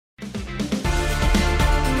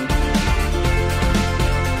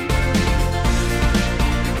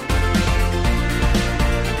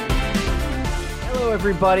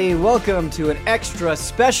everybody? Welcome to an extra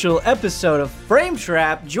special episode of Frame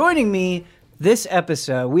Trap. Joining me this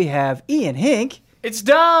episode, we have Ian Hink. It's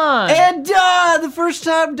Don! And Don! The first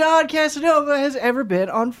time Don Casanova has ever been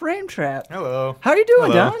on Frame Trap. Hello. How are you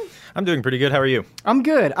doing, Hello. Don? I'm doing pretty good. How are you? I'm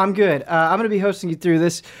good. I'm going to be hosting you through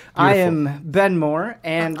this. I am Ben Moore.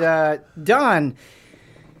 And Don,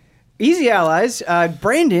 Easy Allies,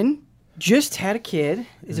 Brandon just had a kid,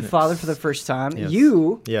 is a father for the first time. Yes.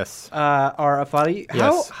 You Yes. are a father.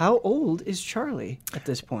 Yes. How old is Charlie at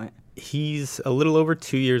this point? He's a little over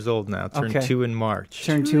 2 years old now. Turned 2 in March.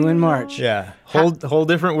 Turned 2 in March. Yeah. Whole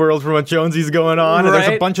different world from what Jonesy's going on. And there's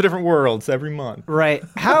Right. a bunch of different worlds every month. Right.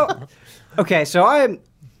 How? Okay, so I'm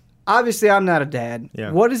not a dad.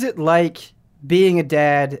 Yeah. What is it like being a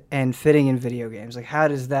dad and fitting in video games? Like, how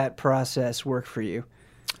does that process work for you?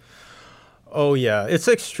 Oh, yeah. It's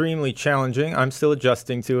extremely challenging. I'm still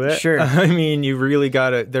adjusting to it. Sure. I mean, you really got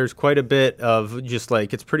to, there's quite a bit of just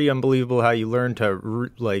like, it's pretty unbelievable how you learn to,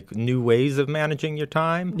 new ways of managing your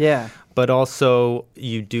time. Yeah. But also,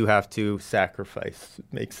 you do have to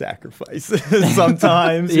make sacrifices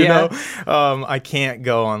sometimes, you Yeah. know? I can't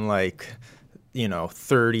go on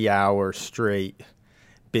 30-hour straight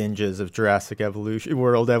binges of Jurassic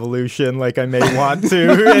World Evolution like I may want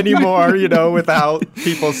to anymore, without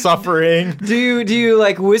people suffering. Do you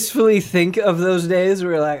like wistfully think of those days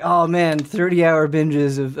where you're like, oh man, 30-hour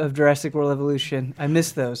binges of Jurassic World Evolution? I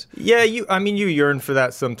miss those. Yeah, you yearn for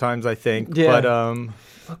that sometimes, I think. Yeah. But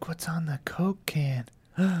Look what's on the Coke can.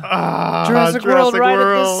 Jurassic World right at the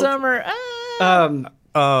World. summer.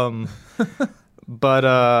 But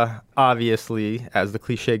obviously, as the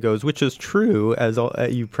cliche goes, which is true, as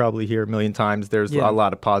you probably hear a million times, there's Yeah. a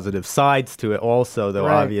lot of positive sides to it also, though,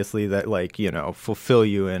 Right. obviously, that, fulfill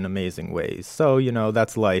you in amazing ways. So,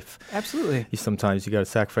 that's life. Absolutely. Sometimes you got to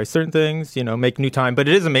sacrifice certain things, make new time. But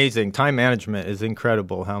it is amazing. Time management is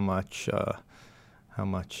incredible how much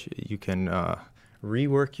you can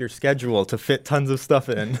rework your schedule to fit tons of stuff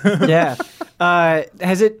in. Yeah.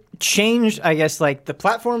 Has it changed, I guess, like the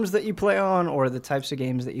platforms that you play on or the types of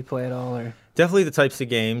games that you play at all? Or Definitely the types of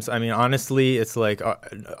games. I mean, honestly, it's like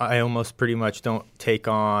I almost pretty much don't take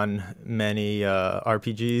on many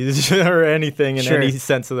RPGs or anything in Sure. any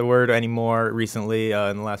sense of the word anymore recently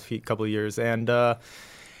in the last couple of years. And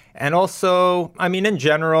also, I mean, in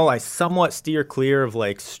general, I somewhat steer clear of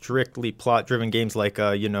strictly plot-driven games like,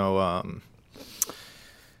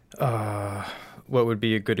 what would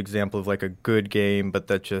be a good example of a good game, but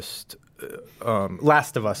that just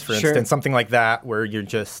Last of Us, for Sure. instance, something like that, where you're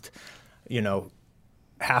just,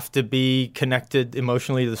 have to be connected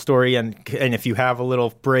emotionally to the story, and if you have a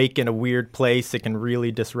little break in a weird place, it can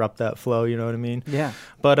really disrupt that flow. You know what I mean? Yeah.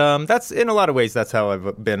 But that's in a lot of ways. That's how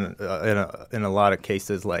I've been in a lot of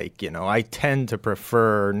cases. I tend to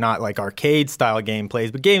prefer not arcade style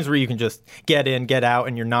gameplays, but games where you can just get in, get out,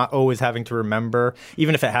 and you're not always having to remember.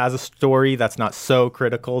 Even if it has a story, that's not so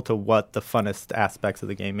critical to what the funnest aspects of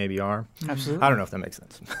the game maybe are. Absolutely. I don't know if that makes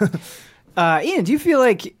sense. Ian, do you feel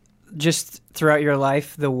like just throughout your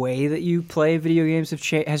life, the way that you play video games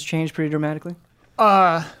has changed pretty dramatically?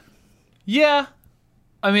 Yeah.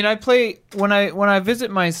 I mean, I play when I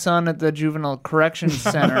visit my son at the juvenile corrections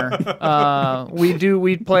center.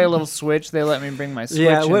 We play a little Switch. They let me bring my Switch.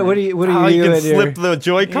 Yeah. What do you You can and your- slip the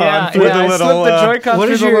Joy-Con Yeah, through yeah, the I little. slip the Joy-Con What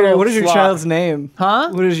through is the your little What is your slot. child's name?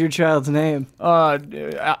 Huh? What is your child's name?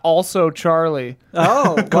 Also Charlie.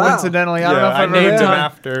 Oh, wow. Coincidentally, I don't know if I I've named ever him talked.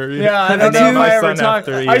 after. Yeah, I Have don't you know named if I my ever son talked.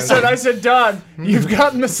 after I Ian. said, Don, you've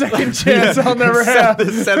gotten the second chance I'll never have.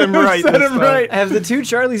 Set him right. Set this him time. right. Have the two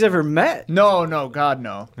Charlies ever met? No, God,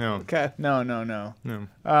 no. No. Okay. No. No.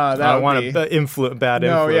 That I would want be. a bad influence.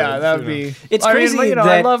 No, yeah, that would be. It's I crazy mean,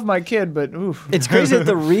 I that- love my kid, but oof. It's crazy that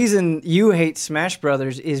the reason you hate Smash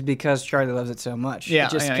Brothers is because Charlie loves it so much. Yeah,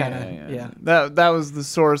 It just kind of, yeah. That was the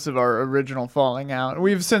source of our original falling out.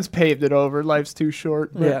 We've since paved it over. Life's too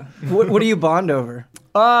short. But, Yeah. What do you bond over?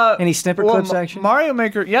 Any snipper clips action? Mario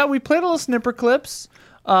Maker. Yeah, we played a little snipper clips.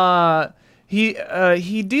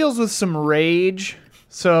 He deals with some rage,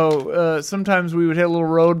 so sometimes we would hit a little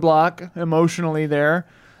roadblock emotionally there,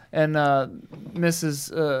 and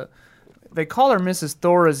Mrs. They call her Mrs.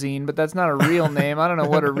 Thorazine, but that's not a real name. I don't know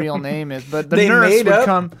what her real name is, but the They nurse made would up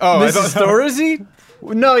come. Mrs. Thorazine?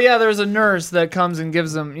 No, yeah, there's a nurse that comes and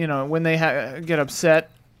gives them, when they get upset.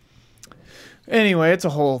 Anyway, it's a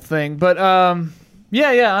whole thing. But,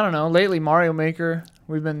 yeah, I don't know. Lately, Mario Maker,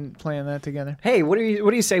 we've been playing that together. Hey, what do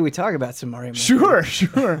you say we talk about some Mario Maker?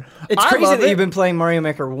 Sure. It's I crazy love that it. you've been playing Mario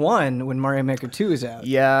Maker 1 when Mario Maker 2 is out.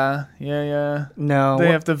 Yeah. No. They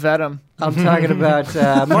have to vet them. I'm talking about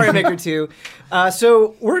Mario Maker 2.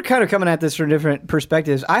 So we're kind of coming at this from different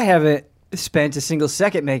perspectives. I haven't spent a single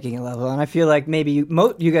second making a level, and I feel like maybe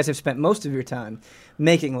you guys have spent most of your time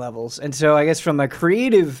making levels. And so I guess from a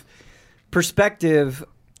creative perspective,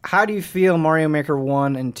 how do you feel Mario Maker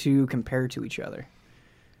 1 and 2 compare to each other?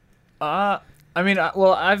 I mean,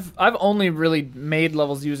 well, I've only really made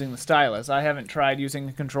levels using the stylus. I haven't tried using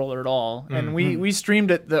the controller at all. And we streamed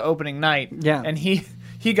it the opening night. Yeah. And he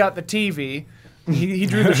got the TV. He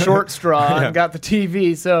drew the short straw and got the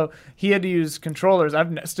TV. So he had to use controllers.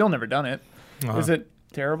 I've still never done it. Is it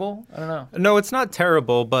terrible? I don't know. No, it's not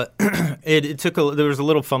terrible, but it took there was a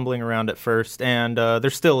little fumbling around at first, and there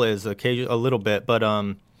still is a little bit. But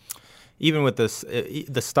even with this,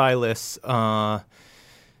 the stylus.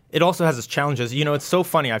 It also has its challenges. You know, it's so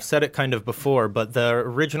funny. I've said it kind of before, but the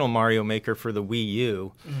original Mario Maker for the Wii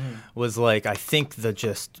U was like, I think, the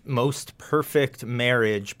just most perfect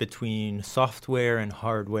marriage between software and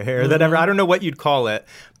hardware that ever. I don't know what you'd call it,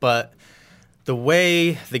 but the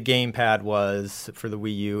way the gamepad was for the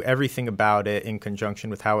Wii U, everything about it in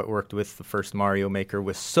conjunction with how it worked with the first Mario Maker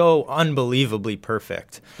was so unbelievably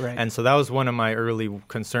perfect. Right. And so that was one of my early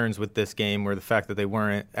concerns with this game, were the fact that they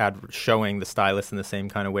weren't showing the stylus in the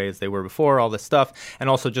same kind of way as they were before, all this stuff, and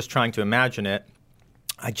also just trying to imagine it.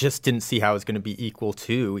 I just didn't see how it was going to be equal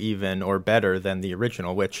to, even, or better than the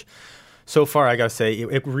original, which so far, I got to say,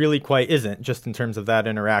 it really quite isn't, just in terms of that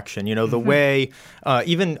interaction. You know, the way,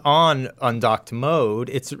 even on undocked mode,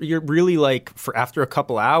 you're really like, after a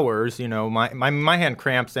couple hours, you know, my hand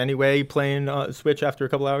cramps anyway playing Switch after a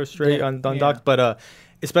couple hours straight undocked. Yeah. But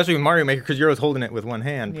especially with Mario Maker, because you're always holding it with one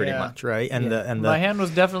hand pretty much, right? And my hand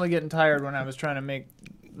was definitely getting tired when I was trying to make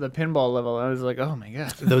the pinball level. I was like, oh my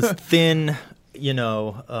god, those thin, you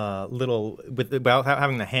know, without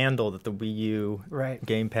having the handle that the Wii U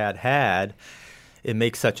gamepad had, it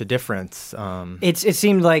makes such a difference. It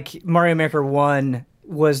seemed like Mario Maker 1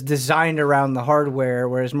 was designed around the hardware,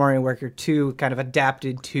 whereas Mario Maker 2 kind of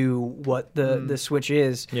adapted to what the Switch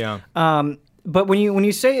is. Yeah. But when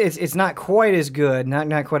you say it's not quite as good,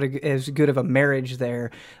 not quite as good of a marriage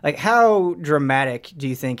there, like how dramatic do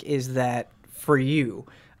you think is that for you?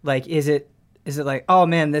 Like, is it like, oh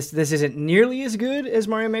man, this isn't nearly as good as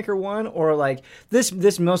Mario Maker 1, or like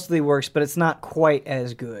this mostly works, but it's not quite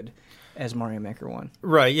as good as Mario Maker 1?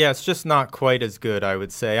 Right, yeah, it's just not quite as good, I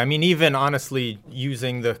would say. I mean, even honestly,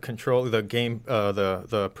 using the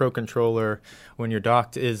Pro Controller when you're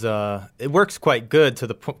docked it works quite good to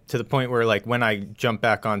the point where, like, when I jump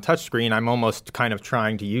back on touchscreen, I'm almost kind of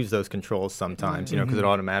trying to use those controls sometimes, you know, because it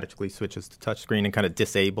automatically switches to touchscreen and kind of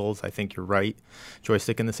disables, I think you're right,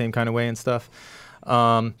 joystick in the same kind of way and stuff.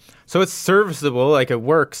 So it's serviceable, like it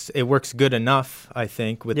works good enough, I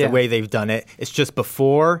think, with the way they've done it. It's just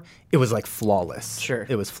before, it was like flawless. Sure.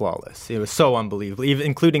 It was flawless. It was so unbelievable, even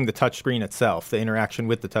including the touchscreen itself, the interaction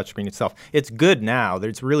with the touchscreen itself. It's good now.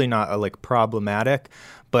 It's really not like problematic,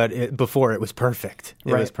 but before it was perfect.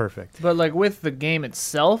 It was perfect. But like with the game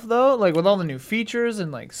itself, though, like with all the new features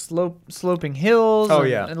and like sloping hills.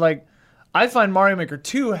 And like, I find Mario Maker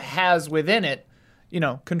 2 has within it, you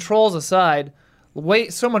know, controls aside,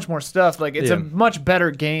 so much more stuff. Like, it's a much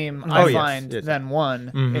better game, I find, than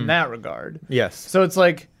 1 in that regard. Yes. So it's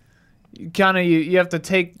like, kind of you have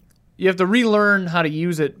to relearn how to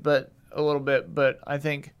use it, but a little bit. But I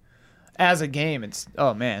think as a game, it's,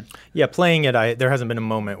 oh man. Yeah, playing it, there hasn't been a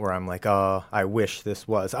moment where I'm like, oh, I wish this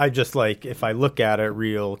was. I just, like, if I look at it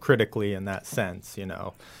real critically in that sense, you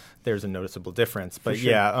know, there's a noticeable difference. But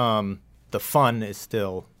the fun is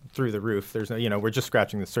still through the roof. There's no, you know, we're just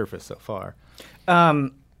scratching the surface so far.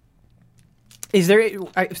 Is there,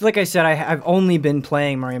 like I said, I've only been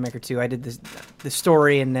playing Mario Maker 2. I did the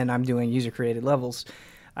story, and then I'm doing user-created levels.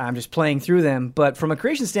 I'm just playing through them. But from a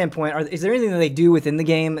creation standpoint, is there anything that they do within the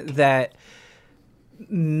game that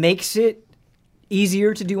makes it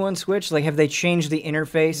easier to do on Switch? Like, have they changed the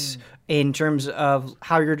interface in terms of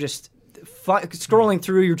how you're just scrolling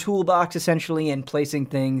through your toolbox, essentially, and placing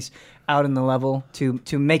things out in the level to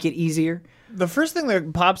make it easier? The first thing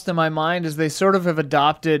that pops to my mind is they sort of have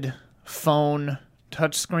adopted phone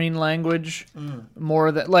touchscreen language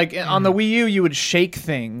more than, like, on the Wii U, you would shake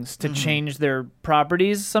things to change their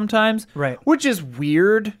properties sometimes, right? Which is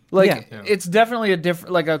weird. Like, it's definitely a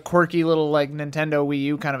different, like a quirky little like Nintendo Wii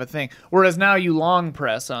U kind of a thing. Whereas now you long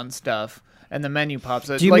press on stuff and the menu pops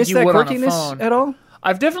up. Do you like miss you that would quirkiness on a phone at all?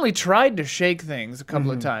 I've definitely tried to shake things a couple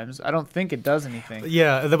of times. I don't think it does anything.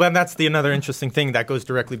 Yeah, and that's another interesting thing that goes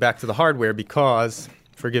directly back to the hardware, because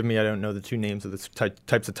forgive me, I don't know the two names of the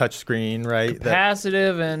types of touchscreen, right?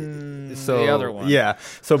 Capacitive and the other one. Yeah.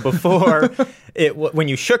 So before, when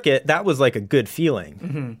you shook it, that was like a good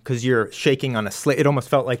feeling because you're shaking on a slate. It almost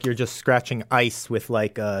felt like you're just scratching ice with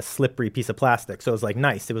like a slippery piece of plastic. So it was like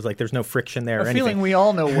nice. It was like there's no friction there. A feeling we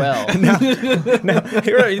all know well. No,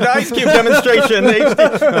 the Ice Cube demonstration.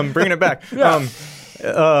 I'm bringing it back.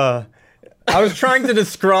 I was trying to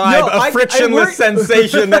describe a frictionless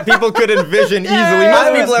sensation that people could envision easily.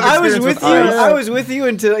 Most people have experience with ice. I was with you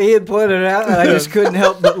until he had pointed it out, and I just couldn't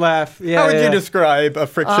help but laugh. Yeah, How would you describe a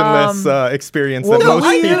frictionless experience that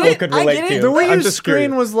most people could relate to? The way your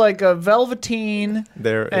screen was like a velveteen,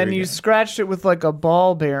 and you scratched it with like a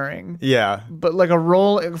ball bearing. Yeah. But like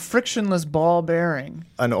a frictionless ball bearing.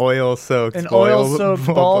 An oil-soaked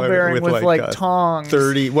ball bearing with like tongs.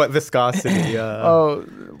 30, what viscosity?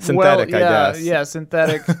 Synthetic, I guess. Yeah,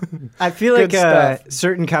 synthetic. I feel like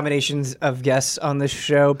certain combinations of guests on this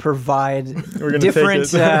show provide different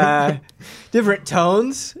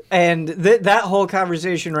tones, and that whole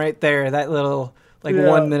conversation right there, that little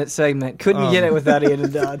 1 minute segment, couldn't get it without Ian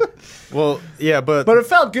and Don. Well, yeah, but it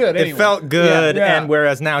felt good anyway. It felt good, and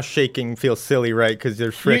whereas now shaking feels silly, right? Because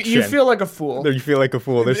there's friction. You feel like a fool. You feel like a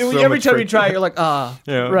fool. There's every time you try it, you're like,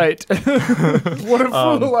 right. What a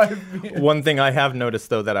fool I've been. One thing I have noticed,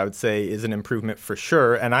 though, that I would say is an improvement for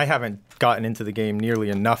sure, and I haven't gotten into the game nearly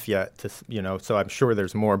enough yet to, so I'm sure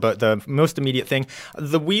there's more. But the most immediate thing,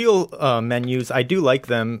 the wheel menus, I do like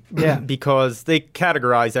them because they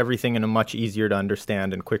categorize everything in a much easier to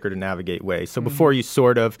understand and quicker to navigate way. So before it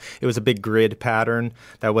was a big grid pattern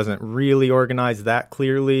that wasn't really organized that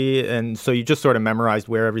clearly, and so you just sort of memorized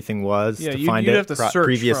where everything was to find it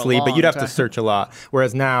previously, but you'd have to search a lot.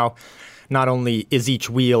 Whereas now, not only is each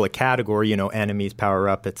wheel a category, enemies, power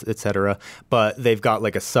up, etc., but they've got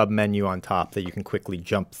like a sub menu on top that you can quickly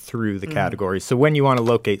jump through the categories. So when you want to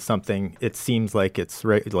locate something, it seems like it's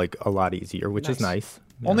like a lot easier, which is nice.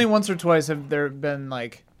 Only once or twice have there been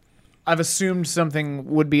like, I've assumed something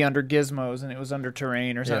would be under gizmos and it was under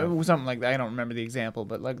terrain or something like that. I don't remember the example,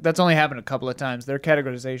 but like that's only happened a couple of times. Their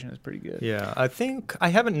categorization is pretty good. Yeah, I think I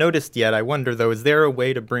haven't noticed yet. I wonder though, is there a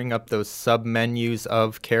way to bring up those sub menus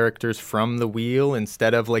of characters from the wheel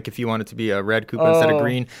instead of like if you want it to be a red Koopa instead of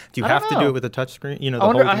green? Do you have to do it with a touch screen?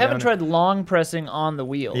 I haven't tried long pressing on the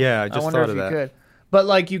wheel. Yeah, I just thought of that. Could. But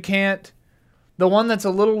like you can't. The one that's a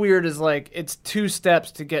little weird is like it's 2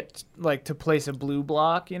 steps to get like to place a blue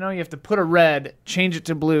block. You have to put a red, change it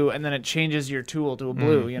to blue, and then it changes your tool to a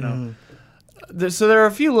blue. So there are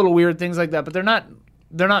a few little weird things like that, but they're not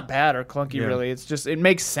bad or clunky really. It's just it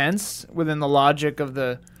makes sense within the logic of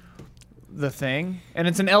the thing, and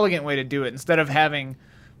it's an elegant way to do it. Instead of having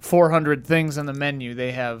 400 things on the menu,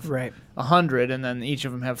 they have 100, and then each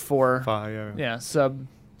of them have 4 sub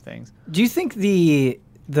things. Do you think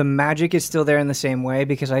the magic is still there in the same way?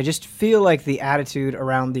 Because I just feel like the attitude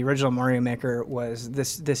around the original Mario Maker was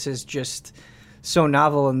this is just so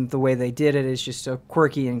novel, and the way they did it is just so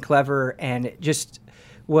quirky and clever, and it just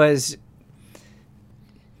was,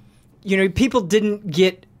 people didn't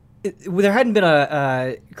get, there hadn't been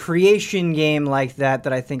a creation game like that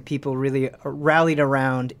I think people really rallied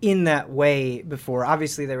around in that way before.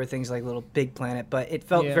 Obviously there were things like Little Big Planet, but it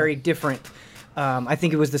felt very different. I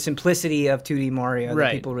think it was the simplicity of 2D Mario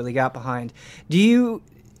that people really got behind.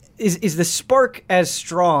 Is the spark as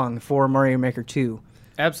strong for Mario Maker 2?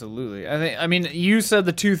 Absolutely. I mean, you said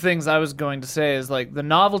the 2 things I was going to say is like the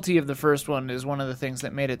novelty of the first one is one of the things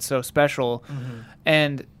that made it so special,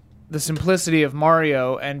 and the simplicity of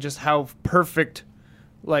Mario and just how perfect,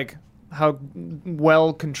 like how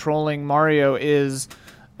well controlling Mario is.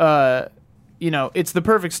 It's the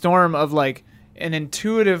perfect storm of like an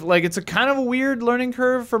intuitive, like it's a kind of a weird learning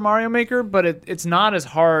curve for Mario Maker, but it's not as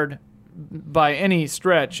hard by any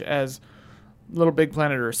stretch as Little Big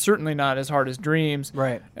Planet, or certainly not as hard as Dreams.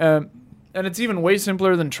 Right. And it's even way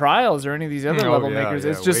simpler than Trials or any of these other level makers.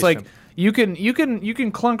 It's just like you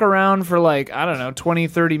can clunk around for like, I don't know, 20,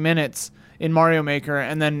 30 minutes in Mario Maker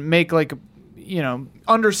and then make like,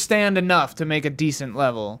 understand enough to make a decent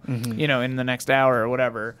level, in the next hour or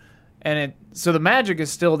whatever. And so the magic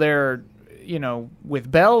is still there,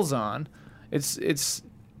 with bells on. It's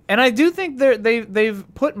and I do think they've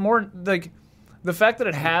put more, like the fact that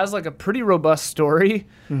it has like a pretty robust story,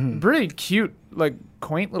 pretty cute, like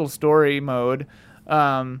quaint little story mode.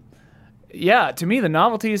 To me the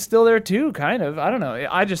novelty is still there too, kind of. I don't know.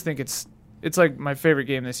 I just think it's like my favorite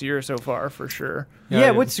game this year so far, for sure.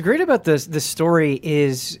 Yeah, what's great about the story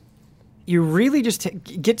is you really just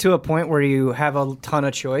get to a point where you have a ton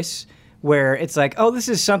of choice, where it's like, oh, this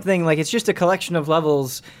is something like it's just a collection of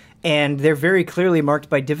levels, and they're very clearly marked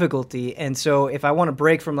by difficulty. And so if I want to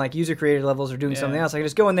break from like user created levels or doing something else, I can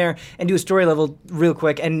just go in there and do a story level real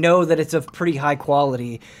quick and know that it's of pretty high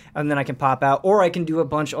quality, and then I can pop out, or I can do a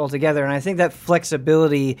bunch altogether. And I think that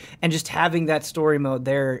flexibility and just having that story mode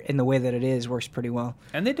there in the way that it is works pretty well.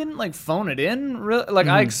 And they didn't like phone it in. Like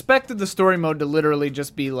I expected the story mode to literally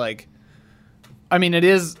just be like, I mean, it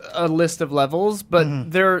is a list of levels,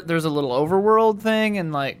 but there's a little overworld thing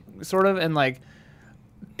and like sort of, and like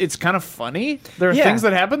it's kind of funny. There are things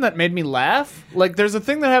that happen that made me laugh. Like there's a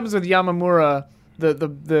thing that happens with Yamamura,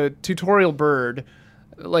 the tutorial bird,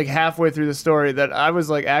 like halfway through the story that I was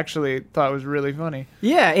like actually thought was really funny.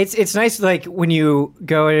 Yeah, it's nice like when you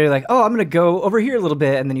go and you're like, oh, I'm gonna go over here a little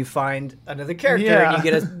bit, and then you find another character and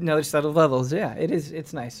you get another set of levels. Yeah,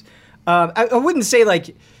 it's nice. I wouldn't say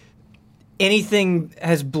like anything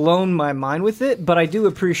has blown my mind with it, but I do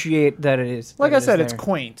appreciate that it is. Like I said, it's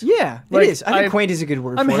quaint. Yeah, like, it is. I think quaint is a good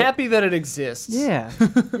word. I'm for happy that it exists. Yeah,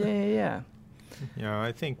 yeah. Yeah,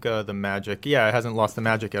 I think the magic. Yeah, it hasn't lost the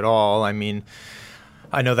magic at all. I mean,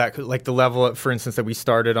 I know that like the level, for instance, that we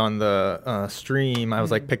started on the stream. I was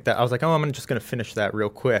like, I was like, oh, I'm just gonna finish that real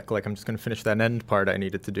quick. Like, I'm just gonna finish that end part I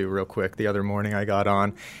needed to do real quick. The other morning I got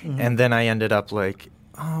on, and then I ended up like,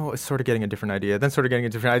 oh, it's sort of getting a different idea, then sort of getting a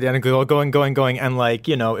different idea, and going, and like,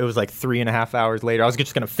 you know, it was like 3.5 hours later. I was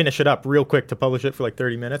just going to finish it up real quick to publish it for like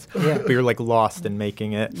 30 minutes, but you're like lost in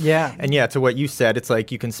making it. Yeah. And yeah, to what you said, it's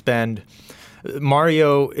like you can spend...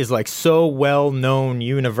 Mario is like so well known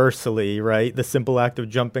universally, right? The simple act of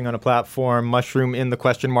jumping on a platform, mushroom in the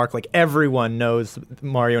question mark, like everyone knows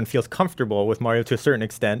Mario and feels comfortable with Mario to a certain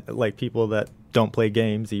extent, like people that don't play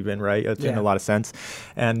games even, right? It's in a lot of sense.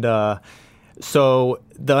 And so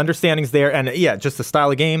the understanding's there, and yeah, just the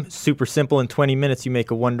style of game, super simple. In 20 minutes, you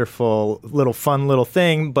make a wonderful, fun little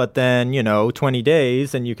thing, but then, 20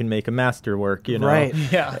 days, and you can make a masterwork, Right.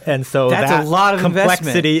 Yeah. And so That's that a lot of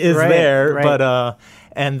complexity investment. is there, Right. but,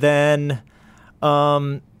 and then,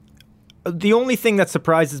 the only thing that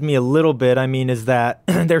surprises me a little bit, I mean, is that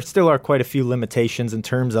there still are quite a few limitations in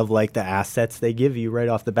terms of like the assets they give you right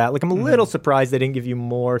off the bat. Like I'm a little surprised they didn't give you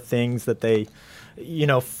more things that they,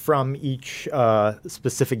 from each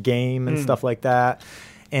specific game and stuff like that.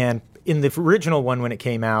 And in the original one, when it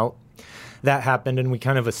came out, that happened, and we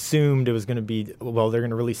kind of assumed it was going to be, well, they're going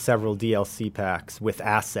to release several DLC packs with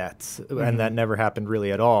assets, and that never happened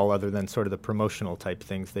really at all, other than sort of the promotional type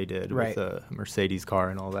things they did with the Mercedes car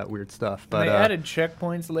and all that weird stuff. But they added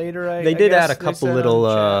checkpoints later. They did add a couple little. The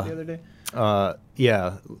other day.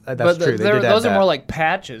 Yeah, that's true. They did those add are that. more like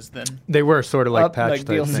patches than They were sort of like up, patch like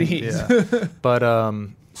type DLCs. things. Yeah. But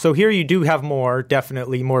so here you do have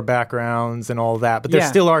definitely more backgrounds and all that, but there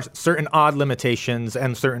still are certain odd limitations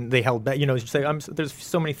and certain they held back. You say there's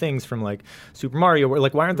so many things from like Super Mario where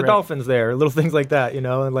like why aren't the dolphins there? Little things like that,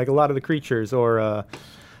 and like a lot of the creatures or.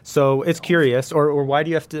 So it's curious, or why do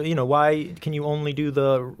you have to, why can you only do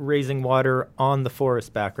the raising water on the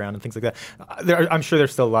forest background and things like that? I'm sure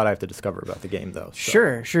there's still a lot I have to discover about the game, though.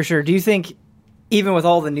 So. Sure. Do you think, even with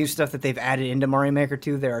all the new stuff that they've added into Mario Maker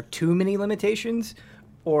 2, there are too many limitations?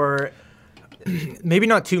 Or maybe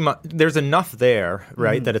not too much. There's enough there,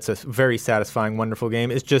 right, that it's a very satisfying, wonderful game.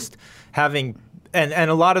 It's just having... And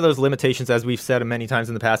a lot of those limitations, as we've said many times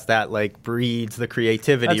in the past, that like breeds the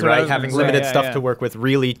creativity, right? Having limited stuff to work with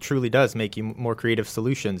really, truly does make you more creative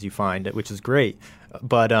solutions, you find, which is great.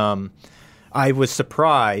 But I was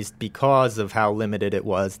surprised because of how limited it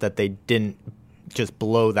was that they didn't just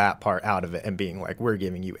blow that part out of it and being like, we're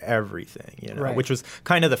giving you everything, which was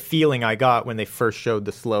kind of the feeling I got when they first showed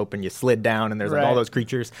the slope and you slid down and there's like all those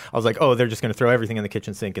creatures. I was like, oh, they're just going to throw everything in the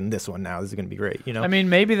kitchen sink in this one now. This is going to be great, I mean,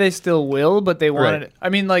 maybe they still will, but they wanted it. I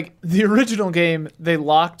mean, like the original game, they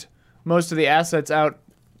locked most of the assets out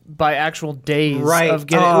by actual days of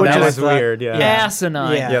getting, which that is was weird,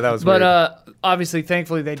 asinine. Yeah, that was weird. But obviously,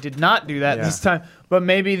 thankfully, they did not do that this time. But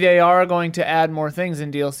maybe they are going to add more things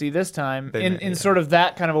in DLC this time in sort of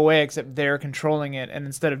that kind of a way, except they're controlling it, and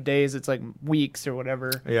instead of days, it's like weeks or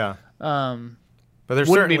whatever. Yeah. But there's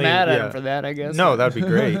wouldn't be mad at them for that, I guess. No, that'd be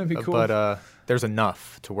great. That'd be cool. But there's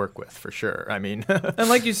enough to work with for sure. I mean, and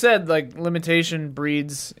like you said, like limitation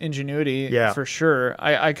breeds ingenuity for sure.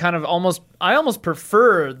 I almost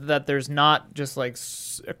prefer that there's not just like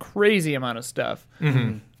a crazy amount of stuff,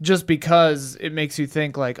 just because it makes you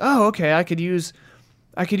think like, oh, okay, I could use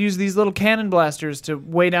these little cannon blasters to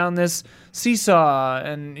weigh down this seesaw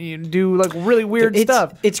and do like really weird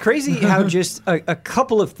stuff. It's crazy how just a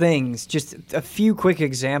couple of things, just a few quick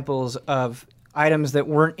examples of items that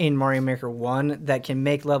weren't in Mario Maker 1 that can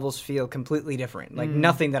make levels feel completely different. Like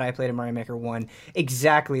nothing that I played in Mario Maker 1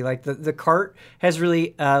 exactly. Like the cart has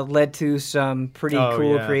really led to some pretty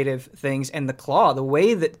cool creative things, and the claw, the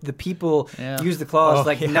way that the people use the claw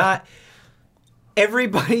is not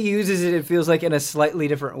everybody uses it. It feels like in a slightly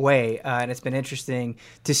different way, and it's been interesting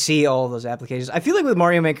to see all those applications. I feel like with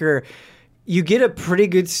Mario Maker, you get a pretty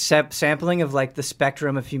good sampling of like the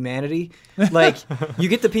spectrum of humanity. Like you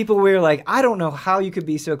get the people where you're like, I don't know how you could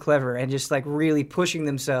be so clever, and just like really pushing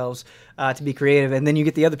themselves to be creative. And then you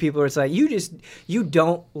get the other people where it's like, you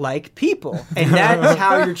don't like people, and that's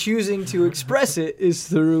how you're choosing to express it is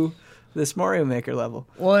through this Mario Maker level.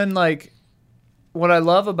 Well, and like what I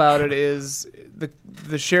love about it is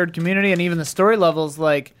the shared community and even the story levels.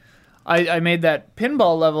 Like I made that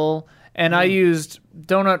pinball level, and I used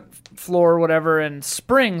donut floor or whatever and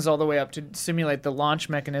springs all the way up to simulate the launch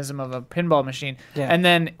mechanism of a pinball machine. And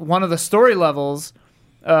then one of the story levels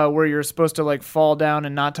where you're supposed to like fall down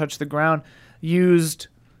and not touch the ground used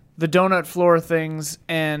the donut floor things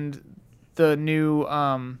and the new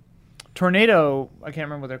tornado, I can't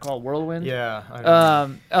remember what they're called, whirlwind? Yeah. I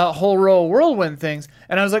a whole row of whirlwind things.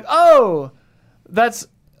 And I was like, oh, that's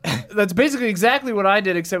basically exactly what I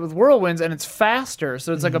did except with whirlwinds, and it's faster.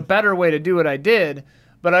 So it's like a better way to do what I did.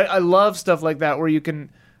 But I love stuff like that where you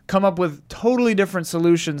can come up with totally different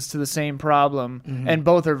solutions to the same problem, and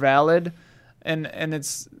both are valid. And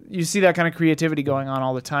it's you see that kind of creativity going on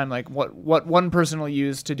all the time. Like what one person will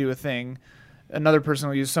use to do a thing, another person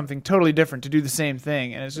will use something totally different to do the same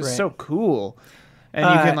thing, and it's just so cool. And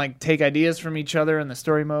you can like take ideas from each other in the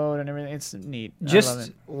story mode and everything. It's neat. Just I love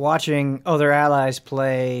it. watching other allies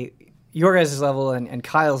play your guys' level and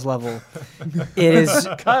Kyle's level is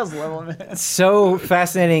Kyle's level, man. so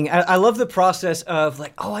fascinating. I love the process of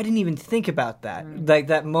like, oh, I didn't even think about that. Like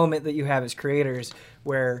that moment that you have as creators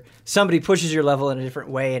where somebody pushes your level in a different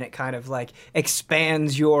way, and it kind of like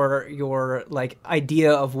expands your like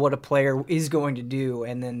idea of what a player is going to do,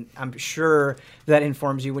 and then I'm sure that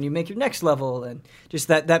informs you when you make your next level, and just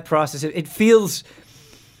that process.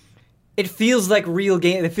 It feels like real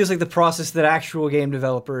game. It feels like the process that actual game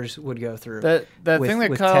developers would go through. That with, thing that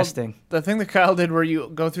with Kyle, testing. The thing that Kyle did, where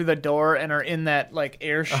you go through the door and are in that like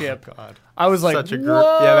airship. Oh, God. I was like, such a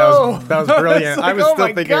whoa! Yeah, that was brilliant. Like, I was oh still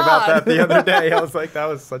my thinking God. about that the other day. I was like, that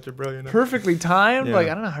was such a brilliant. Perfectly timed. Yeah. Like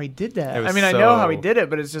I don't know how he did that. It was I mean, I know how he did it,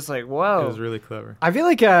 but it's just like, whoa. It was really clever. I feel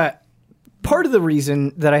like part of the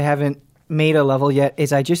reason that I haven't made a level yet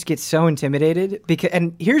is I just get so intimidated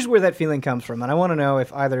and here's where that feeling comes from, and I want to know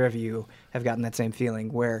if either of you have gotten that same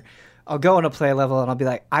feeling where I'll go on a play level and I'll be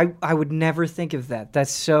like, I would never think of that.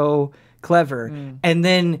 That's so clever. And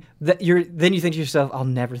then you think to yourself, I'll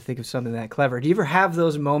never think of something that clever. Do you ever have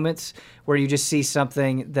those moments where you just see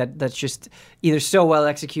something that's just either so well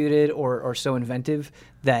executed or so inventive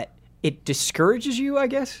that it discourages you, I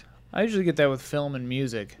guess? I usually get that with film and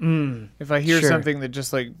music. If I hear something that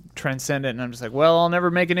just like transcendent, and I'm just like, well, I'll never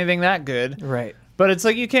make anything that good. Right. But it's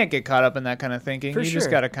like you can't get caught up in that kind of thinking. For you sure. just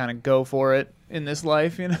got to kind of go for it in this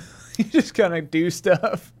life, you know? You just kind of do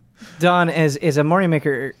stuff. Don, as a Mario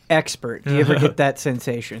Maker expert, do you ever get that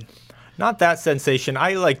sensation? Not that sensation.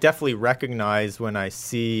 I like definitely recognize when I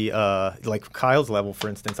see like Kyle's level, for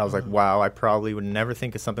instance. I was like, wow, I probably would never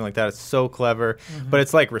think of something like that. It's so clever. But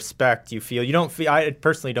it's like respect you feel. You don't feel. I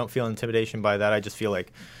personally don't feel intimidation by that. I just feel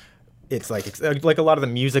like it's like a lot of the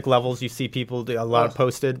music levels you see people do a lot of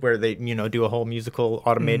posted where they do a whole musical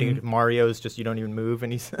automated Mario's just you don't even move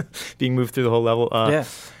and he's being moved through the whole level.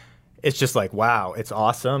 It's just like, wow, it's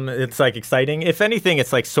awesome. It's like exciting. If anything,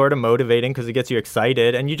 it's like sort of motivating because it gets you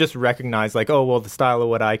excited and you just recognize like, oh, well, the style of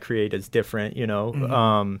what I create is different,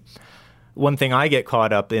 One thing I get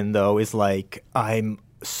caught up in, though, is like I'm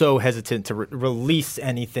so hesitant to release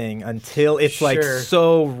anything until it's like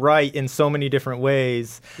so right in so many different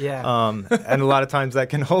ways. And a lot of times that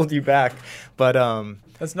can hold you back. But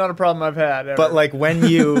that's not a problem I've had ever. But like when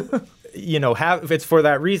you have it's for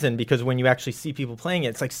that reason, because when you actually see people playing it,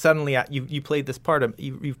 it's like suddenly you played this part of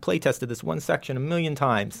you've play tested this one section a million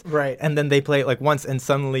times, right? And then they play it like once, and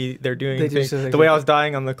suddenly they're doing things. The way I was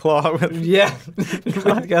dying on the claw with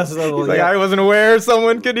level, like I wasn't aware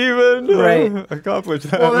someone could even accomplish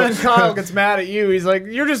that. Well, then Kyle gets mad at you. He's like,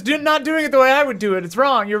 "You're just not doing it the way I would do it. It's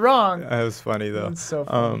wrong. You're wrong." That was funny though. That's so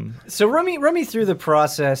funny. So run me through the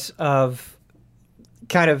process of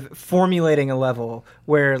kind of formulating a level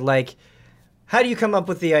where like how do you come up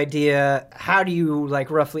with the idea, how do you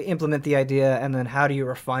like roughly implement the idea, and then how do you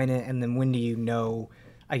refine it, and then when do you know,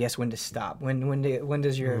 I guess, when to stop, when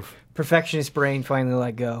does your perfectionist brain finally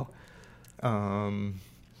let go?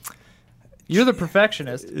 You're the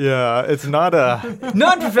perfectionist. Yeah, it's not a.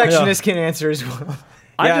 Non-perfectionists can answer as well.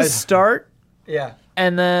 I Yeah, just start, Yeah.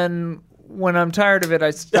 and then when I'm tired of it,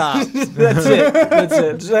 I stop. That's it. That's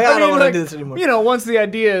it. Just like, I don't mean, want to like, do this anymore. You know, once the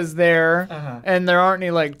idea is there, Uh-huh. and there aren't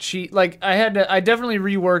any like cheat. Like I definitely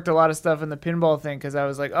reworked a lot of stuff in the pinball thing because I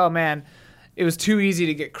was like, oh man, it was too easy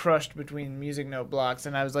to get crushed between music note blocks,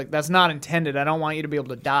 and I was like, that's not intended. I don't want you to be able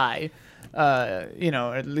to die. You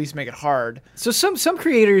know, at least make it hard. So some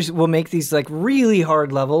creators will make these like really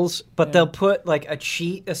hard levels, but they'll put like a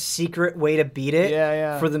cheat, a secret way to beat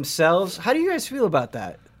it for themselves. How do you guys feel about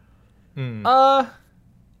that?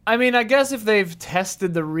 I mean, I guess if they've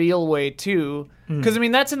tested the real way too, because I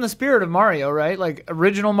mean that's in the spirit of Mario, right? Like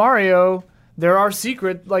original Mario, there are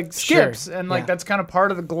secret like skips, and like that's kind of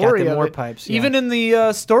part of the glory of more it. pipes, Even in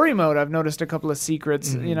the story mode, I've noticed a couple of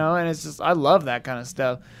secrets, you know, and it's just I love that kind of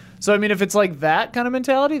stuff. So I mean, if it's like that kind of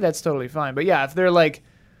mentality, that's totally fine. But yeah, if they're like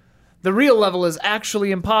the real level is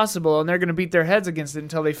actually impossible, and they're gonna beat their heads against it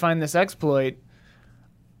until they find this exploit.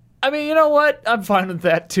 I mean, you know what? I'm fine with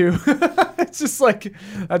that too. It's just like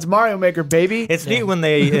that's Mario Maker, baby. It's neat when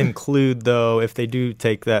they include, though, if they do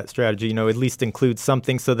take that strategy, you know, at least include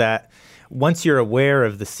something so that once you're aware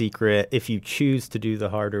of the secret, if you choose to do the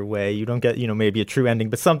harder way, you don't get, you know, maybe a true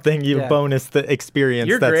ending, but something you bonus the experience.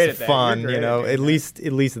 You're that's great at that. fun. You're great You know, at at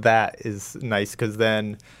least that is nice because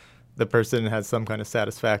then the person has some kind of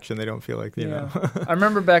satisfaction. They don't feel like you know. I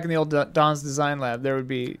remember back in the old Don's Design Lab, there would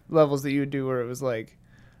be levels that you would do where it was like,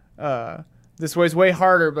 this way's way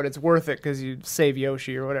harder, but it's worth it because you save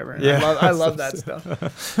Yoshi or whatever. And I love that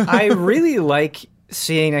stuff. I really like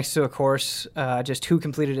seeing next to a course just who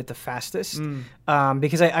completed it the fastest,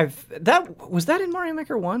 because was that in Mario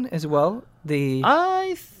Maker 1 as well.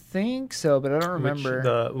 I think so, but I don't remember.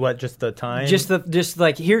 Just the time? Just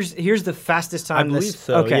like here's the fastest time. I believe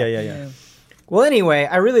so. Okay. Yeah. Well, anyway,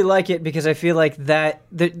 I really like it because I feel like that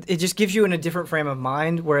it just gives you in a different frame of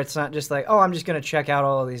mind where it's not just like, oh, I'm just going to check out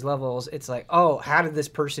all of these levels. It's like, oh, how did this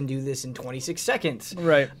person do this in 26 seconds?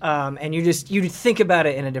 Right. And you think about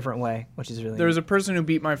it in a different way, which is really There was a person who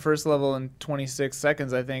beat my first level in 26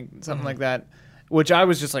 seconds, I think, something like that, which I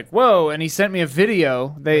was just like, whoa. And he sent me a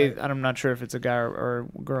video. I'm not sure if it's a guy or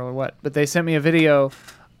a girl or what, but they sent me a video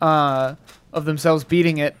of themselves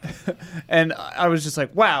beating it, and I was just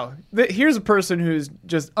like, wow, here's a person who's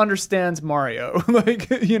just understands Mario, like,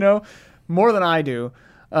 you know, more than I do.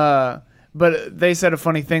 But they said a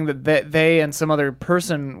funny thing that they and some other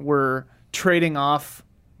person were trading off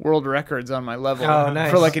world records on my level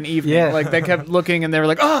for like an evening. Yeah. Like they kept looking and they were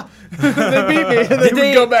like, they beat me. And they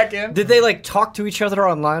would go back in. Did they like talk to each other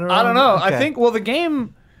online? I don't know. Okay. I think, well, the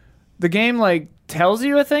game like tells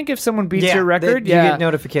you, I think, if someone beats your record. You get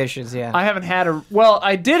notifications, I haven't had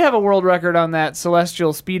I did have a world record on that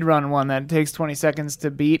Celestial speedrun one that takes 20 seconds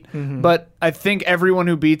to beat, but I think everyone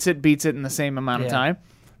who beats it in the same amount of time.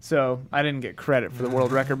 So I didn't get credit for the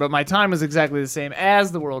world record, but my time was exactly the same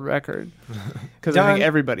as the world record because I think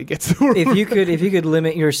everybody gets the world record. If you could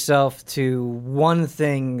limit yourself to one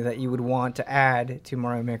thing that you would want to add to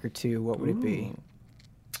Mario Maker 2, what would it be?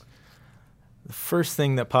 The first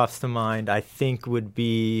thing that pops to mind, I think, would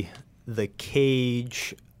be the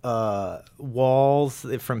cage walls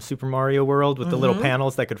from Super Mario World with the little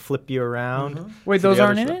panels that could flip you around. Wait, those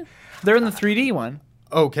aren't in it? They're in the 3D one.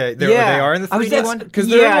 Okay, they are in the 3D one? Because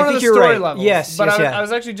they're in one of the story levels. Yes, but I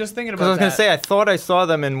was actually just thinking about that. I was going to say, I thought I saw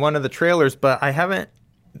them in one of the trailers, but I haven't.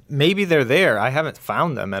 Maybe they're there. I haven't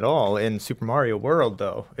found them at all in Super Mario World,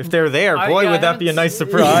 though. If they're there, boy, would that be a nice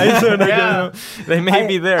surprise. They may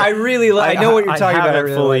be there. I really like. I know what you're talking about. I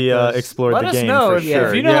haven't fully explored the game. Let us know for sure.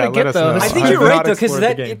 if you know how to get those. I think you're right though, because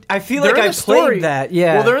I feel like I played that.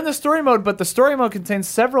 Yeah. Well, they're in the story mode, but the story mode contains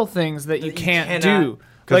several things that you can't do.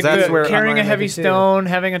 Like carrying a heavy stone,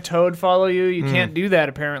 having a toad follow you. You can't do that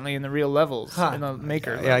apparently in the real levels, in the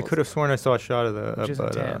Maker levels. Yeah, I could have sworn I saw a shot of the. Which is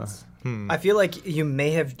intense. I feel like you may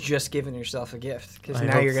have just given yourself a gift because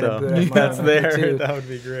now you're going to boot up That's Mario Maker there. 2. That would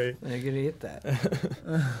be great. You're going to get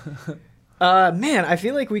that. Man, I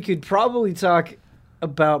feel like we could probably talk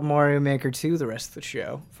about Mario Maker 2 the rest of the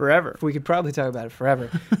show. Forever. We could probably talk about it forever.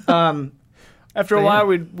 After a while,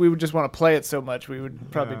 we would just want to play it so much, we would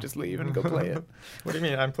probably just leave and go play it. What do you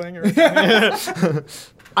mean? I'm playing it right now?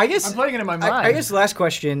 I guess I'm playing it in my mind. I guess last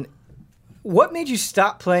question. What made you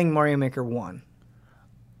stop playing Mario Maker 1?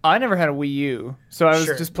 I never had a Wii U, so I was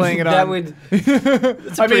just playing it on.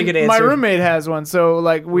 That's a pretty good answer. My roommate has one, so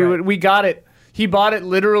like we got it. He bought it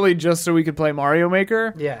literally just so we could play Mario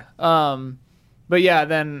Maker. Yeah. But yeah,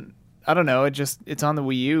 then I don't know. It's on the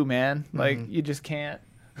Wii U, man. Like you just can't.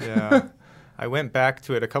 Yeah. I went back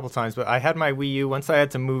to it a couple times, but I had my Wii U. Once I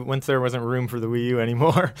had to move, once there wasn't room for the Wii U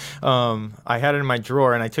anymore, I had it in my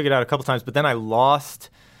drawer, and I took it out a couple times, but then I lost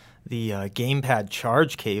the gamepad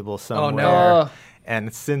charge cable somewhere. no.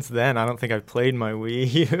 And since then, I don't think I've played my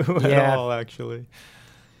Wii U at all, actually.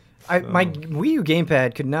 My Wii U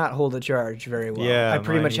gamepad could not hold a charge very well. Yeah, I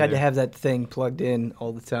pretty mine much had to either. have that thing plugged in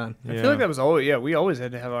all the time. I feel like that was always, we always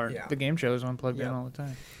had to have Yeah. the game trailers on plugged in Yeah. all the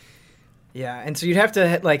time. Yeah, and so you'd have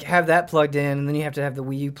to like have that plugged in, and then you have to have the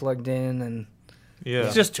Wii U plugged in, and Yeah.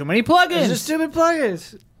 It's just too many plugins. it's just stupid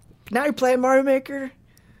plugins. Now you're playing Mario Maker.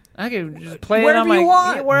 I can just play it Wherever on my you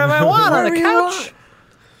want. wherever I want on the Wherever you couch. want.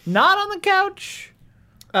 Not on the couch.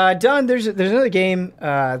 Don, there's another game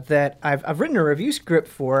that I've written a review script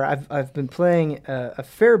for. I've been playing a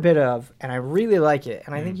fair bit of, and I really like it,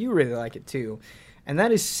 and I think you really like it too. And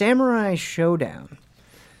that is Samurai Showdown.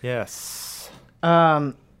 Yes.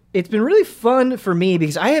 It's been really fun for me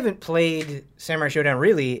because I haven't played Samurai Showdown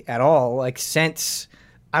really at all, like since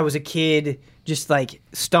I was a kid, just like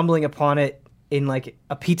stumbling upon it in like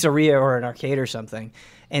a pizzeria or an arcade or something.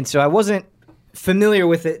 And so I wasn't familiar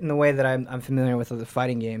with it in the way that I'm familiar with other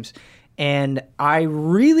fighting games. And I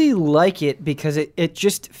really like it because it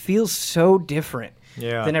just feels so different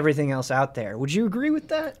than everything else out there. Would you agree with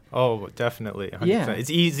that? Oh, definitely. 100%. Yeah. It's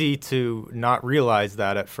easy to not realize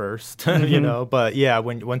that at first, you Mm-hmm. know, but yeah,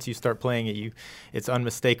 once you start playing it, it's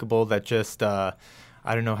unmistakable that just, I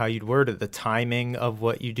don't know how you'd word it, the timing of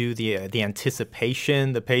what you do, the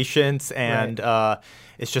anticipation, the patience, and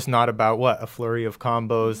it's just not about a flurry of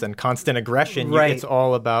combos and constant aggression. Right. It's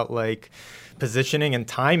all about like positioning and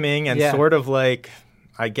timing and Yeah. sort of like,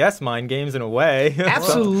 I guess, mind games in a way.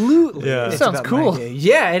 Absolutely. Yeah. It's Sounds about cool. mind games.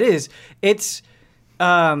 Yeah, it is. It's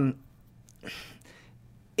the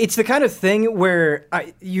kind of thing where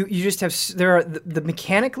you just have there are the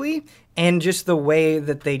mechanically and just the way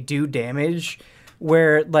that they do damage,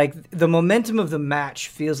 where like the momentum of the match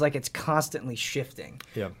feels like it's constantly shifting.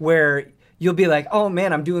 Yeah. Where you'll be like, oh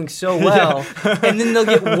man, I'm doing so well, and then they'll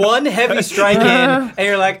get one heavy strike in, and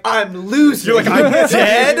you're like, I'm losing. You're like, I'm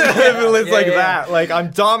dead? It's Yeah, like yeah. that. Like, I'm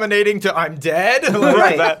dominating to I'm dead? Like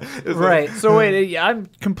Right. that. It's like- Right. So wait, I'm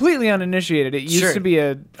completely uninitiated. It used Sure. to be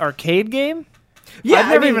an arcade game. Yeah, I've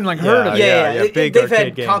never even like heard of it. Yeah. big They've had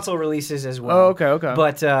arcade game. console releases as well. Oh, okay.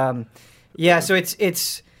 But yeah, so it's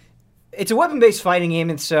a weapon-based fighting game,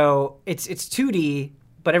 and so it's 2D,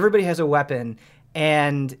 but everybody has a weapon,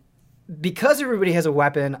 and because everybody has a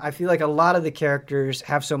weapon, I feel like a lot of the characters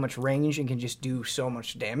have so much range and can just do so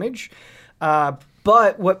much damage.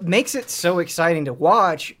 But what makes it so exciting to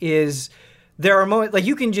watch is there are moments like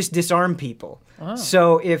you can just disarm people.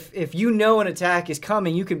 So if you know an attack is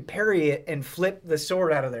coming, you can parry it and flip the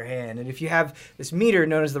sword out of their hand. And if you have this meter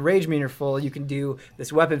known as the rage meter full, you can do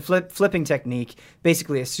this weapon flipping technique,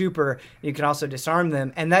 basically a super. You can also disarm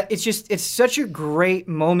them, and that it's such a great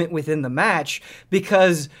moment within the match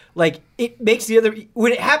because like it makes the other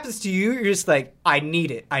when it happens to you, you're just like, I need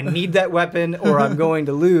it. I need that weapon or I'm going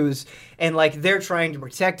to lose. And like they're trying to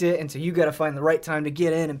protect it, and so you got to find the right time to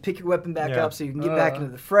get in and pick your weapon back up so you can get back into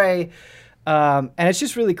the fray. And it's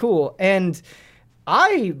just really cool. And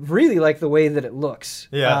I really like the way that it looks,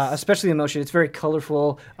 Yes. especially in motion. It's very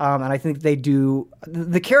colorful, and I think they do.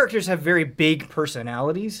 The characters have very big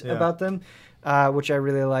personalities about them, which I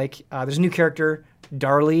really like. There's a new character,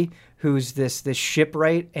 Darlie, who's this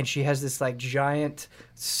shipwright, and she has this like giant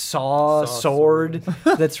saw sword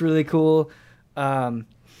that's really cool.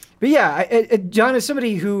 But yeah, John is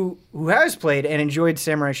somebody who has played and enjoyed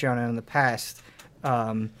Samurai Shodown in the past.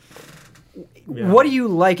 What do you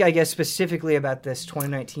like, I guess, specifically about this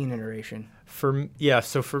 2019 iteration?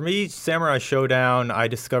 So for me, Samurai Showdown, I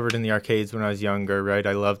discovered in the arcades when I was younger, right?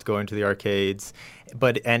 I loved going to the arcades.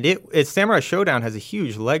 It's Samurai Showdown has a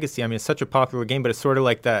huge legacy. I mean, it's such a popular game, but it's sort of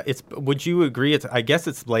like that. Would you agree? I guess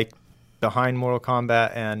it's like behind Mortal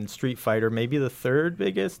Kombat and Street Fighter, maybe the third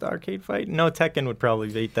biggest arcade fight. No, Tekken would probably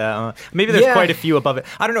beat that. Maybe there's quite a few above it.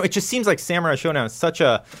 I don't know. It just seems like Samurai Showdown is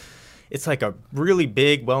it's like a really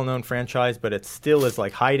big, well-known franchise, but it still is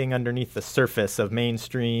like hiding underneath the surface of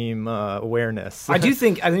mainstream awareness. I do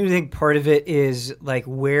think part of it is like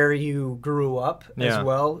where you grew up as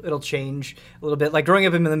well. It'll change a little bit. Like growing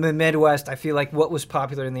up in the Midwest, I feel like what was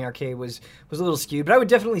popular in the arcade was a little skewed. But I would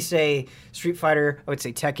definitely say Street Fighter. I would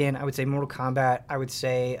say Tekken. I would say Mortal Kombat. I would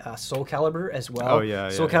say Soul Calibur as well. Oh, yeah.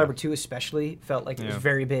 Soul Calibur 2 especially felt like it was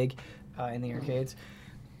very big in the arcades.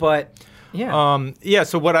 But yeah.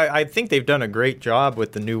 So what I think they've done a great job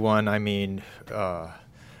with the new one. I mean,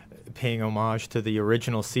 paying homage to the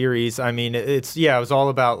original series. I mean, it was all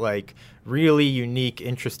about like really unique,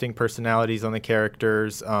 interesting personalities on the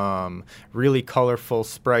characters, really colorful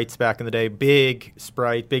sprites back in the day, big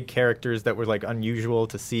characters that were like unusual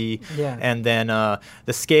to see. Yeah. And then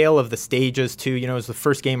the scale of the stages too, it was the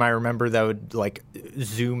first game I remember that would like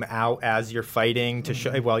zoom out as you're fighting to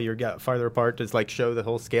show while you're farther apart to like show the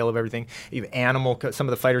whole scale of everything. You have some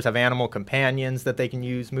of the fighters have animal companions that they can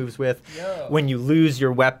use moves with. Yo. When you lose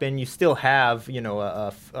your weapon, you still have,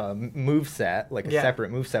 a move set, like a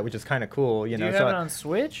separate move set, which is kind of cool. Do you have it on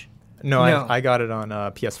Switch? No, No. I got it on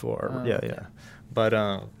PS4. Yeah. But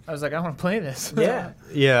I was like, I want to play this. Yeah.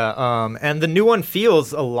 yeah, and the new one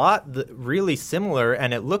feels a lot really similar,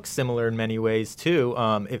 and it looks similar in many ways too.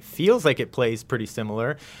 It feels like it plays pretty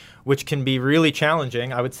similar, which can be really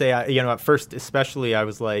challenging. I would say, at first especially, I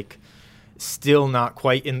was like, still not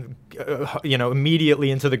quite in, immediately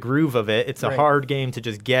into the groove of it. It's a hard game to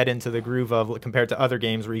just get into the groove of compared to other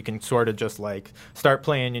games where you can sort of just like start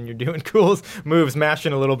playing and you're doing cool moves,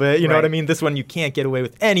 mashing a little bit. You know what I mean? This one you can't get away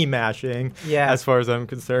with any mashing. Yeah. As far as I'm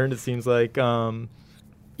concerned, it seems like.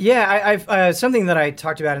 Yeah, I've something that I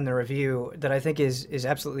talked about in the review that I think is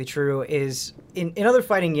absolutely true is in other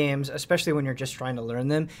fighting games, especially when you're just trying to learn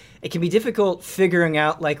them, it can be difficult figuring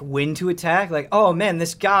out like when to attack. Like, oh man,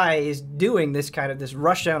 this guy is doing this kind of this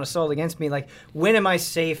rushdown assault against me. Like, when am I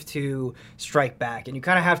safe to strike back? And you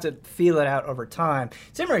kind of have to feel it out over time.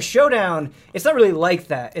 Samurai Showdown, it's not really like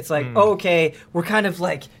that. It's like, oh, okay, we're kind of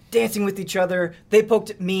like dancing with each other. They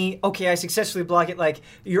poked at me. Okay, I successfully block it. Like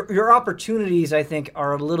your opportunities, I think,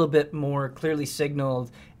 are a little bit more clearly signaled,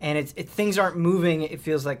 and things aren't moving. It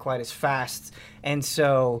feels like quite as fast, and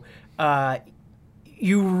so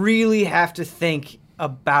you really have to think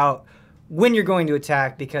about when you're going to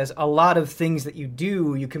attack, because a lot of things that you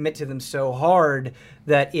do, you commit to them so hard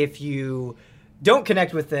that if you don't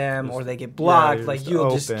connect with them or they get blocked, like you'll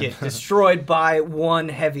just get destroyed by one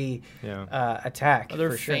heavy attack. Are there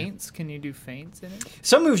for sure. feints? Can you do feints in it?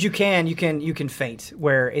 Some moves you can feint,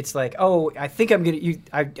 where it's like, oh, I think I'm gonna.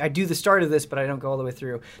 I do the start of this, but I don't go all the way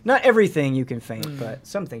through. Not everything you can feint, but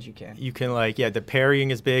some things you can. You can the parrying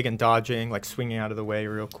is big and dodging, like swinging out of the way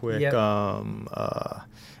real quick. Yep.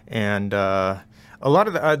 A lot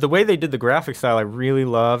of the way they did the graphic style, I really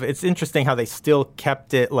love. It's interesting how they still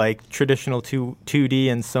kept it like traditional 2D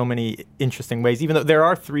in so many interesting ways, even though there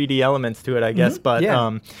are 3D elements to it, I guess.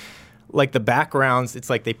 But like the backgrounds,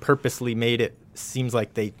 it's like they purposely made it. Seems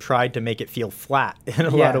like they tried to make it feel flat in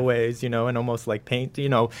a lot of ways, and almost like paint.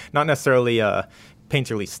 Not necessarily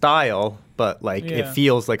painterly style, but like it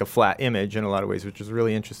feels like a flat image in a lot of ways, which is a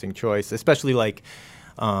really interesting choice, especially like.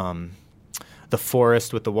 The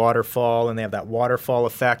forest with the waterfall, and they have that waterfall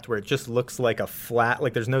effect where it just looks like a flat,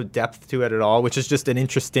 like there's no depth to it at all, which is just an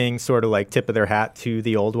interesting sort of like tip of their hat to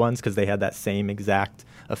the old ones because they had that same exact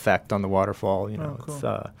effect on the waterfall.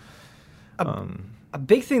 Cool. It's a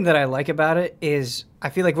big thing that I like about it is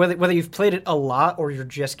I feel like whether you've played it a lot or you're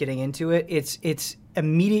just getting into it, it's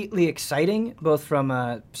immediately exciting, both from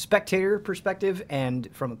a spectator perspective and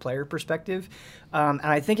from a player perspective. And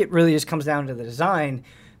I think it really just comes down to the design.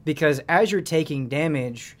 Because as you're taking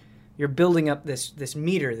damage, you're building up this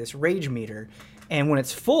meter, this rage meter, and when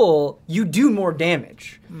it's full, you do more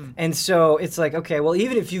damage. And so it's like, okay, well,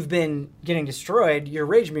 even if you've been getting destroyed, your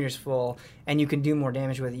rage meter's full, and you can do more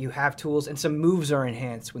damage with it. You have tools, and some moves are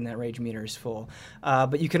enhanced when that rage meter is full.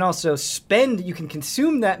 But you can also you can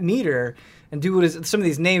consume that meter and do some of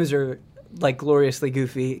these names are like gloriously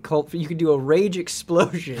goofy. You can do a rage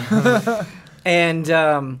explosion.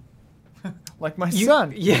 And... like my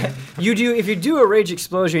son. Yeah. If you do a rage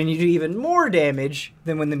explosion, you do even more damage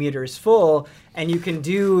than when the meter is full, and you can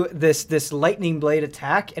do this lightning blade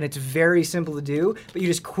attack, and it's very simple to do, but you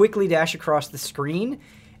just quickly dash across the screen,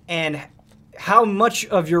 and how much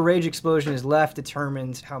of your rage explosion is left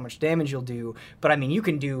determines how much damage you'll do. But I mean, you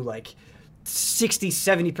can do like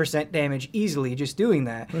 60-70% damage easily just doing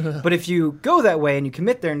that. But if you go that way and you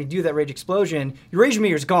commit there and you do that rage explosion, your rage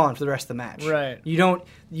meter is gone for the rest of the match. Right.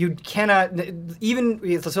 You cannot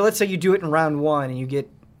even. So let's say you do it in round 1 and you get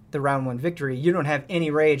the round 1 victory. You don't have any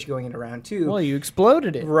rage going into round 2. Well, you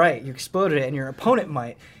exploded it. Right. You exploded it, and your opponent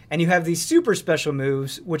might. And you have these super special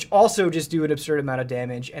moves, which also just do an absurd amount of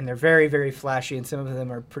damage, and they're very, very flashy, and some of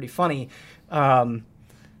them are pretty funny.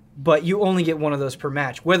 But you only get one of those per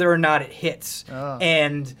match, whether or not it hits. Oh.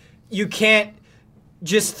 And you can't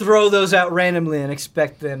just throw those out randomly and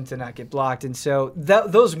expect them to not get blocked. And so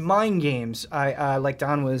those mind games, I like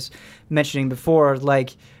Don was mentioning before,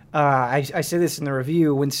 like I say this in the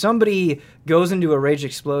review, when somebody goes into a rage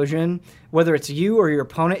explosion, whether it's you or your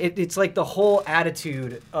opponent, it's like the whole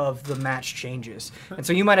attitude of the match changes. And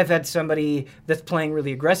so you might have had somebody that's playing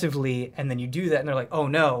really aggressively, and then you do that, and they're like, oh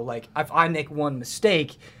no, like if I make one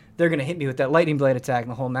mistake, they're going to hit me with that lightning blade attack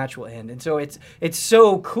and the whole match will end. And so it's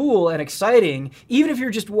so cool and exciting, even if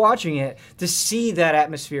you're just watching it, to see that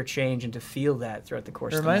atmosphere change and to feel that throughout the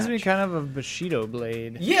course of the match. It reminds me kind of Bushido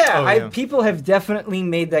Blade. Yeah, people have definitely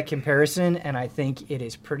made that comparison, and I think it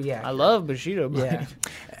is pretty accurate. I love Bushido Blade. Yeah.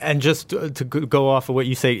 And just to go off of what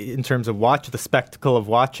you say in terms of the spectacle of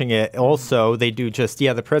watching it, also, they do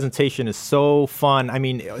the presentation is so fun. I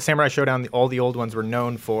mean, Samurai Showdown, all the old ones were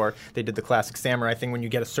known for, they did the classic samurai thing when you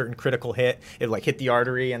get a certain critical hit, it like hit the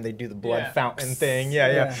artery and they do the blood fountain thing.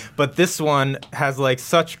 Yeah. But this one has like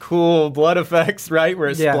such cool blood effects, right? Where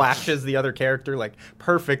it splashes the other character like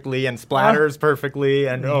perfectly and splatters perfectly.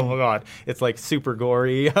 And oh my God, it's like super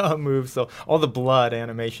gory moves. So all the blood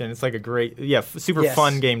animation, it's like a great, super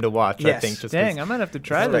fun game to watch, I think. Just Dang, I might have to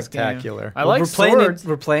try this game. Spectacular. I like swords.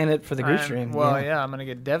 We're playing it for the group stream. Well, I'm going to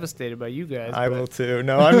get devastated by you guys. I will too.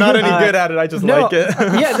 No, I'm not any good at it. I just like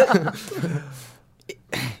it.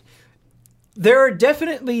 There are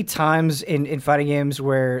definitely times in fighting games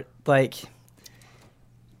where, like,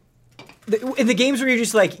 in the games where you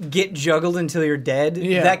just, like, get juggled until you're dead,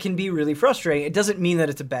 that can be really frustrating. It doesn't mean that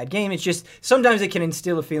it's a bad game. It's just sometimes it can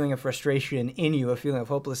instill a feeling of frustration in you, a feeling of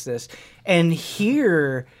hopelessness. And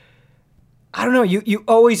here, I don't know, you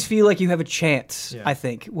always feel like you have a chance, I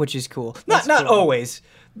think, which is cool. Not always.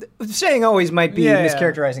 Saying always might be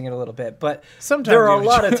mischaracterizing it a little bit, but sometimes there are a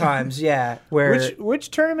lot of times, where... Which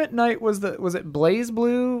tournament night was it Blaze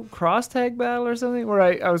Blue Cross Tag Battle or something, where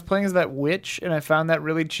I was playing as that witch, and I found that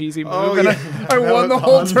really cheesy move, and I won the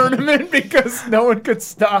whole tournament because no one could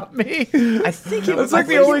stop me. I think it was like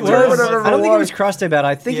the only tournament I've ever won. I don't think it was Cross Tag Battle.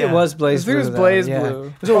 I think it was Blaze Blue. I think it was Blaze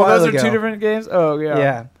Blue. Those are two different games? Oh, yeah.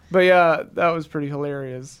 Yeah. But that was pretty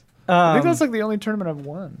hilarious. I think that's like the only tournament I've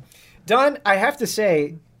won. Don, I have to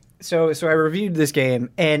say, so I reviewed this game,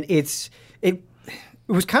 and it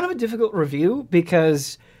was kind of a difficult review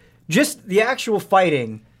because just the actual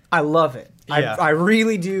fighting, I love it. Yeah. I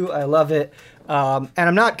really do. I love it. And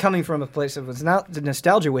I'm not coming from a place of not the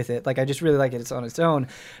nostalgia with it. Like, I just really like it. It's on its own.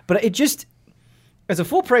 But it just, as a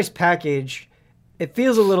full price package, it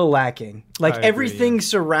feels a little lacking. Like, everything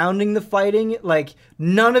surrounding the fighting, like,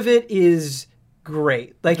 none of it is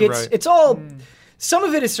great. Like, it's all... Some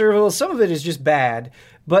of it is serviceable, some of it is just bad.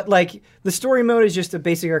 But, like, the story mode is just a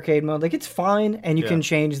basic arcade mode. Like, it's fine, and you can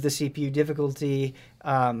change the CPU difficulty.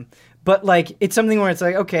 But, like, it's something where it's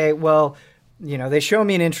like, okay, well, you know, they show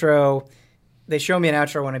me an intro. They show me an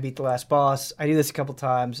outro when I beat the last boss. I do this a couple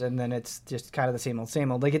times, and then it's just kind of the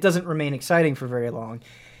same old. Like, it doesn't remain exciting for very long.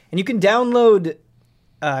 And you can download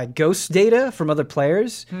ghost data from other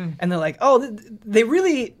players, and they're like, oh, there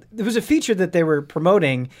was a feature that they were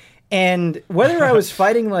promoting. And whether I was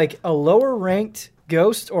fighting like a lower ranked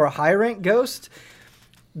ghost or a high ranked ghost,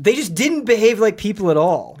 they just didn't behave like people at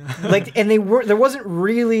all. Like, and there wasn't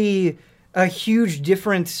really a huge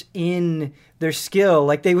difference in their skill.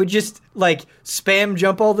 Like, they would just like spam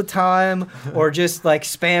jump all the time, or just like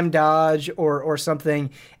spam dodge or something,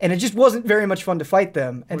 and it just wasn't very much fun to fight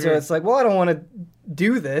them. And so it's like, well, I don't want to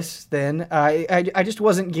do this. Then I just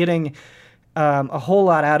wasn't getting a whole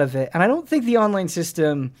lot out of it, and I don't think the online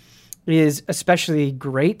system is especially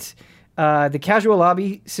great. The casual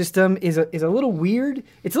lobby system is a little weird.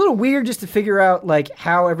 It's a little weird just to figure out like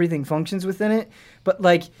how everything functions within it. But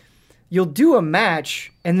like, you'll do a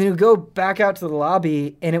match and then you'll go back out to the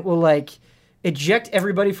lobby and it will like eject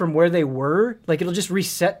everybody from where they were. Like, it'll just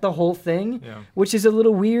reset the whole thing, which is a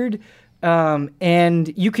little weird.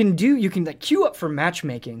 And you can like queue up for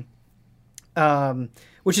matchmaking,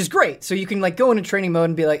 which is great. So you can like go into training mode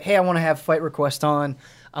and be like, hey, I want to have fight request on.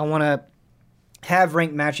 I want to have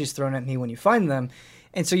ranked matches thrown at me when you find them.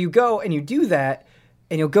 And so you go and you do that,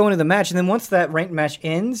 and you'll go into the match. And then once that ranked match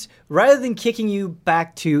ends, rather than kicking you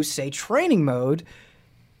back to, say, training mode,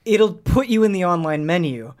 it'll put you in the online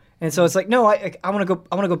menu. And so it's like, no, I want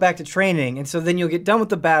to go back to training. And so then you'll get done with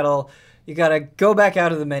the battle. You got to go back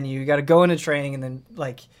out of the menu. You got to go into training and then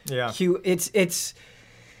like queue. It's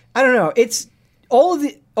I don't know. It's all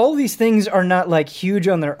of these things are not like huge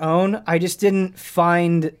on their own. I just didn't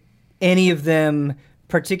find any of them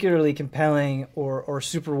particularly compelling or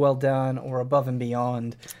super well done or above and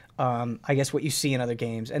beyond, I guess, what you see in other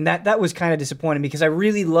games. And that was kind of disappointing because I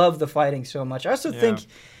really love the fighting so much. I also think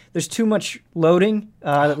there's too much loading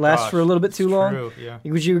that lasts for a little bit too long. True, yeah.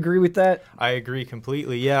 Would you agree with that? I agree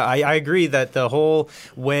completely. Yeah, I agree that the whole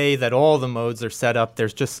way that all the modes are set up,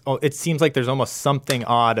 there's just, it seems like there's almost something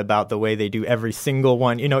odd about the way they do every single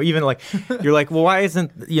one. You know, even like, you're like, well, why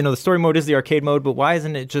isn't, you know, the story mode is the arcade mode, but why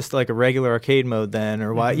isn't it just like a regular arcade mode then?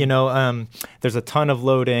 Or why, you know, there's a ton of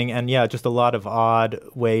loading and yeah, just a lot of odd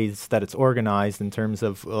ways that it's organized in terms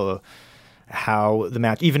of how the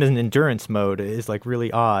match, even in endurance mode, is like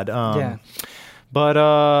really odd. Yeah. But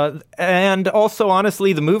and also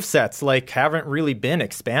honestly, the movesets like haven't really been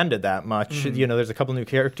expanded that much. You know, there's a couple new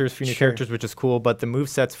characters, few new characters, which is cool. But the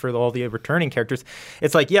movesets for all the returning characters,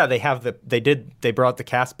 it's like yeah, they brought the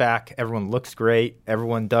cast back. Everyone looks great.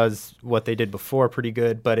 Everyone does what they did before pretty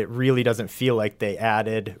good. But it really doesn't feel like they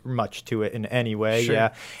added much to it in any way. Sure.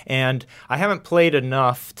 Yeah, and I haven't played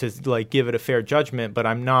enough to like give it a fair judgment. But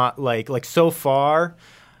I'm not like so far,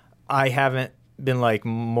 I haven't been like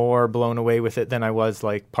more blown away with it than I was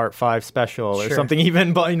like part 5 special or something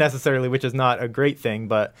even necessarily, which is not a great thing,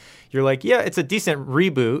 but you're like, yeah, it's a decent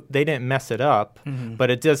reboot. They didn't mess it up, but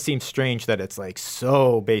it does seem strange that it's like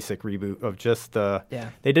so basic reboot of just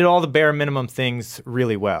they did all the bare minimum things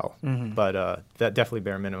really well, but that definitely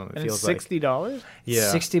bare minimum. It feels $60? Like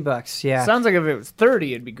yeah, $60. Yeah. Sounds like if it was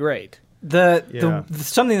 30, it'd be great. The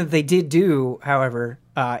something that they did do, however,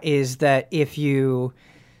 is that if you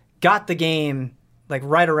got the game like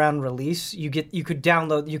right around release, you could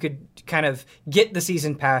kind of get the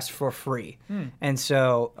season pass for free. And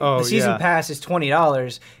so the season pass is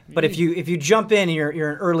 $20, but if you jump in and you're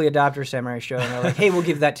an early adopter Samurai Show and they're like, hey, we'll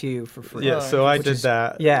give that to you for free. Yeah, so I did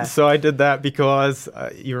that. Yeah. So I did that because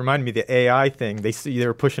you reminded me of the AI thing. They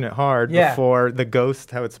were pushing it hard before the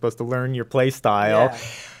Ghost, how it's supposed to learn your play style. Yeah.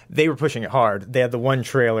 They were pushing it hard. They had the one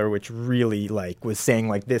trailer which really like was saying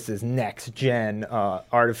like this is next gen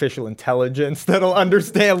artificial intelligence that'll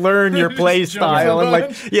learn your play style and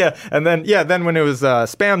like then when it was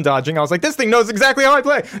spam dodging, I was like this thing knows exactly how I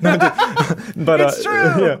play. But it's true.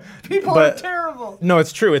 Yeah. People are terrible. No,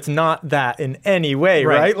 it's true. It's not that in any way,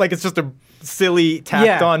 right? Like it's just a silly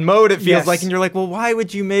tacked on mode, it feels like, and you're like, well, why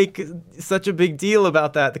would you make such a big deal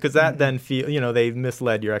about that? Because that then they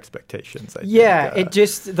misled your expectations. I think. It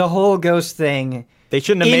just the whole Ghost thing. They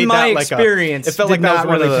shouldn't have in made my that like experience. It felt did like that not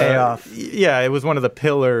was one really of the pay off. Yeah, it was one of the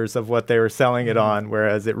pillars of what they were selling it on,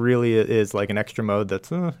 whereas it really is like an extra mode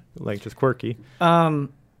that's like just quirky.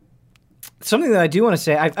 Something that I do want to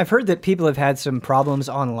say, I've heard that people have had some problems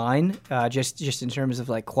online, just in terms of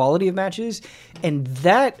like quality of matches, and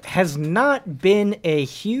that has not been a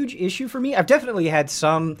huge issue for me. I've definitely had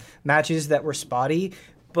some matches that were spotty,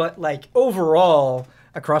 but like overall,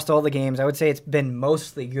 across all the games, I would say it's been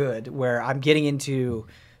mostly good, where I'm getting into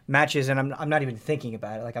matches and I'm not even thinking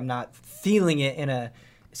about it. Like I'm not feeling it in a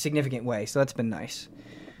significant way, so that's been nice.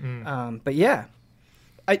 But yeah,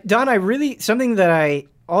 Don, something that I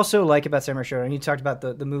also like about Samurai Shodown, and you talked about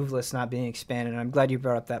the move list not being expanded, and I'm glad you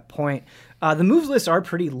brought up that point. The move lists are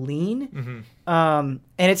pretty lean, and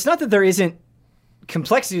it's not that there isn't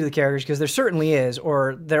complexity to the characters, because there certainly is,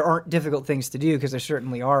 or there aren't difficult things to do, because there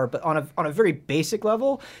certainly are, but on a very basic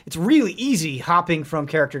level, it's really easy hopping from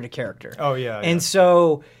character to character. Oh, yeah. And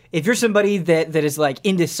so if you're somebody that is like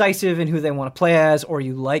indecisive in who they want to play as, or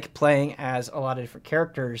you like playing as a lot of different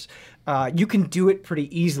characters, you can do it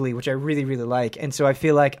pretty easily, which I really, really like. And so I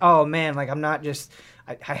feel like, oh man, like I'm not just,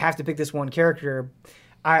 I have to pick this one character.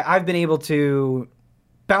 I've been able to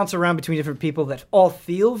bounce around between different people that all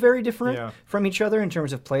feel very different from each other in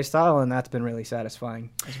terms of play style, and that's been really satisfying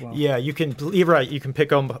as well. Yeah, you're right. You can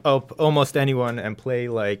pick up almost anyone and play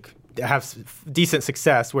like have decent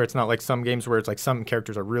success, where it's not like some games where it's like some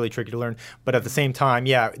characters are really tricky to learn, but at the same time,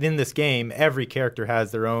 in this game every character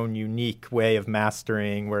has their own unique way of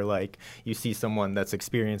mastering, where like you see someone that's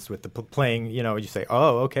experienced with the playing, you say,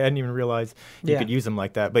 oh, okay, I didn't even realize you could use them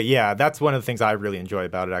like that. But yeah, that's one of the things I really enjoy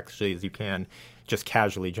about it, actually, is you can just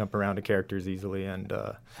casually jump around to characters easily and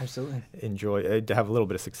absolutely enjoy to have a little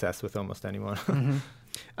bit of success with almost anyone.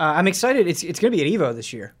 I'm excited. It's going to be at EVO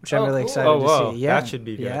this year, which I'm really excited to see. Yeah, that should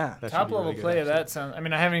be good. Yeah, top level play of that sounds. I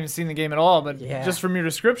mean, I haven't even seen the game at all, but just from your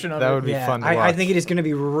description of that it, would be fun to watch. I think it is going to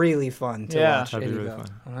be really fun to watch. That'd at be really EVO,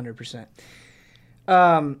 fun.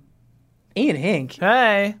 100%. Ian Hink.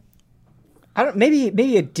 Hey. I don't.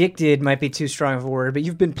 Maybe addicted might be too strong of a word, but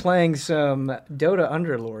you've been playing some Dota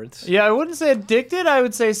Underlords. Yeah, I wouldn't say addicted. I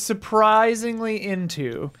would say surprisingly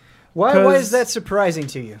into. Why is that surprising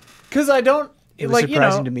to you? Because I don't. It was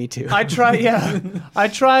surprising to me too. I tried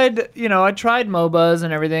MOBAs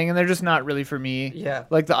and everything, and they're just not really for me. Yeah.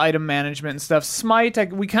 Like the item management and stuff.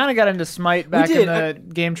 Smite, we kind of got into Smite back in the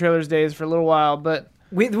game trailers days for a little while, but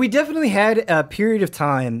We definitely had a period of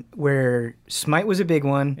time where Smite was a big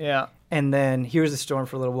one. Yeah. And then Here's the Storm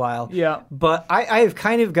for a little while. Yeah. But I have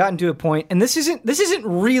kind of gotten to a point, and this isn't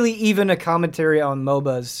really even a commentary on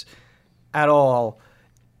MOBAs at all.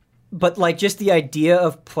 But like just the idea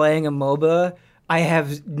of playing a MOBA, I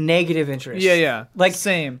have negative interest. Yeah. Like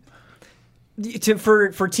same.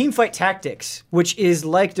 For Teamfight Tactics, which is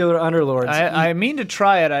like Dota Underlords. I mean to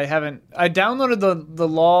try it. I haven't. I downloaded the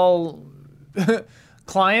LOL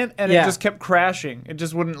client and it just kept crashing. It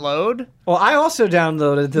just wouldn't load. Well, I also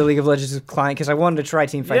downloaded the League of Legends client because I wanted to try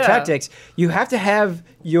Teamfight Tactics. You have to have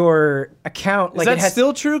your account. Is that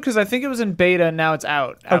still true? Because I think it was in beta and now it's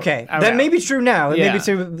out. Okay, that may be true now. Yeah.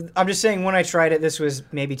 I'm just saying when I tried it, this was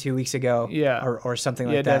maybe 2 weeks ago. Yeah. Or something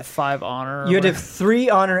You like had to that. have 5 honor. You had to have 3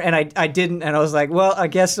 honor, and I didn't, and I was like, well, I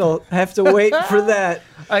guess I'll have to wait for that.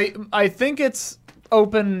 I think it's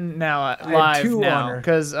open now, live 2 now. honor.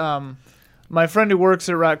 Because my friend who works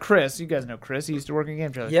at Chris, you guys know Chris, he used to work in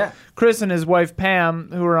Game Trailer. Yeah. Chris and his wife Pam,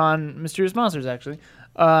 who are on Mysterious Monsters actually,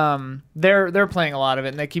 they're playing a lot of it,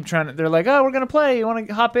 and they keep trying to. They're like, oh, we're gonna play. You want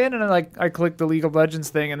to hop in? And I click the League of Legends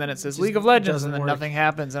thing, and then it says League of Legends, doesn't and then work. nothing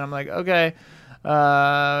happens, and I'm like, okay,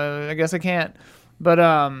 I guess I can't. But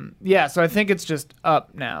yeah, so I think it's just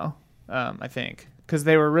up now. I think. Because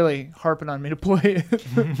they were really harping on me to play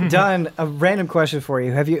it. Don, a random question for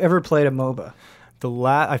you. Have you ever played a MOBA?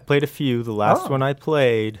 I've played a few. The last Oh. one I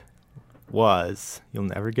played was, you'll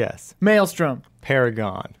never guess, Maelstrom.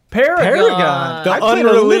 Paragon. Paragon. The I played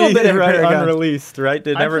a little bit of Paragon. unreleased, right?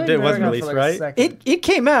 It never did. Wasn't released, like right? It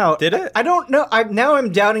came out. Did it? I don't know. Now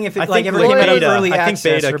I'm doubting if it I like think ever came out of beta. early I think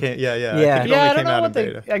access. beta or- came. Yeah. Yeah. I think it Yeah, I only don't came know out what in they.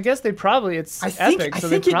 beta. I guess they probably it's I think Epic, so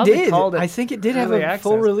it they probably did. called it. I think it did have early a access.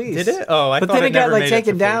 full release. Did it? Oh, I But thought then it got never like made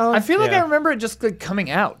taken to down. I feel like Yeah. I remember it just like coming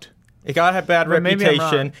out. It got a bad But maybe I'm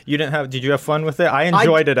reputation. wrong. Did you have fun with it? I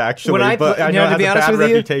enjoyed it actually, when I but pl- I you know know, it to has be a honest bad with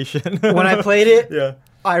you, reputation. When I played it, yeah.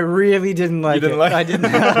 I really didn't like didn't it. like it? I didn't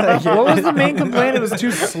like it. What was the main complaint? It was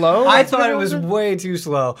too slow. I That's what thought it was way too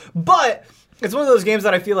slow. But it's one of those games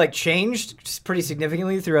that I feel like changed pretty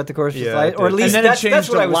significantly throughout the course of the Yeah, fight, it or at did. least And then it that's changed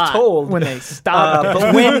what a I was lot told when they stopped.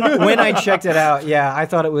 But when I checked it out, yeah, I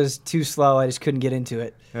thought it was too slow. I just couldn't get into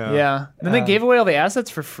it. Yeah. Then they gave away all the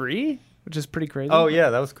assets for free, which is pretty crazy. Oh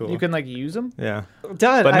yeah, that was cool. You can like use them. Yeah.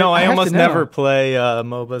 Done. But no, I have to almost know. never play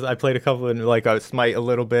MOBAs. I played a couple in like Smite a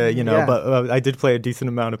little bit, you know, Yeah. but I did play a decent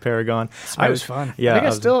amount of Paragon. Smite was fun. Yeah.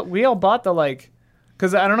 I think we all bought the like,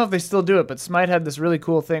 because I don't know if they still do it, but Smite had this really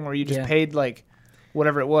cool thing where you just Yeah. paid like,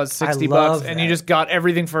 whatever it was, $60, love and you that. just got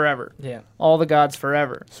everything forever. Yeah. All the gods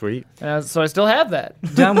forever. Sweet. So I still have that.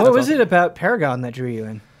 Don, what was it about Paragon that drew you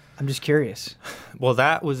in? I'm just curious. Well,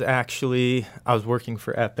 that was actually I was working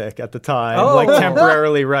for Epic at the time, Oh. like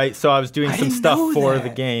temporarily, right? So I was doing I some didn't stuff know for that. the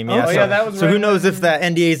game. Oh, Yeah, yeah, that was so right who knows if that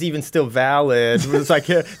NDA is even still valid? It was like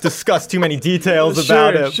discuss too many details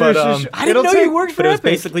about it. Sure, but sure. I didn't know you worked for but it was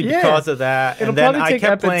Epic. basically Yeah. because of that, It'll and then probably I take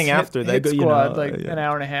kept Epic's playing after that. hit You squad know, like yeah. an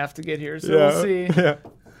hour and a half to get here, so Yeah. we'll see. Yeah.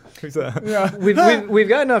 Who's that? Yeah. We've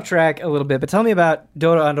gotten off track a little bit, but tell me about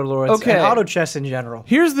Dota Underlords Okay. and auto chess in general.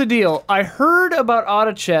 Here's the deal. I heard about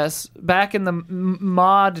auto chess back in the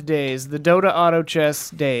mod days, the Dota auto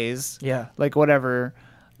chess days. Yeah. Like whatever,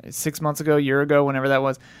 6 months ago, a year ago, whenever that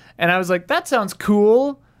was. And I was like, that sounds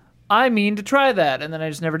cool. I mean to try that. And then I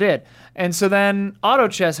just never did. And so then auto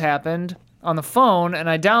chess happened on the phone, and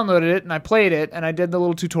I downloaded it and I played it and I did the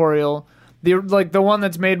little tutorial. The one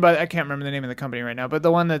that's made by, I can't remember the name of the company right now, but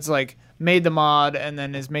the one that's like made the mod and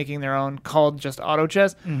then is making their own called just auto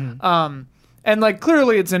chess. And like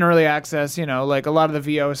clearly it's in early access, you know, like a lot of the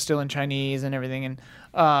VO is still in Chinese and everything. And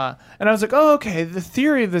I was like, oh, okay, the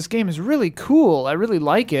theory of this game is really cool. I really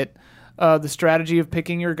like it. The strategy of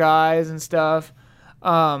picking your guys and stuff.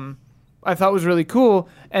 I thought was really cool.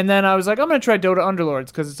 And then I was like, I'm going to try Dota Underlords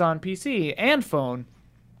because it's on PC and phone.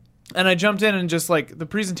 And I jumped in and just like the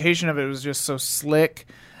presentation of it was just so slick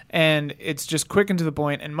and it's just quick and to the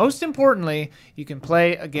point. And most importantly, you can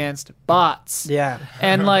play against bots. Yeah.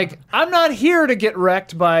 And like, I'm not here to get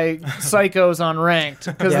wrecked by psychos on ranked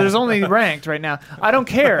because Yeah. there's only ranked right now. I don't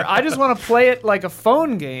care. I just want to play it like a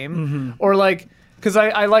phone game or like, because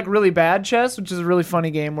I like really bad chess, which is a really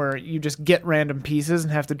funny game where you just get random pieces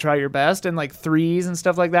and have to try your best and like threes and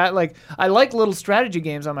stuff like that. Like, I like little strategy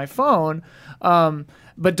games on my phone.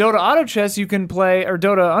 But Dota Auto Chess you can play, or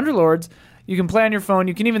Dota Underlords, you can play on your phone.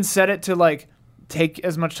 You can even set it to like take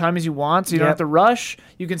as much time as you want, so you don't Yep. have to rush.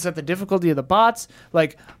 You can set the difficulty of the bots.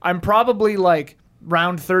 Like, I'm probably like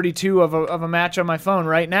round 32 of a match on my phone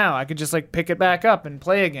right now. I could just like pick it back up and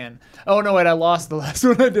play again. Oh no, wait, I lost the last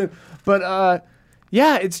one I did. But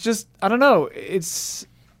yeah, it's just, I don't know.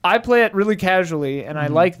 I play it really casually, and I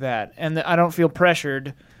like that, and I don't feel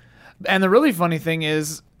pressured. And the really funny thing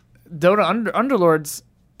is, Dota Underlords,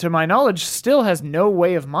 to my knowledge, still has no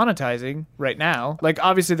way of monetizing right now. Like,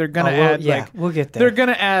 obviously, they're gonna add we'll get there. They're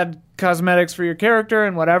gonna add cosmetics for your character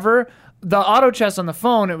and whatever. The auto chess on the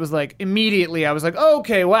phone, it was like immediately I was like,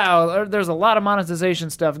 okay, wow, there's a lot of monetization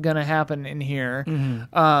stuff gonna happen in here.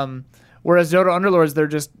 Whereas Dota Underlords, they're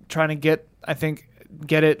just trying to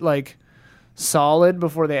get it like solid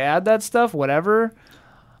before they add that stuff, whatever.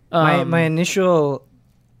 My initial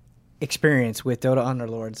experience with Dota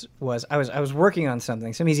Underlords was I was working on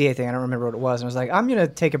something, some EZA thing, I don't remember what it was, and I was like, I'm gonna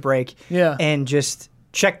take a break and just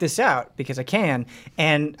check this out because I can,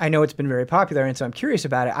 and I know it's been very popular, and so I'm curious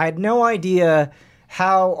about it. I had no idea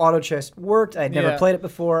how auto chess worked. I had never played it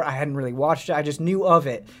before. I hadn't really watched it. I just knew of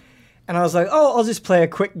it, and I was like, oh, I'll just play a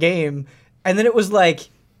quick game, and then it was like,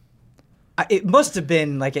 it must have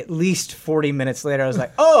been like at least 40 minutes later. I was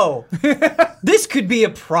like, oh, this could be a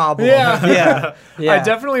problem. Yeah. I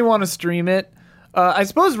definitely want to stream it. I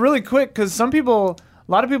suppose really quick, because a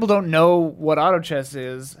lot of people don't know what auto chess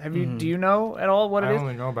is. Do you know at all what it is? I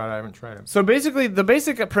only know about it. I haven't tried it. So basically, the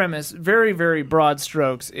basic premise, very, very broad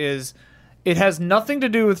strokes, is it has nothing to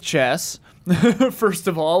do with chess. First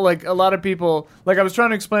of all, like a lot of people, like I was trying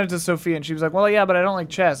to explain it to Sophia, and she was like, well, yeah, but I don't like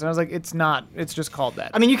chess. And I was like, it's not. It's just called that.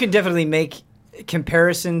 I mean, you can definitely make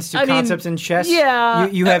comparisons to concepts in chess. Yeah.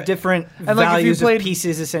 You have different values of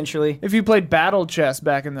pieces, essentially. If you played battle chess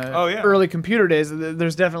back in the early computer days,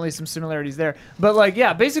 there's definitely some similarities there. But like,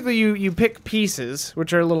 yeah, basically you pick pieces,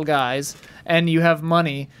 which are little guys, and you have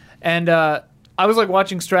money. And I was like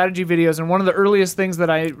watching strategy videos, and one of the earliest things that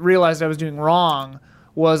I realized I was doing wrong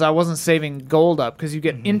was I wasn't saving gold up, because you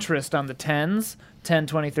get interest on the 10s, 10,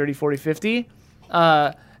 20, 30, 40, 50.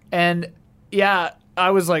 And yeah,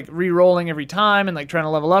 I was like re-rolling every time and like trying to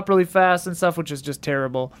level up really fast and stuff, which is just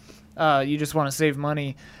terrible. You just want to save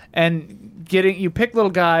money. And you pick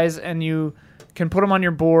little guys and you can put them on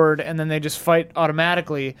your board, and then they just fight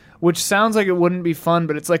automatically, which sounds like it wouldn't be fun,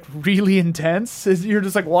 but it's like really intense. You're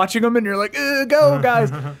just like watching them and you're like, go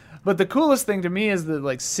guys. But the coolest thing to me is the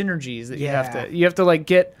like synergies that you have to like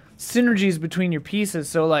get synergies between your pieces.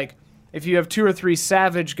 So like if you have 2 or 3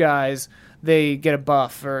 savage guys, they get a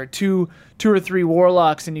buff, or two or 3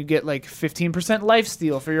 warlocks, and you get like 15%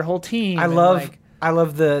 lifesteal for your whole team. I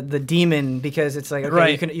love the demon, because it's like,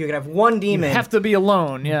 okay, you can have one demon. You have to be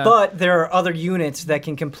alone, but there are other units that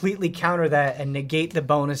can completely counter that and negate the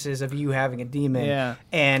bonuses of you having a demon. Yeah.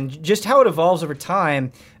 And just how it evolves over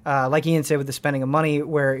time, like Ian said with the spending of money,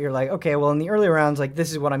 where you're like, okay, well in the early rounds, like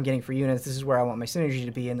this is what I'm getting for units, this is where I want my synergy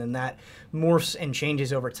to be, and then that morphs and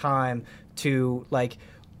changes over time to like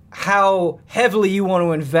how heavily you want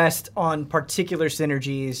to invest on particular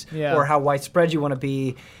synergies or how widespread you want to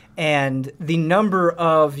be. And the number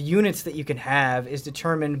of units that you can have is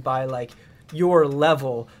determined by like your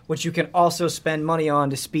level, which you can also spend money on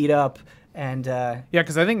to speed up. And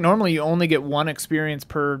because I think normally you only get 1 experience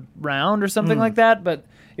per round or something like that. But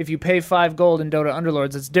if you pay 5 gold in Dota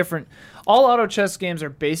Underlords, it's different. All auto chess games are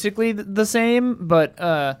basically the same, but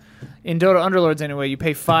in Dota Underlords anyway, you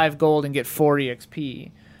pay 5 gold and get 40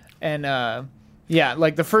 XP. And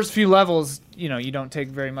like the first few levels, you don't take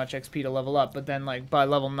very much XP to level up, but then like by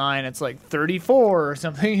level 9, it's like 34 or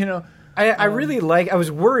something, I really I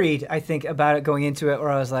was worried, I think, about it going into it,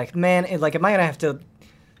 where I was like, man, am I going to have to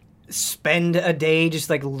spend a day just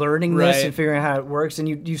like learning this and figuring out how it works?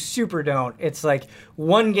 And you super don't. It's like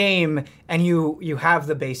one game and you have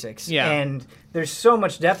the basics. Yeah. And there's so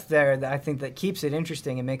much depth there that I think that keeps it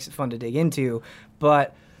interesting and makes it fun to dig into.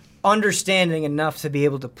 But understanding enough to be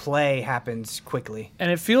able to play happens quickly.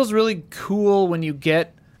 And it feels really cool when you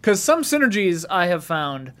get, because some synergies I have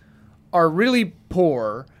found are really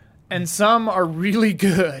poor and some are really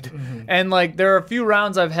good. And like there are a few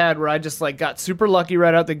rounds I've had where I just like got super lucky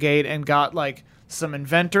right out the gate and got like some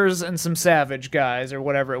inventors and some savage guys or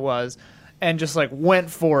whatever it was, and just like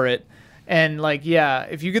went for it. And like,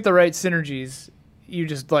 if you get the right synergies, you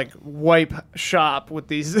just like wipe shop with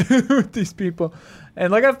these with these people. And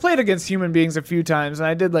like I've played against human beings a few times, and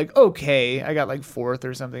I did like okay. I got like 4th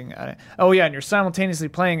or something. And you're simultaneously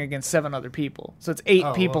playing against 7 other people, so it's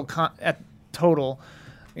 8 people at total,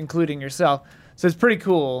 including yourself. So it's pretty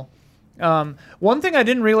cool. One thing I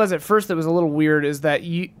didn't realize at first that was a little weird is that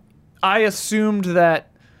I assumed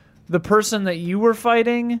that the person that you were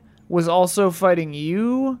fighting was also fighting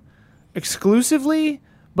you exclusively.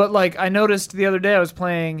 But, like, I noticed the other day I was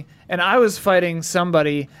playing, and I was fighting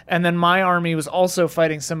somebody, and then my army was also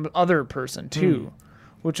fighting some other person, too,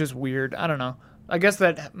 which is weird. I don't know. I guess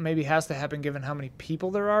that maybe has to happen given how many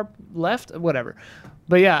people there are left. Whatever.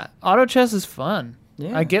 But, yeah, auto chess is fun.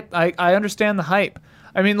 Yeah. I understand the hype.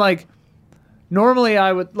 I mean, like, normally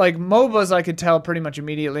I would, like, MOBAs I could tell pretty much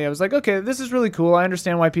immediately. I was like, okay, this is really cool. I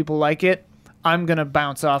understand why people like it. I'm going to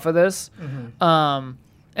bounce off of this. And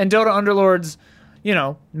Dota Underlords, you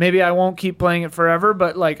know, maybe I won't keep playing it forever,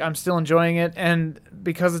 but, like, I'm still enjoying it. And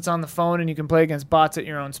because it's on the phone and you can play against bots at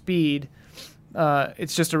your own speed,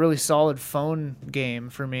 it's just a really solid phone game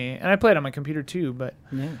for me. And I play it on my computer too, but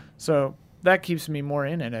so that keeps me more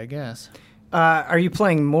in it, I guess. Are you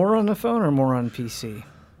playing more on the phone or more on PC?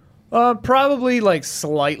 Probably like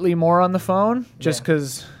slightly more on the phone, just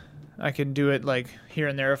because I can do it like here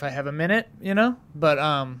and there if I have a minute, you know. But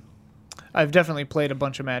I've definitely played a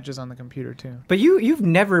bunch of matches on the computer too. But you've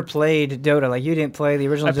never played Dota. Like, you didn't play the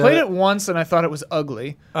original Dota? I played it once and I thought it was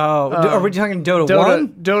ugly. Oh, are we talking Dota 1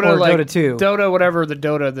 Dota, or like, Dota 2? Dota, whatever the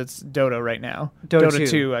Dota that's Dota right now. Dota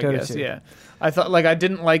 2, I Dota guess, 2. yeah. I thought, like, I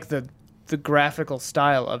didn't like the graphical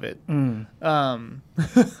style of it. And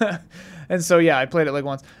so, yeah, I played it like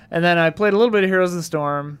once. And then I played a little bit of Heroes of the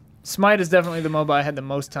Storm. Smite is definitely the MOBA I had the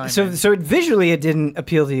most time in. So visually it didn't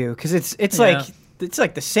appeal to you, because it's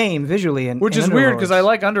like the same visually. Which is weird, because I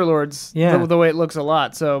like Underlords the way it looks a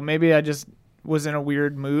lot. So maybe I just was in a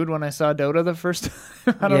weird mood when I saw Dota the first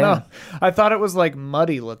time. I don't know. I thought it was like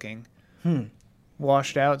muddy looking.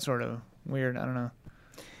 Washed out, sort of weird. I don't know.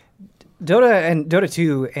 Dota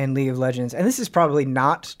 2 and League of Legends, and this is probably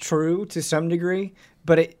not true to some degree,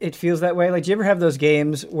 but it feels that way. Like, do you ever have those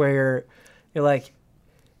games where you're like,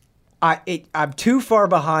 I'm too far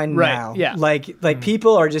behind now. Yeah. Like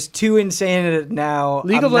people are just too insane at it now.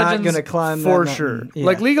 League of Legends, not gonna climb for that sure. mountain. Yeah.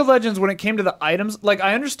 Like League of Legends, when it came to the items, like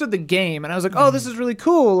I understood the game and I was like, oh, this is really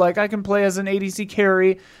cool. Like I can play as an ADC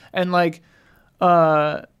carry and like,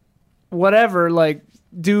 whatever, like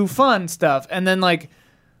do fun stuff. And then like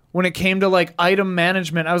when it came to like item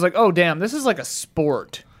management, I was like, oh damn, this is like a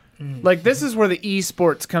sport. Like this is where the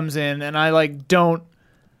esports comes in, and I like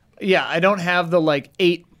I don't have the like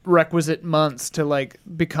 8 requisite months to like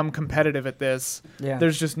become competitive at this. Yeah.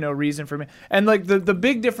 There's just no reason for me. And like the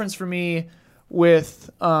big difference for me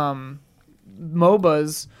with MOBAs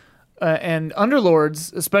and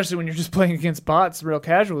Underlords, especially when you're just playing against bots real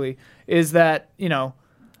casually, is that, you know,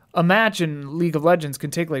 a match in League of Legends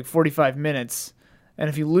can take like 45 minutes, and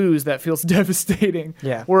if you lose, that feels devastating.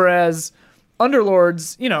 Yeah. Whereas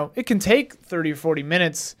Underlords, you know, it can take 30 or 40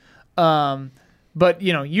 minutes, but,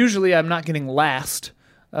 you know, usually I'm not getting last.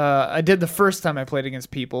 I did the first time I played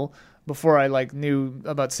against people before I like knew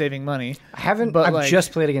about saving money. I haven't, but I've like,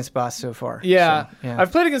 just played against bots so far. Yeah, so, yeah.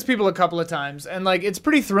 I've played against people a couple of times, and like it's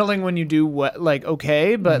pretty thrilling when you do what like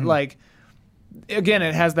okay, but like again,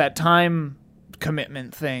 it has that time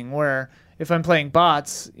commitment thing where if I'm playing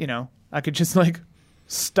bots, you know, I could just like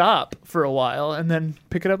stop for a while and then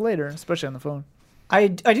pick it up later, especially on the phone. I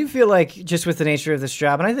do feel like, just with the nature of this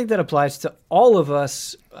job, and I think that applies to all of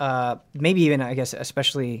us, maybe even, I guess,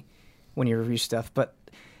 especially when you review stuff, but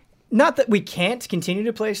not that we can't continue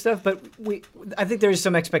to play stuff, but I think there's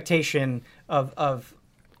some expectation of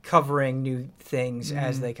covering new things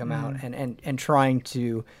as they come out and trying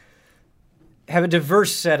to have a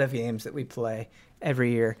diverse set of games that we play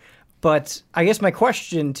every year. But I guess my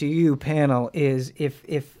question to you, panel, is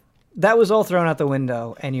if that was all thrown out the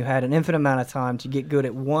window and you had an infinite amount of time to get good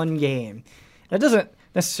at one game, that doesn't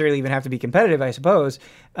necessarily even have to be competitive, I suppose.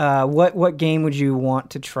 What game would you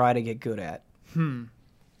want to try to get good at?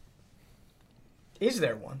 Is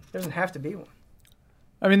there one? Doesn't have to be one.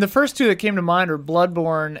 I mean, the first two that came to mind are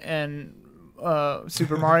Bloodborne and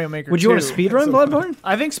Super Mario Maker 2. Would you want to speedrun Bloodborne?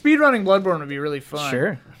 I think speedrunning Bloodborne would be really fun.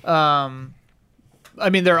 Sure. I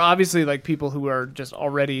mean, there are obviously like people who are just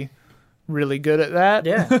already really good at that.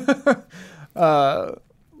 Yeah.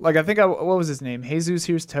 Like I think what was his name? Jesus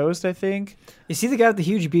Here's Toast, I think. Is he the guy with the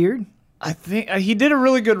huge beard? I think he did a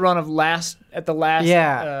really good run of the last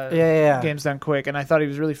Games Done Quick, and I thought he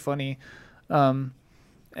was really funny. And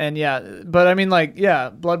yeah, but I mean, like, yeah,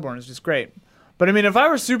 Bloodborne is just great. But I mean, if I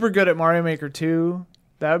were super good at Mario Maker 2,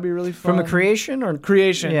 that would be really fun. From a creation or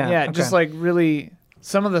creation? Yeah, okay. Just like really,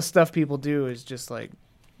 some of the stuff people do is just like,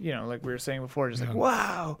 you know, like we were saying before, just like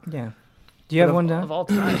wow. Yeah. Do you have one down? Of all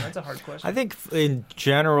time, that's a hard question. I think in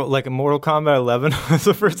general, like Mortal Kombat 11 was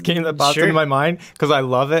the first game that popped into my mind because I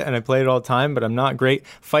love it and I play it all the time, but I'm not great.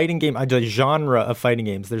 Fighting game, the genre of fighting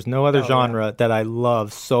games. There's no other genre that I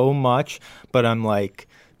love so much, but I'm like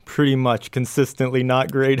pretty much consistently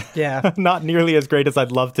not great. Yeah. Not nearly as great as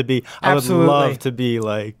I'd love to be. Absolutely. I would love to be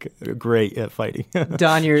like great at fighting.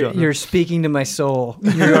 Don, you're speaking to my soul.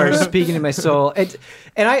 You are speaking to my soul. And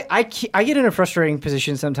I get in a frustrating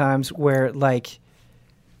position sometimes where like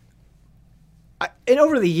and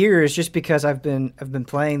over the years, just because I've been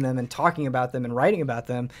playing them and talking about them and writing about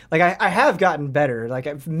them, like I have gotten better.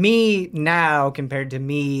 Like me now compared to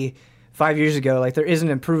me 5 years ago, like there is an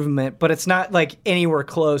improvement, but it's not like anywhere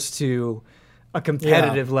close to a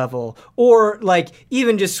competitive level. Or like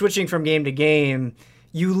even just switching from game to game,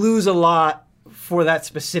 you lose a lot for that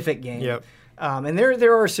specific game. Yep. And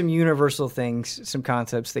there are some universal things, some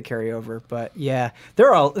concepts that carry over. But yeah,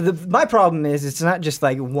 there are. My problem is it's not just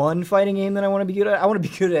like one fighting game that I want to be good at. I want to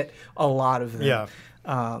be good at a lot of them. Yeah.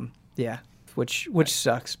 Yeah. Which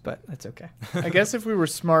sucks, but that's okay. I guess if we were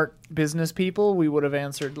smart business people, we would have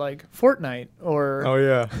answered like Fortnite or Oh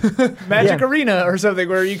yeah. Magic Arena or something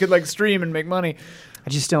where you could like stream and make money.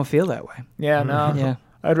 I just don't feel that way. Yeah, no. Yeah.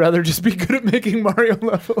 I'd rather just be good at making Mario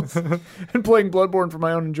levels and playing Bloodborne for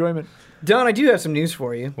my own enjoyment. Don, I do have some news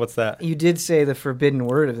for you. What's that? You did say the forbidden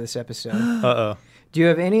word of this episode. Uh-oh. Do you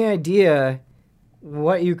have any idea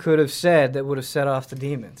what you could have said that would have set off the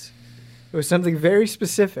demons? It was something very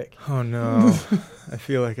specific. Oh no. I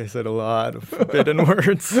feel like I said a lot of forbidden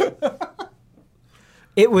words.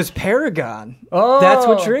 It was Paragon. Oh, That's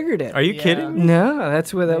what triggered it. Are you Yeah. kidding? No,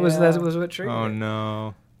 that was what triggered Oh it.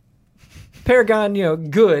 no. Paragon,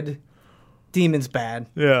 good. Demons bad.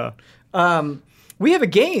 Yeah. We have a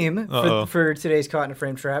game for today's Caught in a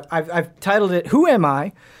Frame Trap. I've titled it "Who Am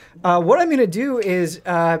I?" What I'm going to do is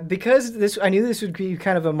because I knew this would be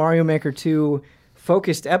kind of a Mario Maker 2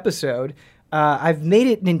 focused episode. I've made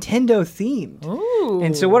it Nintendo themed. Ooh.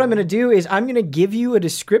 And so what I'm going to do is I'm going to give you a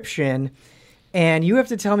description, and you have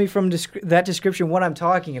to tell me from that description what I'm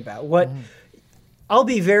talking about. I'll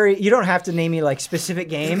be you don't have to name me like specific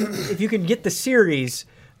game. If you can get the series,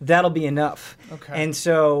 that'll be enough. Okay. And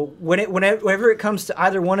so whenever it comes to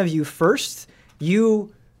either one of you first,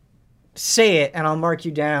 you say it, and I'll mark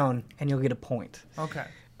you down, and you'll get a point. Okay.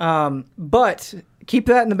 But keep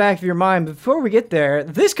that in the back of your mind. Before we get there,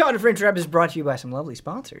 this Caught in a Frame Trap is brought to you by some lovely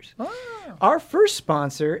sponsors. Oh. Our first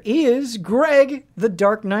sponsor is Greg the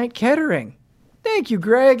Dark Knight Kettering. Thank you,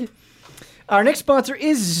 Greg. Our next sponsor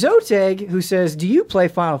is Zoteg, who says, do you play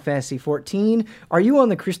Final Fantasy XIV? Are you on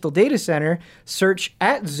the Crystal Data Center? Search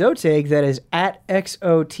at Zoteg, that is at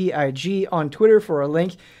XOTIG, on Twitter for a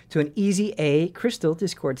link to an Easy A Crystal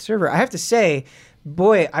Discord server. I have to say,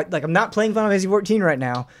 boy, I'm not playing Final Fantasy XIV right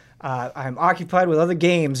now. I'm occupied with other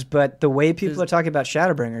games, but the way people are talking about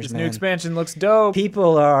Shadowbringers, This man, new expansion looks dope.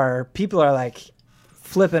 people are like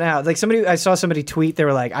flipping out. Like I saw somebody tweet, they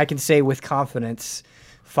were like, I can say with confidence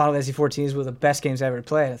Final Fantasy XIV is one of the best games I ever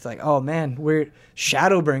played. It's like, oh man, we're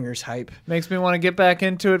Shadowbringers hype. Makes me want to get back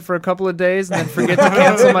into it for a couple of days and then forget to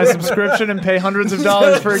cancel my subscription and pay hundreds of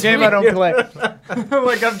dollars for a game I don't play.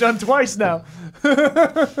 Like I've done twice now.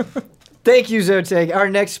 Thank you, Zoteg. Our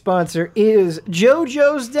next sponsor is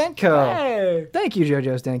JoJo's Denko. Hey. Thank you,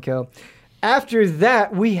 JoJo's Denko. After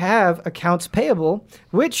that, we have Accounts Payable,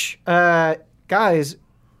 which, guys,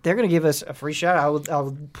 they're going to give us a free shout out.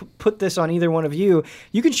 I'll put this on either one of you.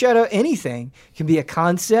 You can shout out anything. It can be a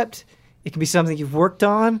concept. It can be something you've worked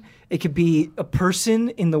on. It could be a person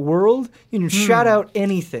in the world. You can shout out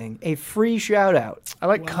anything. A free shout out. I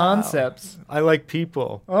like concepts. I like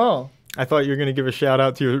people. Oh. I thought you were going to give a shout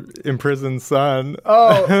out to your imprisoned son.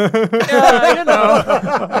 Oh. Yeah,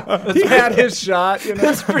 he had his shot.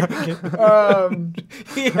 That's pretty good.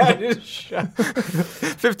 He had his shot.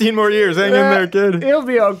 15 more years. Hang in there, kid. He'll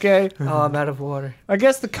be okay. Oh, I'm out of water. I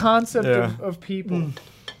guess the concept Yeah. of people.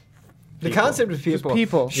 The concept of people.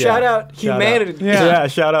 people. Shout Yeah. out humanity. Yeah. Yeah,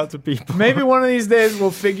 shout out to people. Maybe one of these days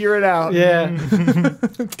we'll figure it out. Yeah.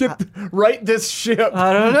 Right this ship.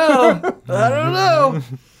 I don't know.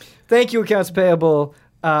 Thank you, Accounts Payable.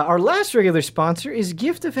 Our last regular sponsor is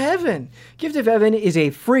Gift of Heaven. Gift of Heaven is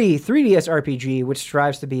a free 3DS RPG which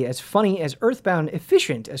strives to be as funny as Earthbound,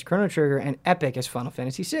 efficient as Chrono Trigger, and epic as Final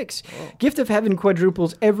Fantasy VI. Gift of Heaven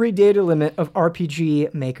quadruples every data limit of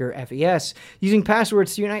RPG Maker FES, using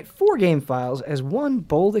passwords to unite 4 game files as one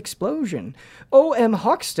bold explosion. OM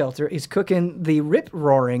Hawkstelter is cooking the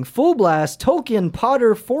rip-roaring, full-blast, Tolkien,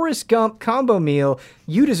 Potter, Forrest Gump combo meal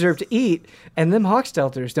you deserve to eat, and them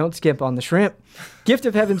Hawkstelters don't skimp on the shrimp. Gift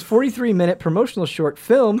of Heaven's 43-minute promotional short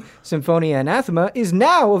film, Symphonia Anathema, is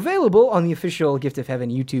now available on the official Gift of Heaven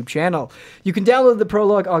YouTube channel. You can download the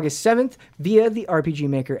prologue August 7th via the RPG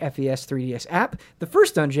Maker FES 3DS app. The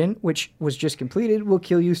first dungeon, which was just completed, will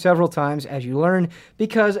kill you several times as you learn,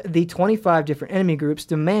 because the 25 different enemy groups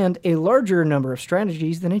demand a larger number of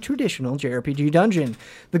strategies than a traditional JRPG dungeon.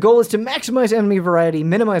 The goal is to maximize enemy variety,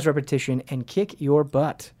 minimize repetition, and kick your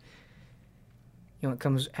butt. You know what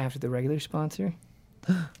comes after the regular sponsor?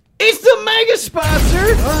 It's the mega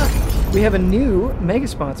sponsor! We have a new mega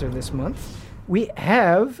sponsor this month. we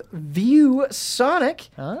have ViewSonic.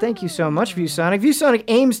 Thank you so much, ViewSonic. ViewSonic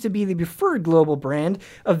aims to be the preferred global brand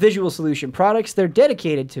of visual solution products. They're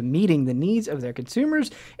dedicated to meeting the needs of their consumers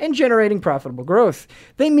and generating profitable growth.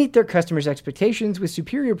 They meet their customers' expectations with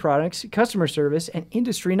superior products, customer service, and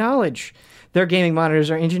industry knowledge. Their gaming monitors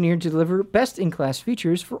are engineered to deliver best-in-class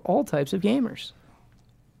features for all types of gamers.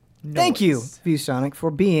 Thank you, ViewSonic,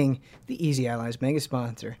 for being the Easy Allies mega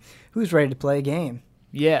sponsor. Who's ready to play a game?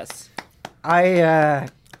 Yes.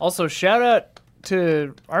 Also, shout out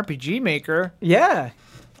to RPG Maker. Yeah.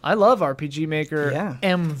 I love RPG Maker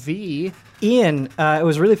MV. Ian, it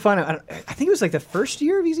was really fun. I think it was like the first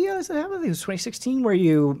year of Easy Allies that happened. I think it was 2016 where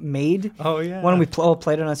you made one we all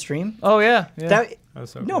played it on stream. Oh, yeah. That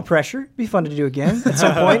no pressure. Be fun to do again at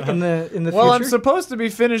some point in the future. Well, I'm supposed to be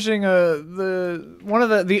finishing the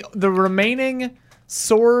remaining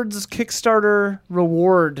Swords Kickstarter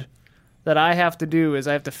reward that I have to do is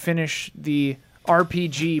I have to finish the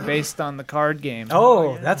RPG based on the card game.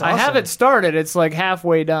 Oh, that's awesome. I have it started. It's like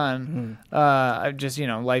halfway done. I just,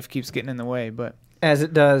 life keeps getting in the way, but as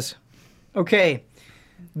it does. Okay.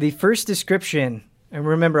 The first description, and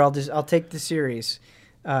remember I'll take the series.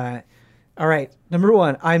 All right. Number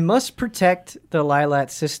 1, I must protect the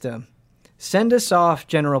Lylat system. Send us off,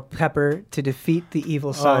 General Pepper, to defeat the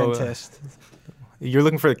evil scientist. You're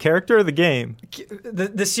looking for the character or the game?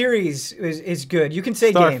 The series is good. You can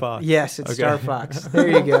say Star game. Fox. Yes, it's Star Fox. There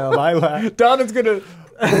you go. Lylat. Donna's going to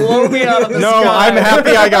blow me out of the No, sky. I'm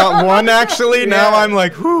happy I got one, actually. Now I'm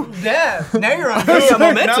like, whew. Yeah, now you're on good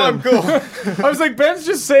momentum. Now I'm cool. I was like, Ben's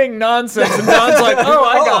just saying nonsense, and Don's like, oh,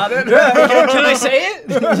 I got it. Can I say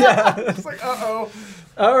it? Yeah. It's like, uh-oh.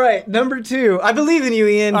 All right, number 2. I believe in you,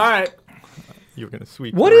 Ian. All right. You were going to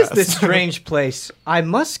sweep What the is rest. this strange place? I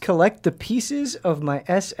must collect the pieces of my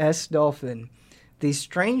SS Dolphin. These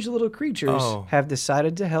strange little creatures have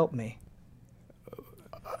decided to help me.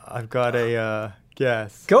 I've got a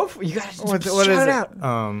guess. Go for you guys. What shout is it it?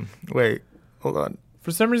 out. Wait, hold on.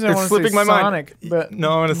 For some reason, I It's want to say slipping my Sonic, mind. but No,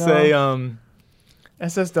 I want to say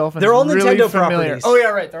SS Dolphin. They're all really Nintendo familiar. properties. Oh yeah,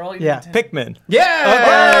 right. They're all Yeah. Nintendo. Pikmin.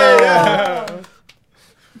 Yeah. Yeah.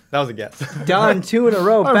 That was a guess. Done 2 in a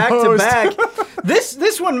row, back to host. back.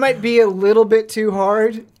 This one might be a little bit too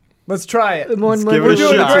hard. Let's try it. give it We're a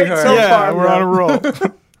doing shot. great So Yeah, far, we're on a roll.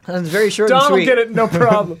 It's very short Don and will sweet. get it, no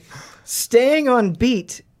problem. Staying on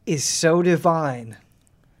beat is so divine.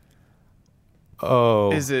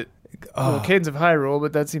 Oh. Is it? Well, Cadence of Hyrule,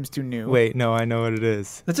 but that seems too new. Wait, no, I know what it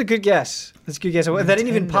is. That's a good guess. That didn't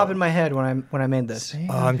even pop in my head when I made this.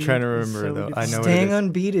 I'm trying to remember though. I know what it Staying is. on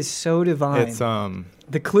beat is so divine. It's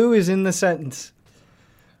The clue is in the sentence.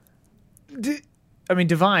 I mean,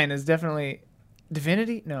 Divine is definitely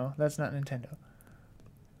Divinity. No, that's not Nintendo.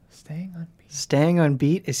 Staying on beat. Staying on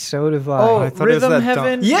beat is so divine. Oh, I thought it was Rhythm that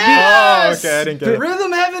Heaven. Yes! Oh, okay, I didn't get The it.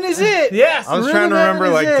 Rhythm Heaven is it. Yes. I was Rhythm trying to remember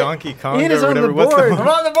Heaven is like it. Donkey Kong Ian is or on the whatever. What's board. the I'm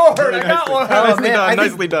on the board. I got one. Nicely man, done. I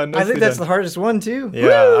think- Nicely done. I think that's the hardest one too. Yeah,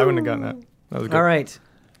 I wouldn't have gotten that. That was good. All right.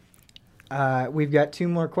 We've got 2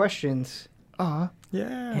 more questions. Yeah.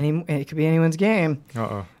 It could be anyone's game.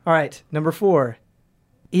 Uh-oh. All right. Number 4.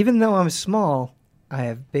 Even though I'm small, I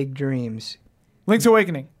have big dreams. Link's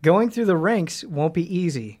Awakening. Going through the ranks won't be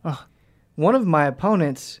easy. One of my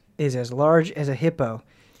opponents is as large as a hippo,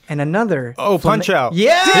 and another... Oh, Punch-Out.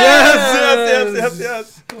 Yes!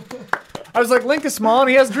 Yes. I was like, Link is small and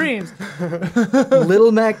he has dreams.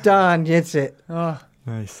 Little Mac Don gets it.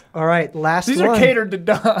 Nice. All right, last These one. are catered to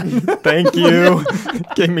Don. Thank you.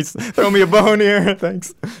 Throw me a bone here.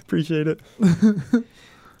 Thanks. Appreciate it.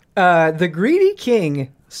 The greedy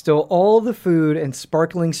king stole all the food and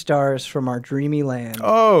sparkling stars from our dreamy land.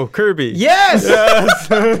 Oh, Kirby. Yes! Yes.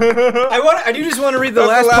 I do just want to read the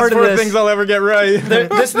That's last part of 4 this. things I'll ever get right.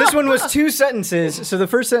 This one was 2 sentences. So the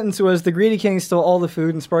first sentence was, the greedy king stole all the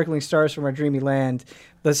food and sparkling stars from our dreamy land.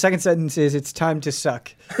 The second sentence is, it's time to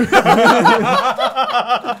suck.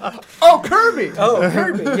 Oh, Kirby. Oh,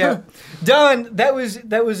 Kirby, yeah. Done. That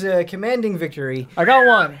was a commanding victory. I got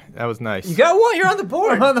one. That was nice. You got one. You're on the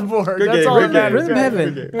board. I'm on the board. Good That's game, all good that game. matters. Rhythm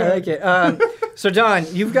Heaven. Good game. I like it. So Don,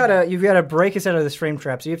 you've got to break us out of this frame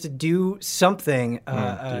trap. So you have to do something,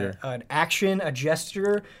 dear. an action, a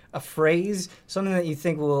gesture, a phrase, something that you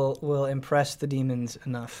think will impress the demons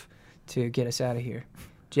enough to get us out of here.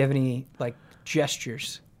 Do you have any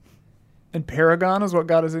gestures? And Paragon is what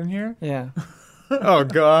got us in here. Yeah. Oh,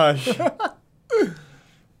 gosh.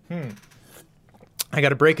 I got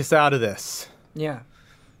to break us out of this. Yeah.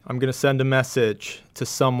 I'm going to send a message to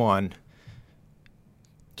someone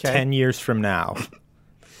 10 years from now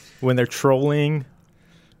when they're trolling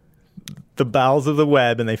the bowels of the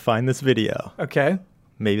web and they find this video. Okay.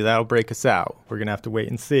 maybe that'll break us out. We're gonna have to wait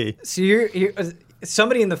and see. So you're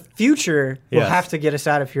somebody in the future will Yes. have to get us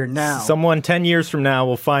out of here now. Someone 10 years from now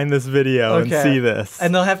will find this video and see this.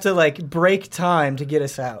 And they'll have to like break time to get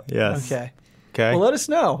us out. Yes. Okay. Okay. Well, let us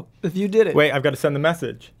know if you did it. Wait, I've got to send the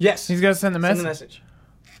message. Yes. He's gonna send the Send message. the message.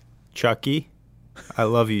 Chucky, I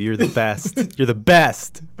love you. You're the best. You're the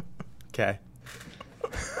best. Okay.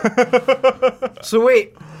 So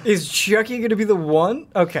wait, is Chucky going to be the one?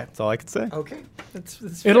 Okay. That's all I can say. Okay. That's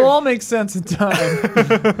It'll fair. all make sense in time.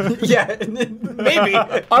 Yeah, maybe.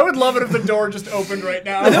 I would love it if the door just opened right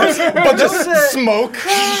now. Smoke.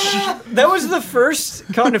 That was the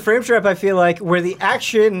first Caught in a Frame Trap, I feel like, where the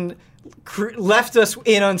action left us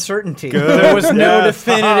in uncertainty. Good. There was no Yes.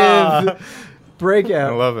 definitive I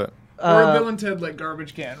breakout. love it. Or a Bill and Ted like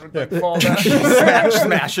garbage can would like fall down.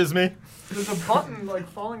 Smashes me. There's a button like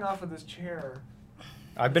falling off of this chair.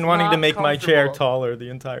 I've been It's wanting to not make my chair comfortable. taller the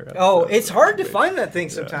entire episode. Oh, it's hard to find that thing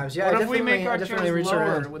sometimes. Yeah, What I if we definitely, make I our definitely chairs reach lower?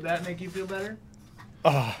 around. Would that make you feel better?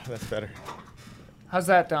 Oh, that's better. How's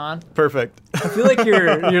that, Don? Perfect. I feel like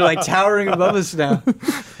you're like towering above us now.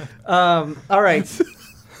 All right.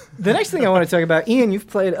 The next thing I want to talk about, Ian, you've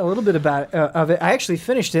played a little bit of it. I actually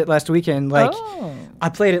finished it last weekend. Like, I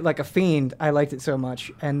played it like a fiend. I liked it so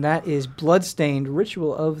much, and that is Bloodstained: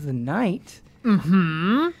 Ritual of the Night.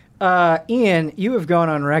 Mm-hmm. Ian, you have gone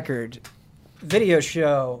on record, video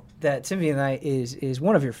show that Symphony of the Night is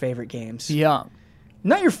one of your favorite games. Yeah.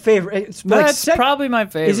 Not your favorite. It's like That's probably my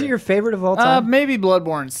favorite. Is it your favorite of all time? Maybe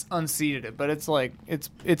Bloodborne unseated it, but it's like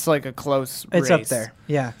like a close It's race. up there.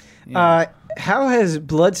 Yeah. How has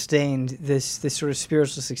Bloodstained, this sort of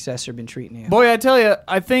spiritual successor, been treating you? Boy, I tell you,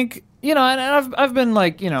 I think and I've been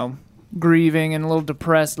like grieving and a little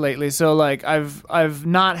depressed lately. So like I've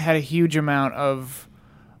not had a huge amount of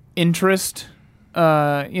interest.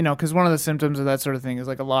 Because one of the symptoms of that sort of thing is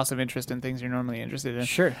like a loss of interest in things you're normally interested in.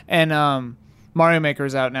 Sure. And Mario Maker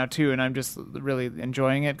is out now too, and I'm just really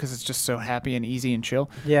enjoying it because it's just so happy and easy and chill.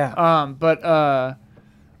 Yeah.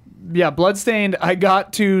 Bloodstained, I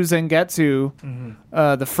got to Zangetsu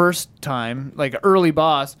the first time, like early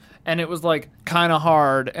boss, and it was like kind of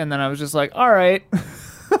hard, and then I was just like, all right.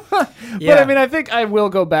 But I mean, I think I will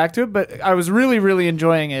go back to it, but I was really, really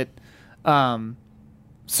enjoying it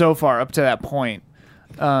so far up to that point.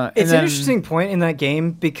 It's an interesting point in that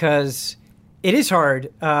game because it is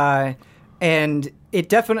hard, and it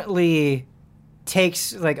definitely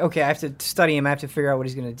takes like, okay, I have to study him, I have to figure out what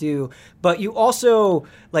he's going to do, but you also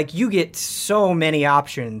like you get so many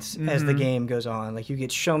options as the game goes on. Like you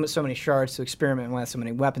get shown so many shards to experiment with, so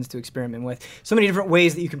many weapons to experiment with, so many different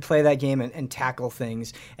ways that you can play that game and tackle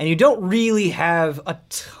things, and you don't really have a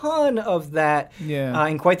ton of that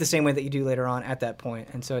in quite the same way that you do later on at that point.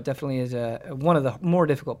 And so it definitely is one of the more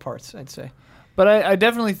difficult parts, I'd say. But I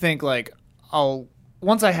definitely think like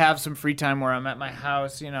once I have some free time where I'm at my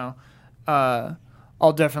house,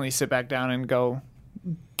 I'll definitely sit back down and go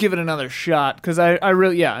give it another shot because I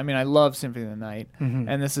really, I love Symphony of the Night,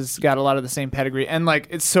 and this has got a lot of the same pedigree. And like,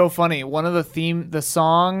 it's so funny. One of the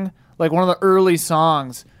song, like one of the early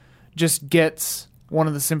songs, just gets one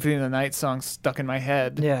of the Symphony of the Night songs stuck in my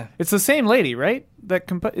head. Yeah, it's the same lady, right?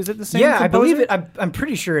 Is it the same? Yeah, composer? I believe it. I'm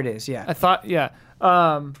pretty sure it is. Yeah, I thought,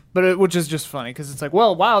 which is just funny because it's like,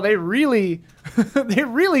 well, wow, they really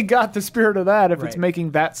got the spirit of that if it's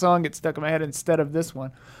making that song get stuck in my head instead of this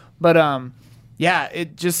one. But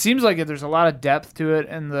it just seems like there's a lot of depth to it,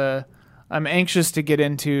 and I'm anxious to get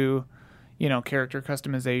into, character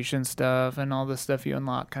customization stuff and all the stuff you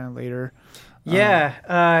unlock kind of later.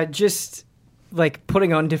 Yeah, just like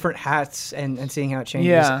putting on different hats and seeing how it changes.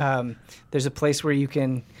 Yeah. There's a place where you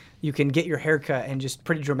can get your haircut and just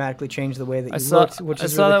pretty dramatically change the way that you looked, which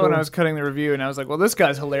is I saw really that cool. when I was cutting the review, and I was like, well, this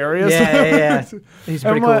guy's hilarious. Yeah. He's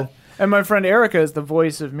pretty cool. And my friend Erica is the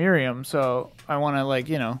voice of Miriam, so I want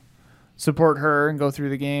to, support her and go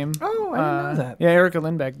through the game. Oh, I didn't know that. Yeah, Erica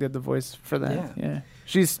Lindbeck did the voice for that. Yeah.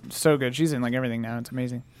 She's so good. She's in, like, everything now. It's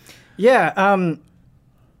amazing. Yeah,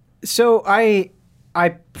 so I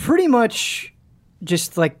pretty much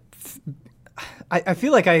just, like, I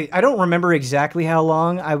feel like I don't remember exactly how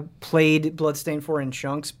long I played Bloodstained for in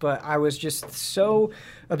chunks, but I was just so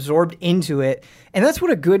absorbed into it. And that's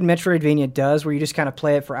what a good Metroidvania does, where you just kind of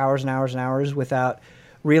play it for hours and hours and hours without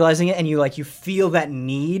realizing it, and you feel that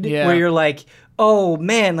need where you're like, oh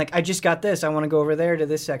man, like I just got this, I want to go over there to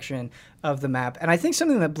this section of the map. And I think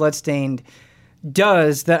something that Bloodstained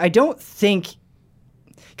does that I don't think,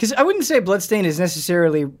 because I wouldn't say Bloodstained is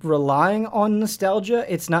necessarily relying on nostalgia.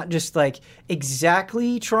 It's not just like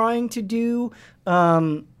exactly trying to do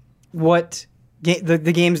what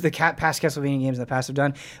the games, past Castlevania games in the past have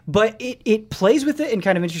done, but it plays with it in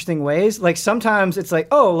kind of interesting ways. Like sometimes it's like,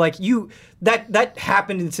 oh, like that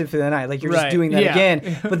happened in Symphony of the Night, like you're just doing that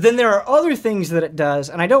again. But then there are other things that it does,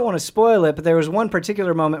 and I don't want to spoil it, but there was one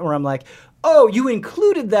particular moment where I'm like, oh, you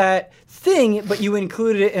included that thing, but you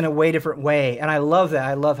included it in a way different way, and I love that.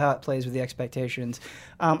 I love how it plays with the expectations.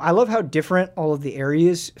 I love how different all of the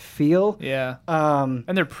areas feel. Yeah. And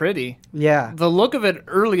they're pretty. Yeah. The look of it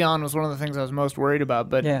early on was one of the things I was most worried about,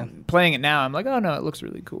 but playing it now, I'm like, oh no, it looks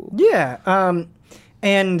really cool. Yeah.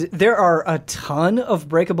 And there are a ton of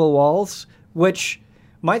breakable walls, which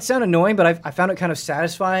might sound annoying, but I found it kind of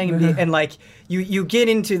satisfying. And like you get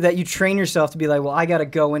into that, you train yourself to be like, well, I got to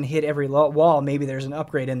go and hit every wall. Maybe there's an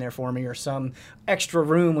upgrade in there for me, or some extra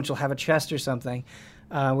room which will have a chest or something.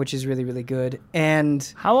 Which is really, really good.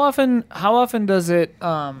 And how often does it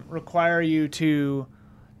require you to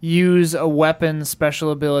use a weapon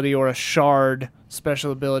special ability or a shard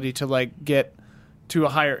special ability to like get to a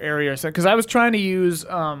higher area? Because I was trying to use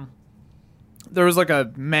there was like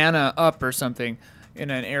a mana up or something in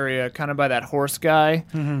an area kind of by that horse guy,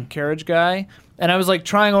 carriage guy, and I was like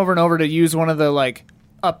trying over and over to use one of the like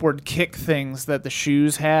upward kick things that the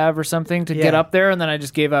shoes have or something to get up there, and then I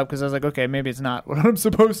just gave up because I was like, okay, maybe it's not what I'm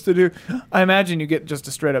supposed to do. I imagine you get just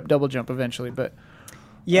a straight up double jump eventually, but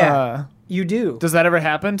you do. Does that ever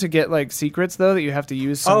happen to get like secrets though, that you have to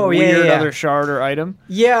use some weird other shard or item?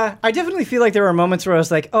 Yeah, I definitely feel like there were moments where I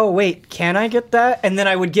was like, oh wait, can I get that? And then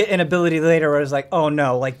I would get an ability later where I was like, oh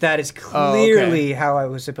no, like that is clearly how I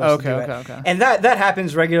was supposed to do it. Okay. And that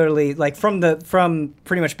happens regularly, like from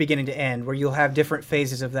pretty much beginning to end, where you'll have different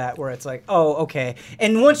phases of that where it's like, oh okay.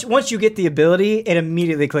 And once you get the ability, it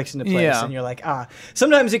immediately clicks into place, and you're like, ah.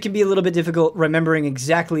 Sometimes it can be a little bit difficult remembering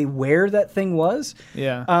exactly where that thing was.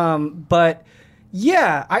 Yeah. But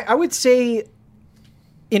yeah, I would say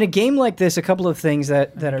in a game like this, a couple of things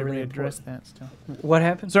that are really readdress that still. What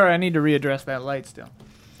happened? Sorry, I need to readdress that light still.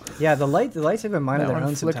 Yeah, the lights have a mind of their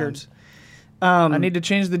own sometimes. I need to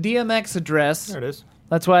change the DMX address. There it is.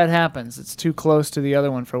 That's why it happens. It's too close to the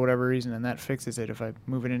other one for whatever reason, and that fixes it if I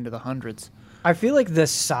move it into the hundreds. I feel like the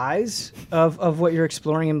size of what you're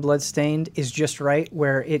exploring in Bloodstained is just right,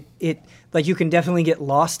 where it like you can definitely get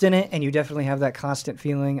lost in it, and you definitely have that constant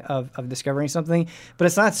feeling of discovering something, but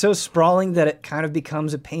it's not so sprawling that it kind of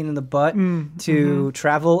becomes a pain in the butt to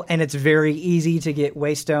travel, and it's very easy to get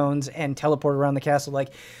waystones and teleport around the castle. Like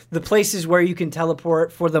the places where you can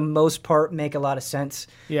teleport, for the most part, make a lot of sense,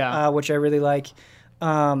 which I really like.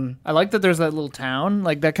 I like that there's that little town.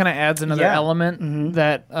 Like that kind of adds another element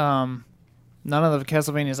that none of the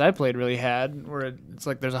Castlevanias I played really had, where it's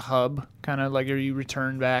like there's a hub, kind of like you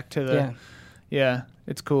return back to the... Yeah,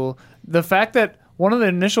 it's cool. The fact that one of the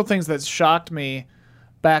initial things that shocked me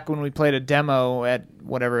back when we played a demo at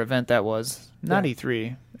whatever event that was, not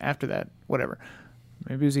E3, after that, whatever.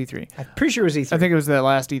 Maybe it was E3. I'm pretty sure it was E3. I think it was the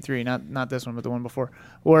last E3, not this one, but the one before,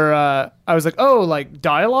 where I was like, oh, like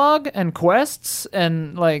dialogue and quests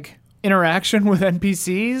and like interaction with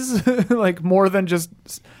NPCs, like more than just,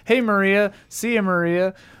 hey Maria, see ya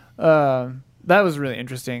Maria. That was really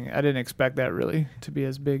interesting. I didn't expect that really to be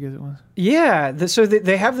as big as it was. Yeah, so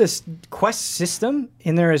they have this quest system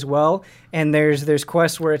in there as well, and there's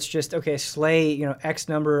quests where it's just, okay, slay X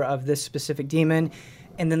number of this specific demon.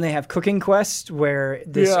 And then they have cooking quests where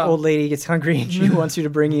this old lady gets hungry and she wants you to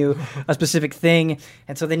bring you a specific thing.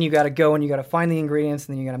 And so then you got to go and you got to find the ingredients,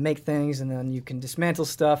 and then you got to make things, and then you can dismantle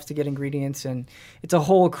stuff to get ingredients. And it's a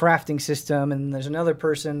whole crafting system. And there's another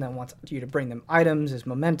person that wants you to bring them items as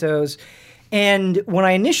mementos. And when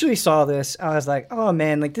I initially saw this, I was like, oh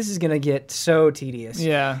man, like this is going to get so tedious.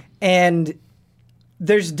 Yeah. And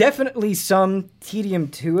there's definitely some tedium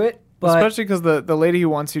to it. But especially because the lady who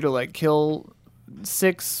wants you to like kill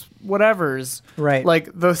 6 whatevers, right? Like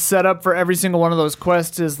the setup for every single one of those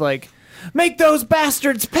quests is like, make those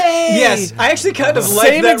bastards pay. Yes, I actually kind of like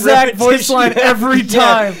same that exact voice line every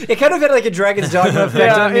time. It kind of had like a Dragon's Dogma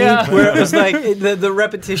effect on me, where it was like the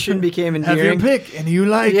repetition became endearing. Have your pick, and you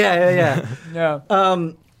like. Yeah.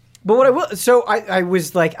 But what I will, so I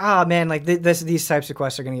was like, man, like these types of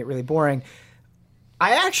quests are going to get really boring.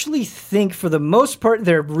 I actually think for the most part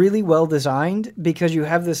they're really well designed, because you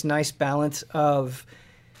have this nice balance of,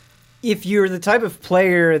 if you're the type of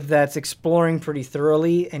player that's exploring pretty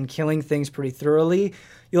thoroughly and killing things pretty thoroughly,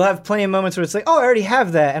 you'll have plenty of moments where it's like, oh, I already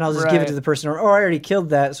have that, and I'll just give it to the person, or oh, I already killed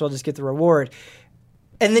that, so I'll just get the reward.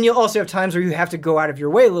 And then you'll also have times where you have to go out of your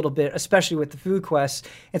way a little bit, especially with the food quests.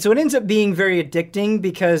 And so it ends up being very addicting,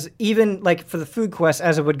 because even like for the food quests,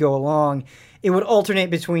 as it would go along, it would alternate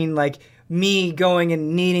between like me going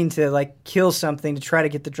and needing to like kill something to try to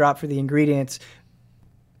get the drop for the ingredients,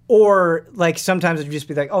 or like sometimes it'd just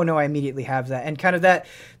be like, oh no, I immediately have that, and kind of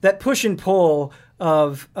that push and pull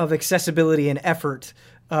of accessibility and effort.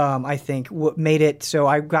 I think what made it so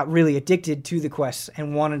I got really addicted to the quests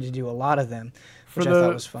and wanted to do a lot of them, which I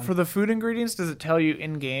thought was fun. For the food ingredients, does it tell you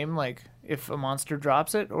in game like if a monster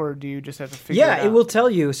drops it, or do you just have to figure it out? Yeah, it will tell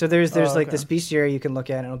you. So there's like okay. this bestiary you can look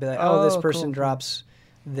at, and it'll be like, oh, this person cool. drops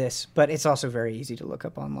this. But it's also very easy to look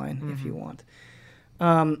up online if you want.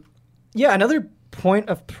 Yeah, another point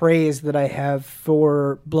of praise that I have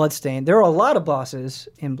for Bloodstained. There are a lot of bosses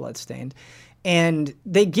in Bloodstained, and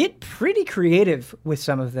they get pretty creative with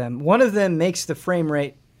some of them. One of them makes the frame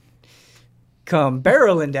rate come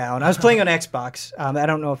barreling down. I was playing on Xbox. I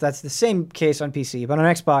don't know if that's the same case on PC, but on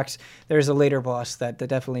Xbox, there's a later boss that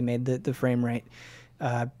definitely made the frame rate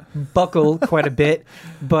buckle quite a bit.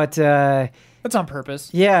 But That's on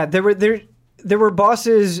purpose. yeah, there were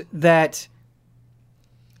bosses that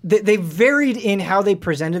they varied in how they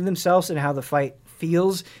presented themselves and how the fight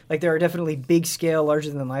feels. Like there are definitely big scale,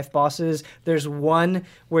 larger than life bosses. There's one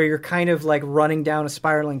where you're kind of like running down a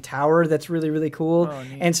spiraling tower that's really, really cool. Oh,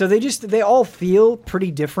 neat. And so they all feel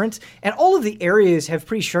pretty different. And all of the areas have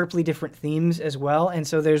pretty sharply different themes as well. And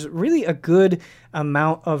so there's really a good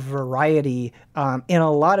amount of variety in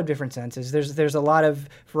a lot of different senses. There's a lot of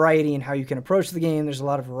variety in how you can approach the game. There's a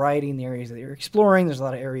lot of variety in the areas that you're exploring. There's a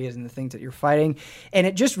lot of areas in the things that you're fighting. And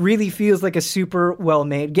it just really feels like a super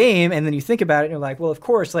well-made game. And then you think about it and you're like, well, of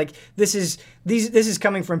course, like this is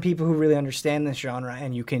coming from people who really understand this genre,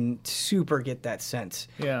 and you can super get that sense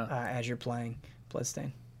as you're playing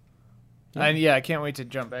Bloodstained. Yeah. I can't wait to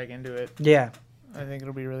jump back into it. Yeah. I think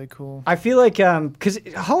it'll be really cool. I feel like, because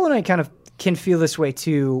Hollow Knight kind of can feel this way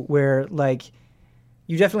too, where like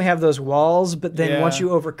you definitely have those walls, but then once you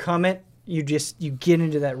overcome it, you get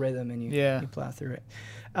into that rhythm and you plow through it.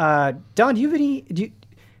 Don,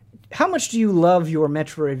 how much do you love your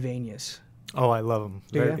Metroidvanias? Oh, I love them.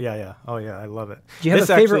 Do you? Yeah. Oh, yeah, I love it. Do you have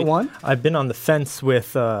a favorite one? I've been on the fence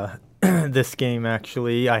with this game,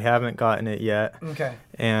 actually. I haven't gotten it yet. Okay.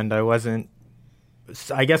 And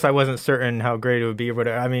I guess I wasn't certain how great it would be or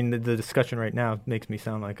whatever. I mean, the discussion right now makes me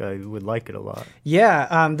sound like I would like it a lot.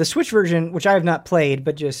 Yeah, the Switch version, which I have not played,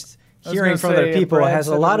 but just hearing from other people, Brad has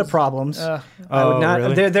a lot of problems. Oh, I would not.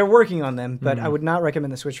 really? They're working on them, but I would not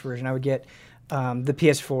recommend the Switch version. I would get the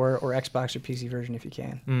PS4 or Xbox or PC version if you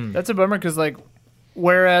can. That's a bummer because, like,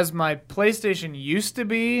 whereas my PlayStation used to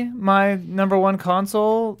be my number one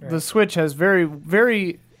console, the Switch has very,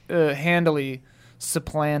 very handily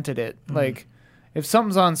supplanted it. Like, if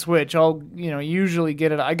something's on Switch, I'll usually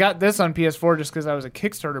get it. I got this on PS4 just because I was a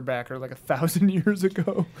Kickstarter backer like 1,000 years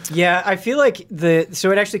ago. Yeah, I feel like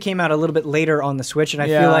so it actually came out a little bit later on the Switch, and I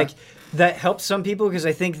feel like that helped some people because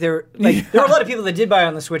I think there were a lot of people that did buy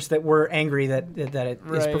on the Switch that were angry that it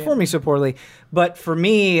is performing so poorly. But for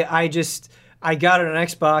me, I got it on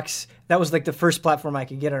Xbox. That was like the first platform I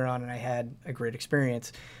could get it on, and I had a great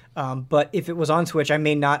experience. But if it was on Switch, I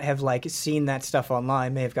may not have like seen that stuff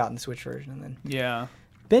online. May have gotten the Switch version and then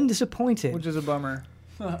been disappointed, which is a bummer.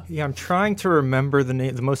 Yeah, I'm trying to remember the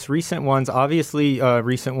name. The most recent ones, obviously,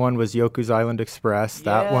 recent one was Yoku's Island Express.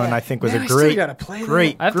 That one I think was Man, a great,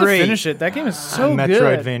 I have to finish it. That game is so good.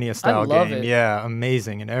 Metroidvania style I love game. it. Yeah,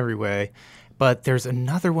 amazing in every way. But there's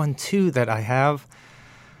another one too that I have.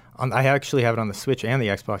 I actually have it on the Switch and the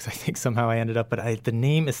Xbox. I think somehow I ended up, but the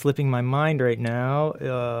name is slipping my mind right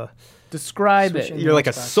now. Describe it. You're like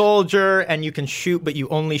a soldier, and you can shoot, but you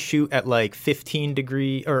only shoot at like 15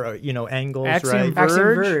 degree or angles, Axiom right?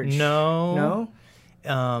 Verge? No.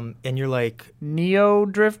 And you're like Neo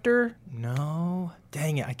Drifter. No,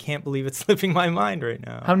 dang it! I can't believe it's slipping my mind right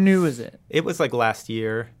now. How new is it? It was like last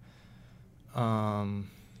year.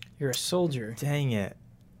 You're a soldier. Dang it!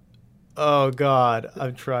 Oh God,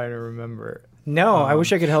 I'm trying to remember. No, I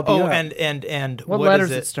wish I could help you. Oh, out. and what letters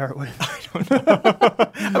does it start with? I don't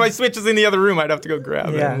know. My Switch is in the other room. I'd have to go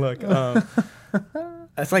grab it and look.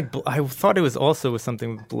 It's like I thought it was also with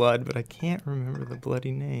something with blood, but I can't remember the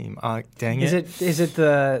bloody name. Dang it! Is it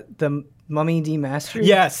the Mummy Demastered?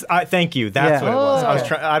 Yes, thank you. That's what it was. I was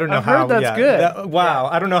trying. I don't know how. Heard that's good. Wow,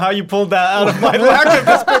 I don't know how you pulled that out of my lack of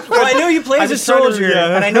description. Well, I know you play as a soldier,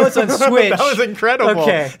 and I know it's on Switch. That was incredible.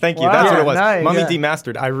 Okay, thank you. Wow. That's what it was. Nice. Mummy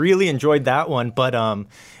Demastered. I really enjoyed that one, but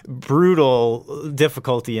brutal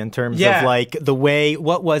difficulty in terms of like the way.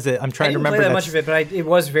 What was it? I'm trying to remember. I didn't play that much of it, but it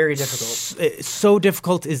was very difficult. So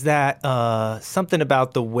difficult is that something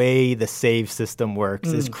about the way the save system works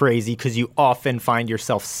is crazy because you often find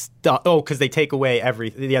yourself stuck. Oh, because they take away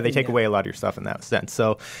they take away a lot of your stuff in that sense.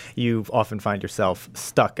 So you often find yourself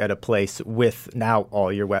stuck at a place with now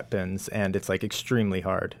all your weapons, and it's like extremely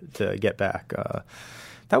hard to get back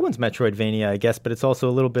That one's Metroidvania, I guess, but it's also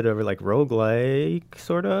a little bit of like roguelike,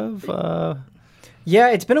 sort of. Yeah,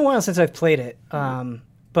 it's been a while since I've played it.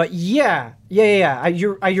 But yeah.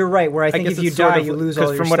 You're right. Where I think guess if you it's sort die, of- you lose all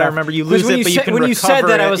 'cause your from stuff. what I remember, you 'Cause lose when it, but you can when you said recover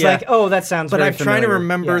that, I it, was yeah. like, oh, that sounds. But very I'm trying to familiar.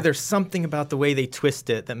 remember. Yeah. There's something about the way they twist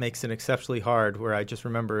it that makes it exceptionally hard. Where I just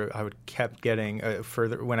remember I would kept getting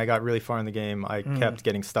further when I got really far in the game. I kept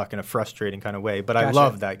getting stuck in a frustrating kind of way. But I Gotcha.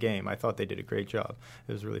 loved that game. I thought they did a great job.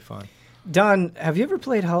 It was really fun. Don, have you ever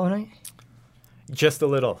played Hollow Knight? Just a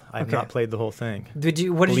little. I've Okay. not played the whole thing. What did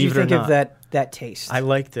you Believe it or think of not. that taste? I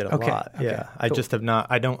liked it a Okay, lot. okay, Yeah, I cool. just have not.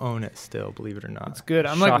 I don't own it still. Believe it or not. It's good.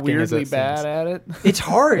 I'm like Shocking as weirdly it bad seems. at it. It's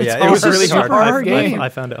hard. Yeah, It's it was also really super hard. hard game. I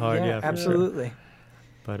found it hard. Yeah, for sure. absolutely.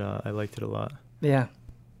 But I liked it a lot. Yeah.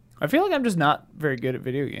 I feel like I'm just not very good at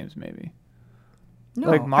video games. Maybe No,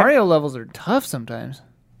 like Mario levels are tough sometimes.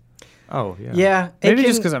 Oh yeah. Yeah. Maybe it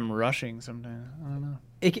just can- because I'm rushing sometimes. I don't know.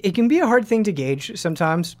 it can be a hard thing to gauge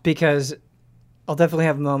sometimes because I'll definitely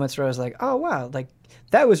have moments where I was like, oh, wow, like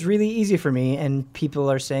that was really easy for me. And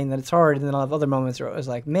people are saying that it's hard. And then I'll have other moments where I was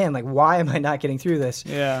like, man, like, why am I not getting through this?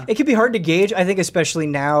 Yeah. It can be hard to gauge, I think, especially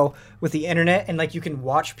now with the internet. And like you can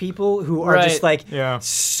watch people who are just Right. like Yeah.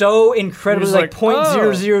 so incredibly You're like just like,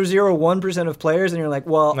 oh. 0.0001% of players. And you're like,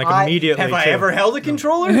 well, Like immediately, have I too. ever held a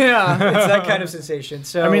controller? Yeah. It's that kind of sensation.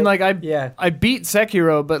 So I mean, like yeah. I beat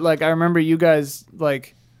Sekiro, but like I remember you guys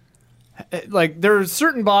like there are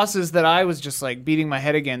certain bosses that I was just like beating my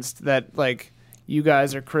head against that like you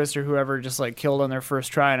guys or Chris or whoever just like killed on their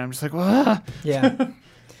first try, and I'm just like, "Wah." Yeah.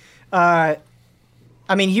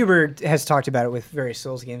 I mean, Hubert has talked about it with various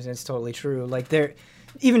Souls games, and it's totally true. Like,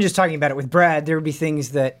 even just talking about it with Brad, there would be things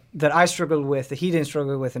that I struggled with that he didn't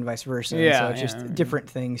struggle with, and vice versa. And Yeah, so it's just yeah. different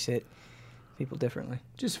things hit people differently,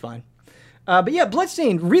 which is fine. But yeah,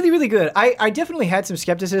 Bloodstained, really, really good. I definitely had some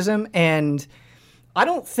skepticism, and I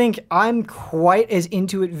don't think I'm quite as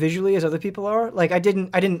into it visually as other people are. Like, I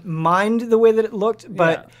didn't mind the way that it looked,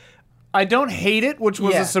 but. Yeah. I don't hate it, which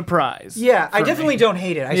was Yeah. a surprise. Yeah, I for definitely me. don't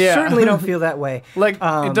hate it. I Yeah. certainly don't feel that way. Like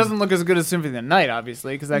it doesn't look as good as Symphony of the Night,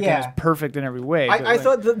 obviously, because that game Yeah. is perfect in every way. but, I like,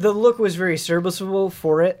 thought the look was very serviceable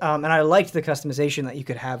for it, and I liked the customization that you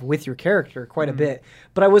could have with your character quite a bit.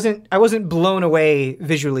 But I wasn't blown away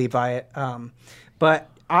visually by it. But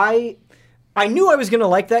I knew I was going to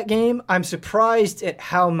like that game. I'm surprised at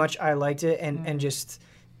how much I liked it and just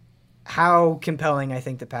how compelling I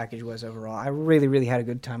think the package was overall. I really, really had a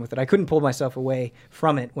good time with it. I couldn't pull myself away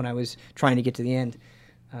from it when I was trying to get to the end.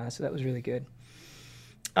 So that was really good.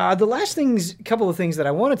 The last couple of things that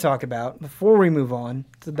I want to talk about before we move on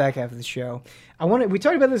to the back half of the show. We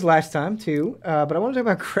talked about this last time too, but I want to talk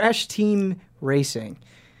about Crash Team Racing.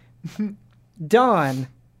 Don,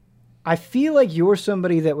 I feel like you're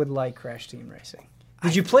somebody that would like Crash Team Racing.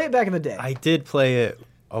 Did you play it back in the day? I did play it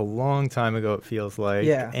a long time ago, it feels like.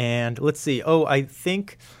 Yeah. And let's see. Oh, I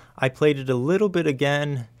think I played it a little bit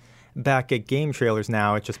again back at Game Trailers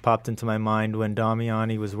now. It just popped into my mind when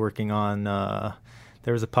Damiani was working on,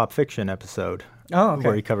 there was a Pop Fiction episode. Oh, okay.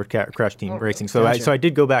 Where he covered Crash Team Racing. So Gotcha. I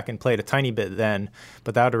did go back and play it a tiny bit then,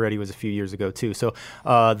 but that already was a few years ago too. So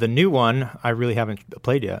the new one, I really haven't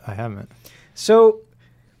played yet. I haven't. So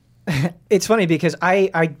it's funny because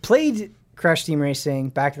I played Crash Team Racing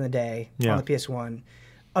back in the day Yeah. on the PS1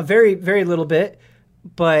 a very, very little bit,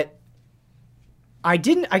 but I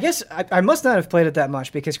guess I must not have played it that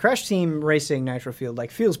much because Crash Team Racing Nitro Field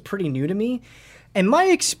feels pretty new to me. And my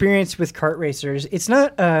experience with kart racers, it's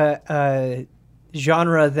not a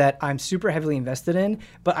genre that I'm super heavily invested in,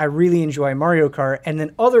 but I really enjoy Mario Kart. And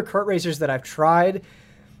then other kart racers that I've tried,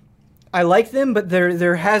 I like them, but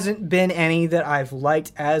there hasn't been any that I've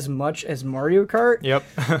liked as much as Mario Kart. Yep.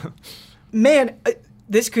 Man,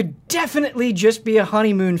 this could definitely just be a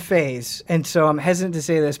honeymoon phase, and so I'm hesitant to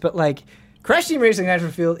say this, but Crash Team Racing Nitro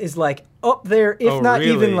Field is up there, if Oh, not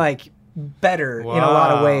really? even better in a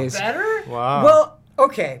lot of Wow. ways. better. Wow. Well,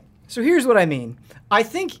 okay. So here's what I mean. I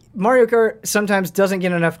think Mario Kart sometimes doesn't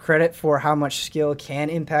get enough credit for how much skill can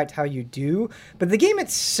impact how you do, but the game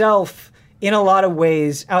itself, in a lot of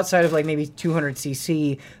ways, outside of maybe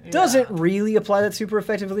 200cc, doesn't really apply that super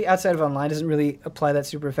effectively. Outside of online, doesn't really apply that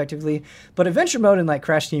super effectively. But adventure mode in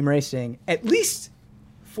Crash Team Racing, at least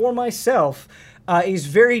for myself, is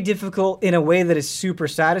very difficult in a way that is super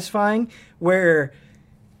satisfying, where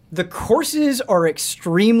the courses are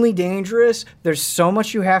extremely dangerous. There's so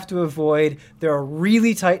much you have to avoid. There are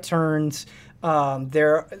really tight turns. And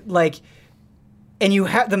you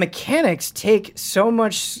have the mechanics take so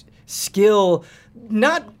much skill,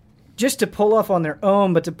 not just to pull off on their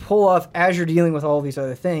own, but to pull off as you're dealing with all these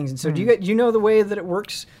other things. And so do you know the way that it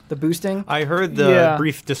works, the boosting? I heard the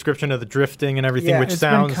brief description of the drifting and everything, which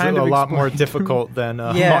sounds a lot more difficult than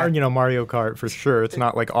Mario Kart for sure. It's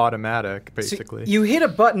not like automatic, basically. So you hit a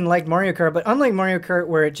button like Mario Kart, but unlike Mario Kart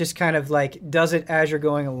where it just kind of like does it as you're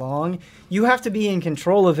going along, you have to be in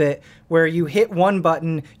control of it, where you hit one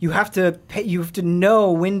button, you have to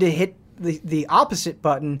know when to hit the opposite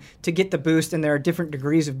button to get the boost, and there are different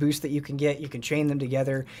degrees of boost that you can get. You can chain them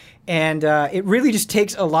together, and it really just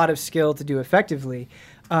takes a lot of skill to do effectively.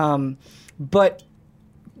 But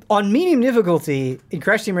on medium difficulty in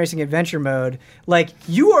Crash Team Racing Adventure Mode, like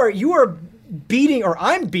you are beating, or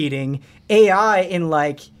I'm beating AI in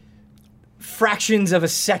like fractions of a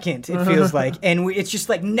second, it feels like, and it's just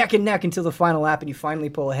like neck and neck until the final lap, and you finally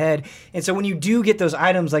pull ahead. And so when you do get those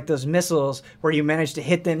items like those missiles where you manage to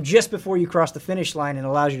hit them just before you cross the finish line and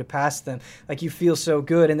allows you to pass them, like you feel so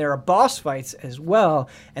good. And there are boss fights as well,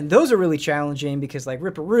 and those are really challenging because like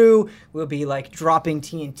Ripperoo will be like dropping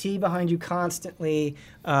TNT behind you constantly.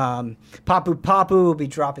 Papu Papu will be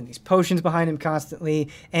dropping these potions behind him constantly,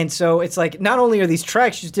 and so it's like not only are these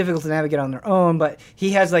tracks just difficult to navigate on their own, but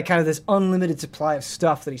he has like kind of this unlimited supply of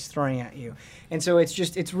stuff that he's throwing at you, and so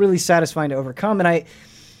it's really satisfying to overcome. And I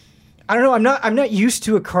don't know, I'm not used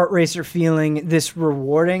to a kart racer feeling this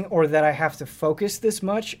rewarding, or that I have to focus this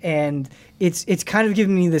much, and it's kind of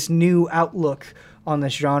giving me this new outlook on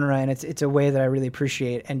this genre, and it's a way that I really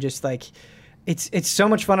appreciate, and just like it's so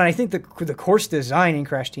much fun. And I think the course design in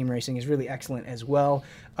Crash Team Racing is really excellent as well,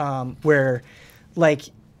 where like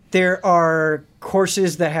there are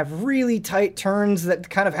courses that have really tight turns that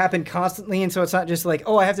kind of happen constantly, and so it's not just like,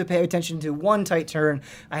 oh, I have to pay attention to one tight turn.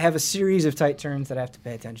 I have a series of tight turns that I have to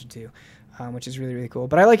pay attention to, which is really, really cool.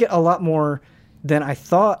 But I like it a lot more than I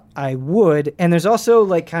thought I would. And there's also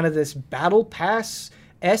like kind of this Battle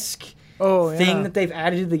Pass-esque thing that they've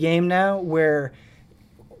added to the game now, where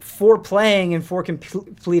for playing and for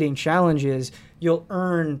completing challenges, you'll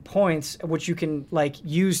earn points, which you can like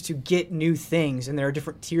use to get new things. And there are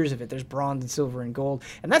different tiers of it. There's bronze and silver and gold.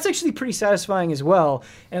 And that's actually pretty satisfying as well.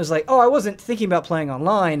 And it was like, oh, I wasn't thinking about playing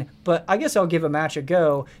online, but I guess I'll give a match a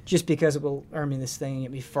go just because it will earn me this thing and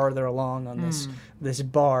get me farther along on this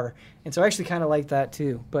bar. And so I actually kind of like that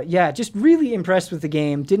too. But yeah, just really impressed with the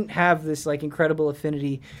game. Didn't have this like incredible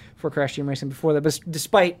affinity for Crash Team Racing before that, but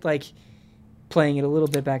despite like playing it a little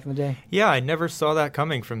bit back in the day. Yeah, I never saw that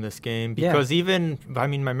coming from this game, because even, I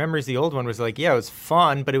mean, my memories, the old one was like, yeah, it was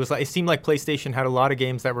fun, but it was like, it seemed like PlayStation had a lot of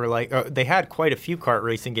games that were like, they had quite a few kart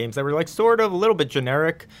racing games that were like sort of a little bit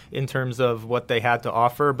generic in terms of what they had to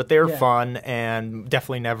offer, but they were fun and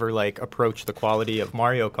definitely never like approached the quality of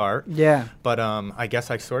Mario Kart. Yeah. But I guess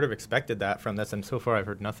I sort of expected that from this, and so far I've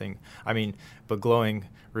heard nothing, I mean, but glowing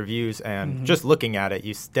reviews, and just looking at it,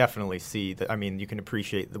 you definitely see that. I mean, you can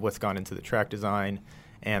appreciate what's gone into the track design,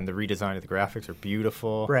 and the redesign of the graphics are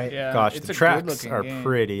beautiful. Right. Yeah, gosh, the tracks are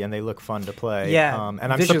pretty, and they look fun to play. Yeah.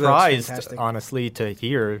 And I'm surprised, honestly, to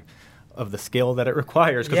hear of the skill that it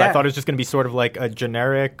requires, because I thought it was just going to be sort of like a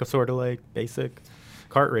generic, sort of like basic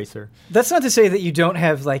kart racer. That's not to say that you don't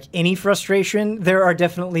have like any frustration. There are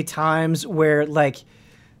definitely times where like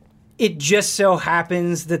it just so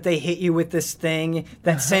happens that they hit you with this thing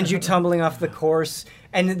that sends you tumbling off the course,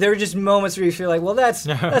 and there are just moments where you feel like, well, that's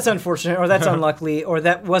unfortunate, or that's unlucky, or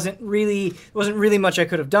that wasn't really much I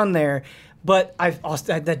could have done there. But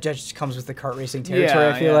that just comes with the kart racing territory.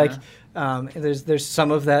 I feel like there's some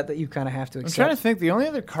of that you kind of have to accept. I'm trying to think. The only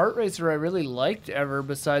other kart racer I really liked ever,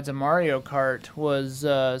 besides a Mario Kart, was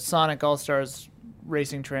Sonic All-Stars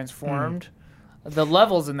Racing Transformed. The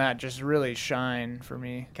levels in that just really shine for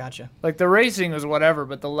me. Gotcha. Like the racing was whatever,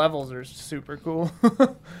 but the levels are super cool.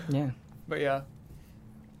 Yeah. But yeah.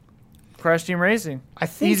 Crash Team Racing. I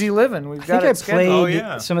think easy living. We've got I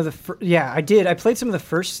played some of the I did. I played some of the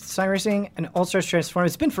first Sonic Racing and All-Stars Transformed.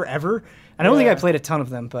 It's been forever. I don't think I played a ton of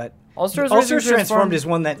them, but All-Stars Transformed is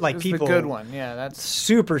one that like people the good one. Yeah, that's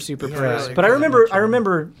super praised. really But good. I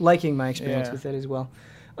remember liking my experience with it as well.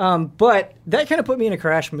 But that kind of put me in a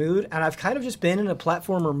Crash mood, and I've kind of just been in a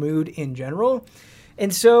platformer mood in general.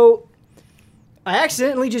 And so I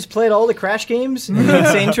accidentally just played all the Crash games in the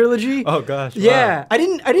Insane trilogy. Oh gosh. Yeah. Wow. I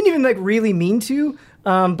didn't even like really mean to,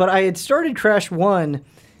 but I had started Crash 1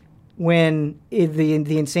 when the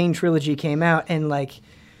Insane trilogy came out, and like,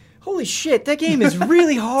 holy shit, that game is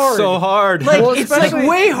really hard. So hard. Like, it's like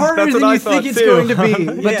way harder than you think it's going to be.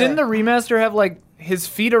 But didn't the remaster have like his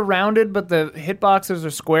feet are rounded, but the hitboxes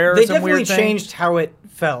are square. They some definitely weird thing. changed how it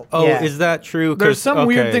felt. Oh, yeah. is that true? There's some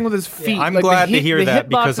weird thing with his feet. I'm Like, glad the to hear the that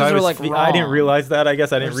because hitboxes I are, was like, I didn't wrong. realize that. I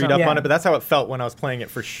guess I didn't read up Yeah. on it, but that's how it felt when I was playing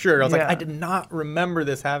it for sure. I was like, Yeah. I did not remember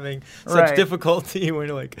this having such Right. difficulty when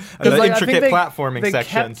you're like 'Cause, the like, I think intricate they- platforming they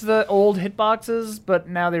sections. kept the old hitboxes, but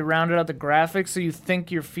now they rounded out the graphics, so you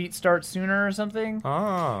think your feet start sooner or something.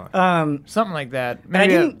 Oh. Something like that. And I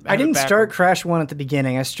didn't have it start backwards. Crash 1 at the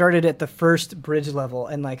beginning. I started at the first bridge level,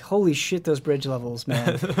 and like, holy shit, those bridge levels,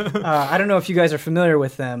 man. I don't know if you guys are familiar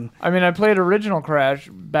with them. I mean, I played original Crash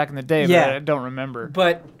back in the day, Yeah. but I don't remember.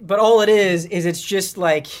 But all it is it's just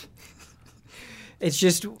like it's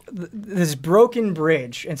just this broken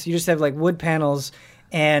bridge, and so you just have like wood panels,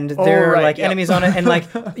 and there are right, like yep. enemies on it, and like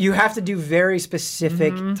you have to do very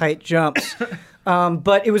specific tight jumps.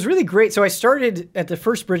 But it was really great. So I started at the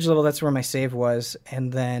first bridge level. That's where my save was,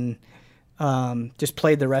 and then just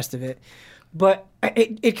played the rest of it. But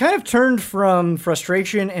it kind of turned from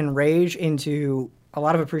frustration and rage into a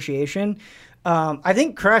lot of appreciation. I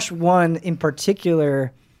think Crash 1 in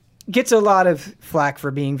particular gets a lot of flack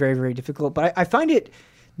for being very, very difficult, but I find it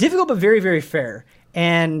difficult but very, very fair.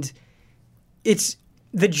 And it's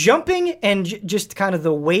the jumping and just kind of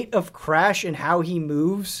the weight of Crash and how he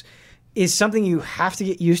moves is something you have to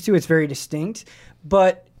get used to. It's very distinct,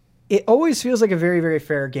 but it always feels like a very, very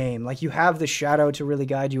fair game. Like you have the shadow to really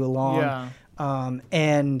guide you along. Yeah.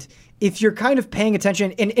 And if you're kind of paying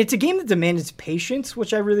attention, and it's a game that demands patience,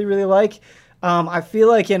 which I really, really like. I feel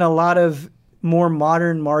like in a lot of more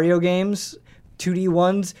modern Mario games, 2D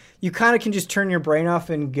ones, you kind of can just turn your brain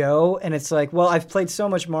off and go. And it's like, well, I've played so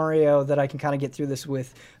much Mario that I can kind of get through this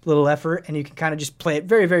with little effort. And you can kind of just play it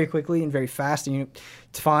very, very quickly and very fast, and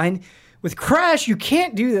it's fine. With Crash, you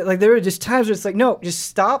can't do that. Like there are just times where it's like, no, just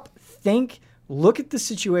stop, think, look at the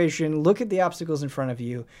situation, look at the obstacles in front of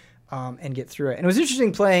you, and get through it. And it was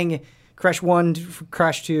interesting playing Crash 1 to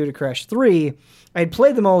Crash 2 to Crash 3. I had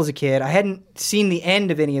played them all as a kid. I hadn't seen the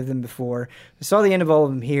end of any of them before. I saw the end of all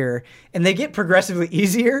of them here, and they get progressively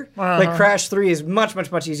easier. Like Crash 3 is much,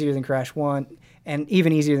 much, much easier than Crash 1, and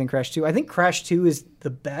even easier than Crash 2. I think Crash 2 is the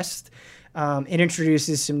best. It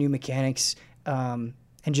introduces some new mechanics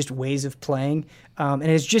and just ways of playing. And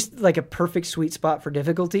it's just like a perfect sweet spot for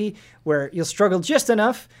difficulty where you'll struggle just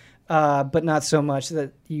enough, but not so much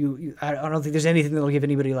that I don't think there's anything that'll give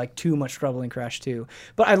anybody like too much trouble in Crash 2.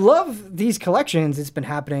 But I love these collections. It's been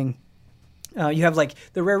happening. You have like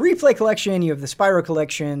the Rare Replay collection, you have the Spyro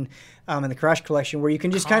collection, and the Crash collection, where you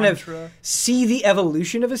can just kind of see the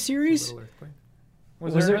evolution of a series.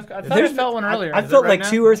 Was Was there? there- I thought I there's- felt one earlier. I Is it felt right like now?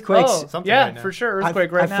 2 earthquakes. Oh, Something yeah, right now. for sure.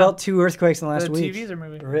 Earthquake right I now. felt 2 earthquakes in the last the week. TVs are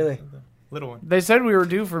moving. Really? Little one. They said we were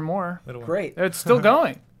due for more. Little one. Great. It's still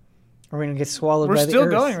going. Are we going to get swallowed We're by still the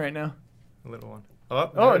earth? going right now. Little one. Oh,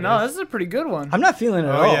 Oh there it no, is. this is a pretty good one. I'm not feeling it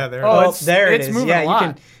at Oh, all. yeah, there it Oh, is. it's- there it it's is. moving yeah, a you lot.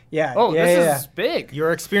 can. Yeah. Oh, yeah, this yeah. is big.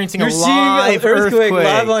 You're experiencing You're a seeing an live earthquake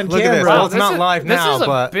live on Look at this. camera. Well, Wow, it's not live now, this is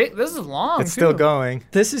but this is long. it's still too. going.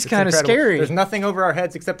 This is It's kind of incredible. scary. There's nothing over our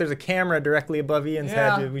heads except there's a camera directly above Ian's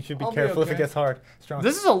Yeah, head. We should be I'll be careful if it okay. gets hard. Strong.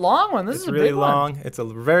 This is a long one. This it's is a really big long. one. It's a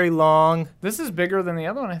very long, This is bigger than the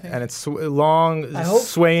other one, I think. and it's long, I hope-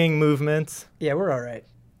 swaying movements. Yeah, we're all right.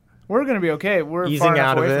 We're gonna be okay. We're far Easing enough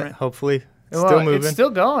out of away it, from it. hopefully. Well, Still moving. It's still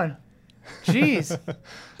going. Jeez.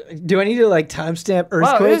 Do I need to like timestamp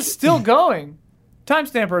Wow, earthquake? it is still going.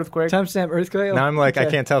 Timestamp earthquake. Timestamp earthquake. Now I'm like, I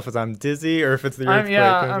Okay. can't tell if I'm dizzy or if it's the earthquake.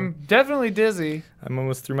 I'm definitely dizzy. I'm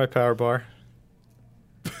almost through my power bar.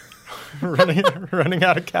 running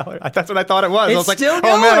out of calories. That's what I thought it was. I It's was like, still oh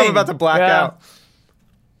man, I'm going. about to black Yeah. out.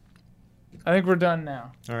 I think we're done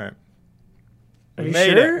now. All right. Are We you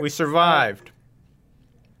made sure? it. We survived.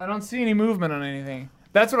 I don't see any movement on anything.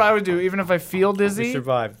 That's what I would do, even if I feel We dizzy.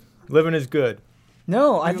 survived. Living is good.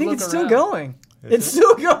 No, I You think look it's still around. going. Is It's it?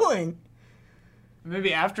 still going. Maybe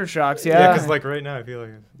aftershocks. Yeah, Yeah. because like right now I feel like.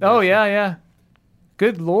 Oh yeah, yeah.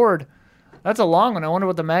 Good lord, that's a long one. I wonder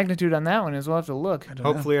what the magnitude on that one is. We'll have to look.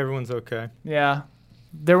 Hopefully everyone's okay. Yeah,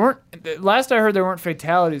 there weren't. Last I heard, there weren't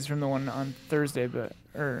fatalities from the one on Thursday,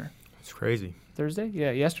 or It's crazy. Thursday?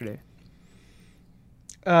 Yeah, yesterday.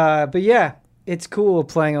 But yeah, it's cool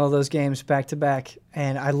playing all those games back to back,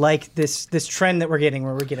 and I like this trend that we're getting,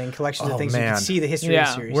 where we're getting collections of Oh, things you man. can see the history Yeah. of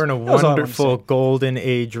the series. We're in a That was all I wanted to wonderful say. golden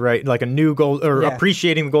age, right? Like a new gold, or Yeah.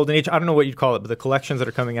 appreciating the golden age. I don't know what you'd call it, but the collections that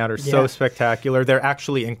are coming out are so Yeah. spectacular. They're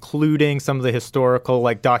actually including some of the historical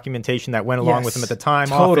like documentation that went along with Yes, them at the time.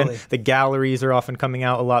 totally. Often the galleries are often coming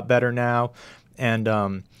out a lot better now, and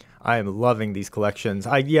I am loving these collections.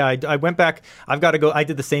 I went back. I've got to go. I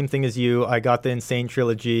did the same thing as you. I got the Insane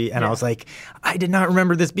Trilogy, and I was like, I did not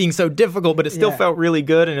remember this being so difficult, but it still felt really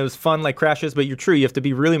good, and it was fun like Crashes. But you're true. You have to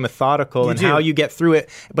be really methodical in how you get through it.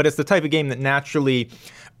 But it's the type of game that naturally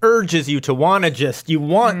urges you to want to just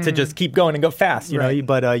keep going and go fast, you know,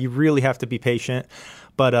 but you really have to be patient.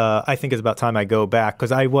 But I think it's about time I go back,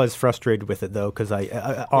 because I was frustrated with it, though, because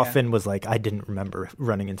I often was like, I didn't remember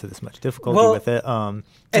running into this much difficulty with it. And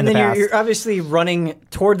then you're obviously running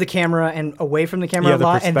toward the camera and away from the camera a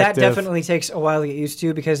lot, and that definitely takes a while to get used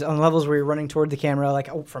to, because on levels where you're running toward the camera,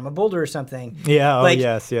 like from a boulder or something,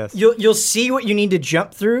 yes, you'll see what you need to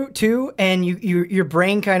jump through too, and your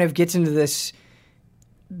brain kind of gets into this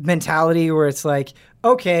mentality where it's like,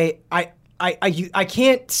 okay, I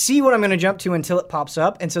can't see what I'm going to jump to until it pops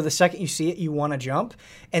up, and so the second you see it, you want to jump,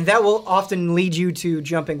 and that will often lead you to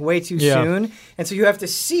jumping way too soon, and so you have to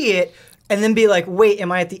see it and then be like, wait, am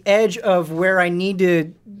I at the edge of where I need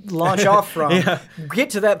to launch off from?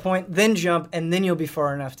 Get to that point, then jump, and then you'll be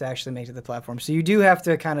far enough to actually make it to the platform. So you do have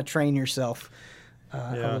to kind of train yourself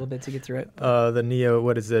a little bit to get through it. The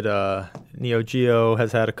Neo Geo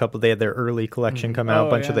has had a couple. They had their early collection come out, a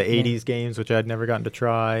bunch of the 80s games, which I'd never gotten to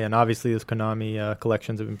try. And obviously those Konami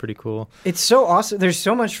collections have been pretty cool. It's so awesome. There's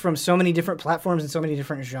so much from so many different platforms and so many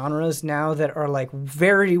different genres now that are like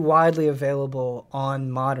very widely available on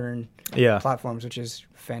modern platforms, which is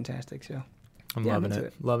fantastic. So I'm loving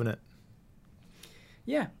it. Loving it.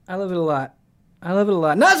 Yeah, I love it a lot.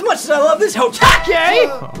 Not as much as I love this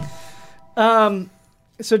Hotake!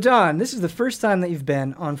 So, Don, this is the first time that you've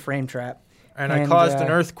been on Frame Trap. And I caused an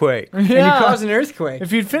earthquake. And you caused an earthquake.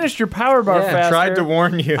 If you'd finished your power bar faster. I tried to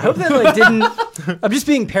warn you. I hope that didn't... I'm just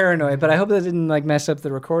being paranoid, but I hope that didn't mess up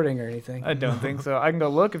the recording or anything. I don't think so. I can go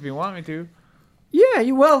look if you want me to. Yeah,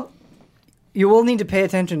 you will need to pay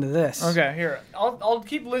attention to this. Okay, here. I'll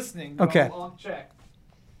keep listening. Okay. I'll check.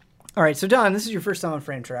 All right, so Don, this is your first time on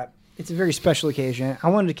Frame Trap. It's a very special occasion. I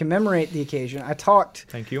wanted to commemorate the occasion. I talked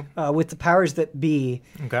with the powers that be.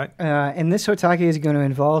 Okay. And this Hotake is going to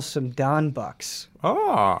involve some Don Bucks.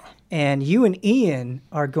 Oh. And you and Ian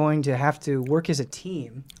are going to have to work as a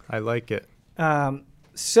team. I like it. You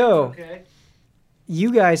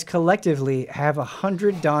guys collectively have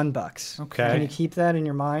 100 Don Bucks. Okay. Can you keep that in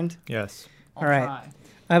your mind? Yes. All right. Try.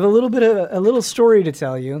 I have a little story to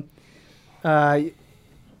tell you. Imagine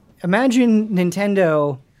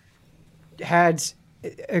Nintendo had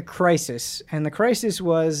a crisis, and the crisis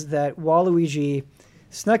was that Waluigi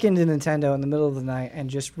snuck into Nintendo in the middle of the night and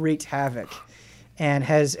just wreaked havoc, and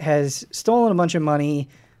has stolen a bunch of money,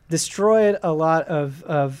 destroyed a lot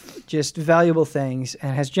of just valuable things,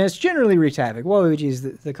 and has just generally wreaked havoc. Waluigi is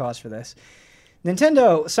the cause for this.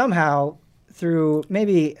 Nintendo somehow, through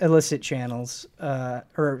maybe illicit channels,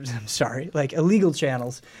 illegal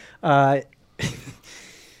channels,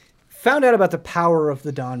 found out about the power of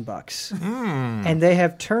the Don Bucks. And they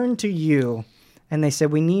have turned to you, and they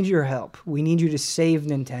said, we need your help. We need you to save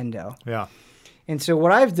Nintendo. Yeah. And so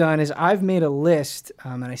what I've done is I've made a list,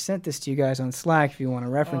 and I sent this to you guys on Slack if you want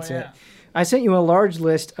to reference it. I sent you a large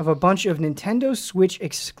list of a bunch of Nintendo Switch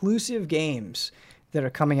exclusive games that are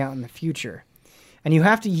coming out in the future. And you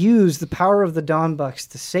have to use the power of the Don Bucks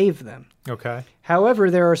to save them. Okay.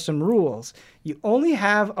 However, there are some rules. You only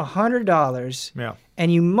have $100,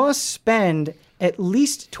 and you must spend at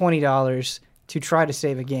least $20 to try to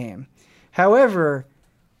save a game. However,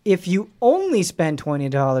 if you only spend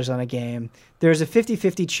 $20 on a game, there's a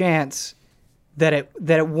 50-50 chance that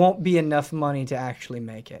it won't be enough money to actually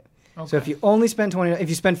make it. Okay. So if you only spend if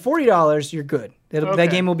you spend $40, you're good.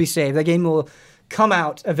 That game will be saved. That game will come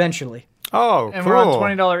out eventually. Oh, and cool. we're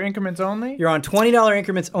on $20 increments only? You're on $20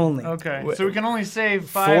 increments only. Okay, so we can only save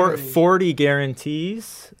 40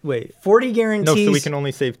 guarantees? Wait. 40 guarantees. No, so we can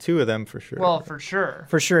only save 2 of them for sure. Well, for sure.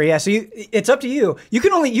 For sure, yeah. So it's up to you. You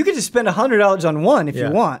can just spend $100 on one if you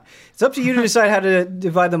want. It's up to you to decide how to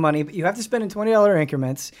divide the money, but you have to spend in $20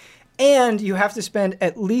 increments. And you have to spend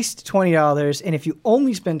at least $20, and if you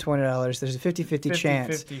only spend $20, there's a 50-50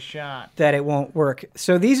 chance that it won't work.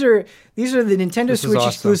 So these are the Nintendo Switch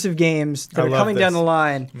exclusive games that are coming down the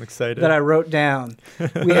line. I'm excited. That I wrote down.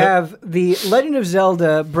 We have The Legend of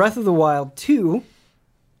Zelda Breath of the Wild 2.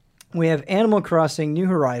 We have Animal Crossing New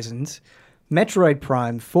Horizons, Metroid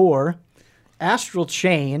Prime 4, Astral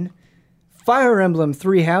Chain, Fire Emblem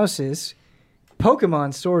 3 Houses,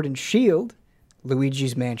 Pokemon Sword and Shield,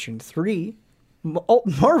 Luigi's Mansion 3,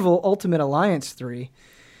 Marvel Ultimate Alliance 3,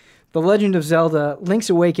 The Legend of Zelda Link's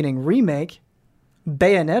Awakening Remake,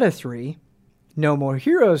 Bayonetta 3, No More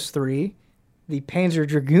Heroes 3, the Panzer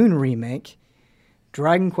Dragoon Remake,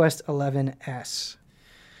 Dragon Quest XI-S.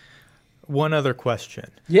 One other question.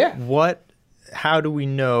 Yeah. How do we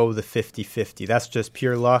know the 50-50? That's just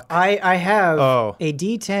pure luck. I have Oh. a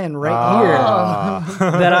D10 right here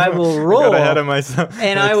that I will roll. Got ahead of myself.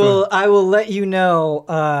 And I will let you know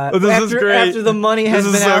this is great. after the money has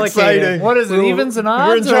This been is so allocated. exciting. What is it? Evens and odds?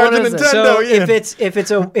 We're in or charge what of is it? Nintendo. So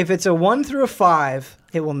Ian. if it's a 1 through a 5,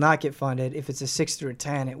 it will not get funded. If it's a 6 through a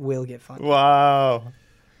 10, it will get funded. Wow.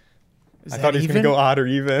 Is I that thought he was going even? to go odd or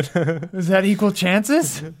even. Is that equal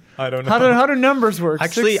chances? I don't know. How do numbers work?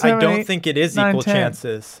 Actually, 6, I 7, don't 8, think it is 9, equal 10.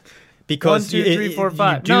 chances. Because 1, 2, 3, 4,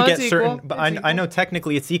 5. you do No, get it's certain. equal. But It's I know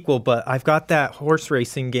technically it's equal, but I've got that horse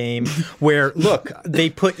racing game where, look,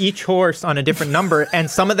 they put each horse on a different number, and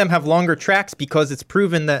some of them have longer tracks because it's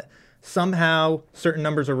proven that somehow certain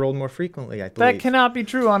numbers are rolled more frequently, I believe. That cannot be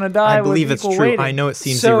true on a die I believe with it's equal true. weighting. I know it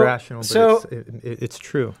seems So- irrational, but so- it's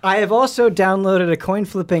true. I have also downloaded a coin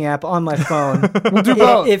flipping app on my phone. We'll do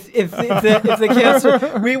both. if the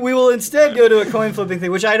cancel, we will instead go to a coin flipping thing,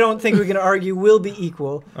 which I don't think we can argue will be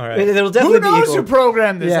equal. All right. It'll Who definitely be knows equal. who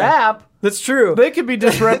programmed this Yeah. app? That's true. They could be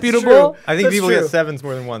disreputable. I think That's people true. get sevens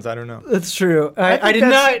more than ones. I don't know. That's true. I I think did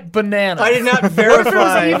that's not. bananas. I did not What if it was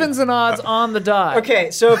verify. evens and odds on the die?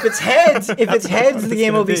 Okay, so if it's heads, the What's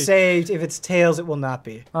game will gonna be be? saved. If it's tails, it will not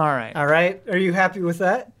be. All right. All right. Are you happy with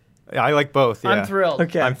that? I like both. Yeah. I'm thrilled.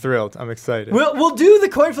 Okay. I'm thrilled. I'm excited. We'll do the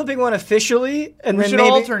coin flipping one officially, and We then should maybe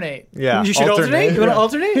alternate. yeah. You should alternate. You want to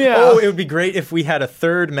alternate? Yeah. Oh, it would be great if we had a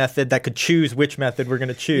third method that could choose which method we're going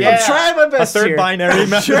to choose. Yeah. I'm trying my A best third here. binary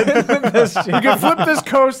method. You can flip this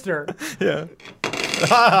coaster. Yeah.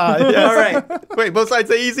 Yes. All right. Wait, both sides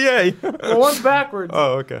say easy A. Well, one's backwards.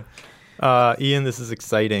 Oh, okay. Ian, this is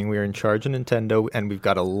exciting. We are in charge of Nintendo, and we've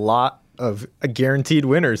got a lot of guaranteed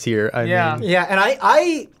winners here. I Yeah. mean, Yeah, and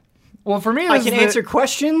I Well, for me, I this can is the- answer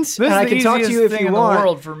questions, This and is I the can talk to easiest you if thing you in want. the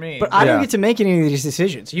world for me. But I Yeah. don't get to make any of these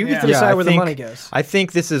decisions. You get to Yeah. decide I where think- the money goes. I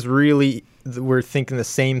think this is really we're thinking the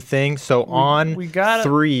same thing. So on we gotta-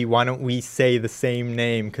 3, why don't we say the same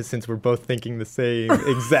name? Because since we're both thinking the same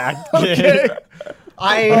exact game. Okay.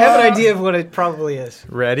 I have an idea of what it probably is.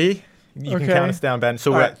 Ready? You can Okay. count us down, Ben. So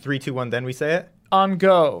All we're right. at 3, 2, 1. Then we say it. On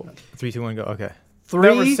go. 3, 2, 1, go. Okay. That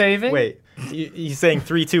we're 3. saving. Wait. You're saying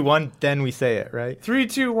 3, 2, 1. Then we say it, right? 3,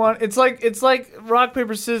 2, 1. It's like rock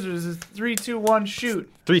paper scissors. It's 3, 2, 1. Shoot.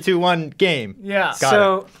 3, 2, 1. Game. Yeah. Got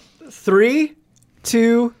So 3,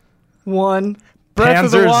 2, 1. Breath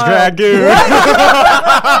of the Panzer's Wild. Dragoon.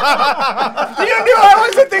 You knew I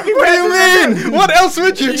wasn't thinking. What do you mean? What else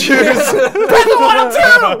would you choose? Breath of the Wild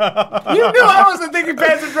 2. You knew I wasn't thinking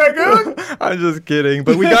Panzer Dragoon. I'm just kidding,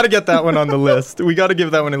 but we got to get that one on the list. We got to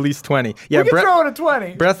give that one at least 20. Yeah, We can throw it a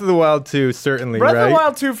 20. Breath of the Wild 2, certainly, Breath right? of the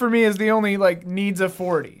Wild 2 for me is the only needs a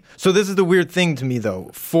 40. So this is the weird thing to me,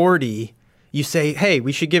 though. 40, you say, hey,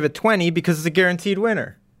 we should give it 20 because it's a guaranteed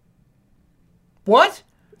winner. What?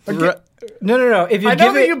 Re- No. If you I give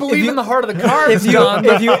know that it, you believe if in the heart of the cards, if John,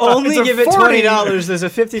 you only it's a give it 40. $20, there's a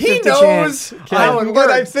 50-50 He chance. knows how it but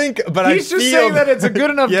I works. think, but I He's just feel saying that it's a good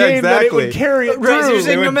enough Yeah, game that it would exactly. carry it Right, so through. you're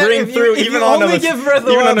saying it no would matter bring if you- through if even you on only a give Breath of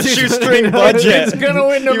the even Wild on a 2 shoestring budget. It's gonna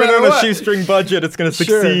win no even matter on a what. shoestring budget, it's gonna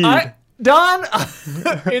Sure. succeed. Don,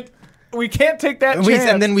 we can't take that And chance.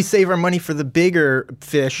 and then we save our money for the bigger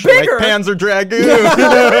fish, Bigger? like Panzer Dragoon.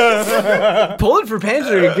 Pulling for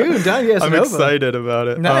Panzer Dragoon, Don I'm Yasanova. excited about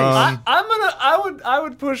it. Nice. I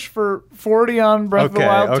would push for 40 on Breath of the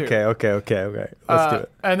Wild 2. Okay. Let's do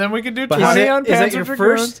it. And then we could do But 20 how- on Is that Panzer your Dragoon.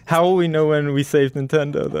 first? How will we know when we save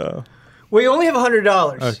Nintendo, though? Well, you only have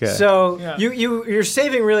 $100. Okay. So Yeah. you're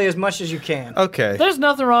saving really as much as you can. Okay. There's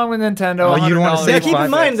nothing wrong with Nintendo. Oh, you don't wanna $100 say Now Save keep in five.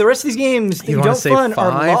 mind, the rest of these games that You you wanna don't say fund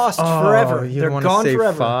are 5? lost Oh, forever. you They're wanna gone say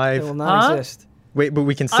forever. 5? They will not Huh? exist. Wait, but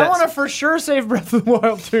we can set. I want to for sure save Breath of the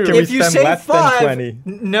Wild 2. Can we If you spend save less than 5, 20?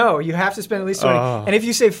 no, you have to spend at least 20. Oh. And if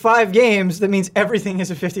you save 5 games, that means everything is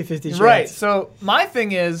a 50-50 chance. Right. So my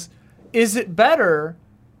thing is it better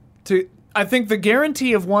to? I think the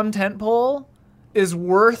guarantee of one tentpole is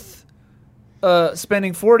worth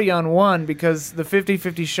spending 40 on one because the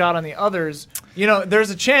 50-50 shot on the others. There's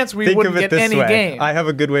a chance we Think wouldn't of it get this any way. game. I have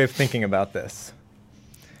a good way of thinking about this.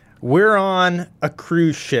 We're on a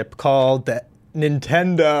cruise ship called the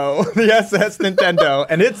Nintendo, the SS Nintendo,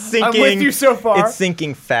 and it's sinking. I'm with you so far. It's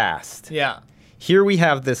sinking fast. Yeah. Here we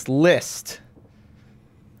have this list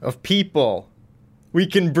of people we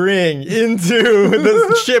can bring into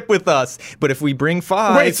the ship with us. But if we bring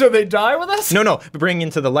 5, Wait, so they die with us? no, bring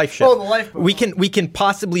into the life ship. Oh, the lifeboat. We can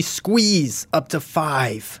possibly squeeze up to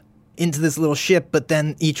 5 into this little ship, but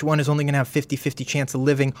then each one is only going to have 50-50 chance of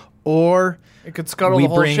living, or It could scuttle we the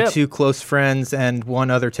whole bring ship. 2 close friends and one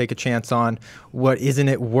other take a chance on. What isn't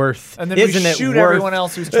it worth? And then isn't we it shoot worth, everyone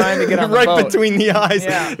else who's trying to get on the right boat. between the eyes?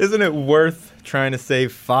 Yeah. Isn't it worth trying to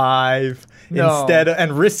save 5 No. instead of,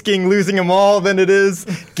 and risking losing them all than it is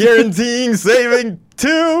guaranteeing saving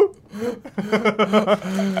 2?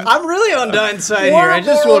 I'm really on Don's side here. What I a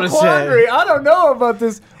just moral want to quandary. say. I don't know about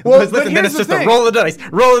this. Well, Listen, but then here's it's the just thing. a roll of the dice,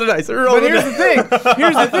 roll of the dice, roll But of the here's dice. the thing.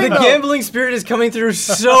 Here's the thing. The though. gambling spirit is coming through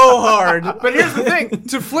so hard. But here's the thing.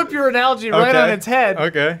 To flip your analogy right on its head,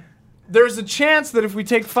 Okay. there's a chance that if we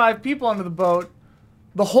take 5 people onto the boat,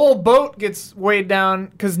 the whole boat gets weighed down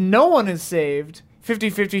because no one is saved.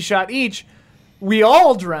 50-50 shot each. We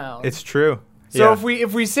all drown. It's true. So Yeah.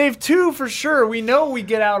 if we save 2 for sure, we know we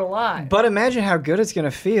get out alive. But imagine how good it's gonna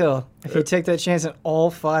feel if you take that chance and all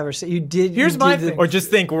 5 are you did. Here's you my did the- thing. Or just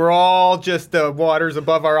think we're all just the waters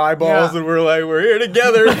above our eyeballs, Yeah. and we're like, we're here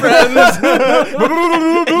together, friends. we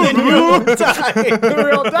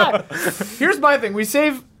all die. Here's my thing. We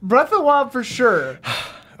save Breath of the Wild for sure.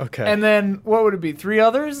 Okay. And then what would it be? 3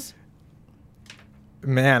 others?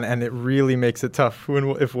 Man, and it really makes it tough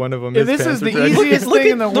if one of them Yeah, is this Panzer is the Dragoon. easiest thing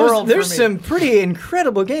in the world There's for me. some pretty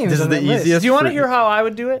incredible games. This is on the that list. easiest. Do you want to for- hear how I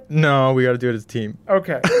would do it? No, we got to do it as a team.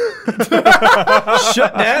 Okay.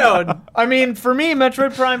 Shut down. I mean, for me,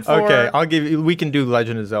 Metroid Prime 4. Okay, I'll give you. We can do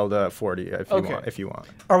Legend of Zelda 40 if you Okay. want. If you want.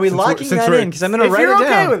 Are we Since we're- locking since that we're- in? Because I'm gonna If write you're it okay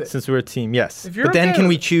down. with it. Since we're a team, yes. If you're but then okay can with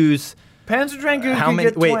we it. choose Panzer Dragoon how can many?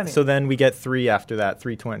 get Wait, 20. so then we get 3 after that.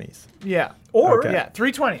 320s. yeah. Or Okay. Yeah,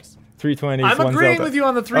 320s. 320s. I'm one agreeing Zelda. with you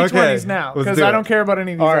on the 320s Okay, now let's because do I it. don't care about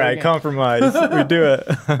any of these All other right, games. compromise. We do it.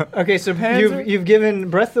 okay, so Panzer? you've given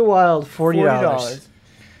Breath of the Wild $40.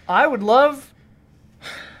 I would love.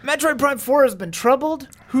 Metroid Prime 4 has been troubled.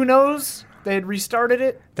 Who knows? They had restarted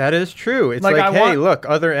it. That is true. It's Like, like, I hey, want- look,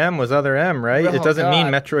 Other M was Other M, right? Oh, it doesn't mean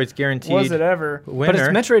God. Metroid's guaranteed Was it ever? winner. But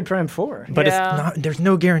it's Metroid Prime 4. But Yeah. it's not. There's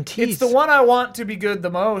no guarantees. It's the one I want to be good the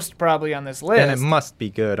most, probably on this list. And it must be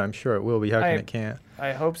good. I'm sure it will be. How can it can't?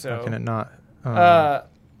 I hope so. How can it not?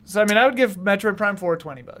 So I mean, I would give Metroid Prime 4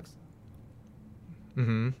 $20.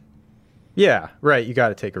 Yeah, right. You got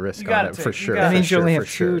to take a risk You on gotta it take- for you sure. gotta. That means you for only sure, have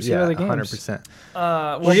for sure. two Yeah, other games. 100%.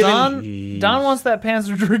 Well, Jeez. Don wants that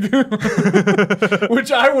Panzer Dragoon, which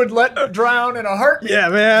I would let drown in a heartbeat. Yeah,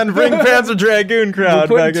 man. Bring Panzer Dragoon crowd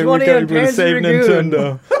We're back putting in. 20 We on gotta Panzer save Dragoon.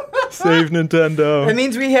 Nintendo. Save Nintendo. That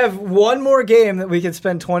means we have one more game that we could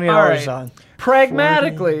spend $20 All right. on.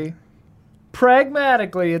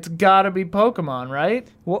 Pragmatically, it's got to be Pokemon, right?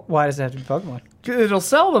 Why does it have to be Pokemon? 'Cause it'll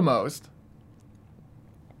sell the most.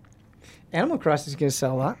 Animal Crossing is going to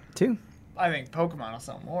sell a lot, too. I think Pokemon will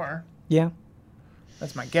sell more. Yeah.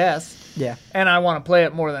 That's my guess. Yeah. And I want to play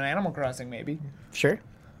it more than Animal Crossing, maybe. Sure.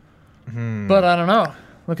 But I don't know.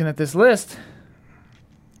 Looking at this list.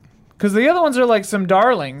 Because the other ones are like some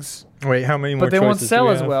darlings, Wait, how many more but they won't choices sell do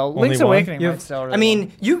we as have? well. Only Link's one? Awakening You might have- sell really I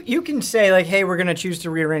mean, you can say, like, hey, we're going to choose to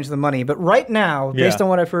rearrange the money. But right now, based Yeah. on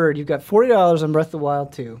what I've heard, you've got $40 on Breath of the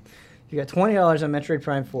Wild 2. You've got $20 on Metroid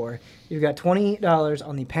Prime 4. You've got $20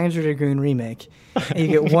 on the Panzer Dragoon remake. And you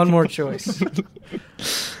get one more choice.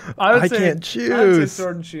 I would I say, can't I'd say choose.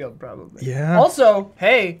 Sword and Shield, probably. Yeah. Also,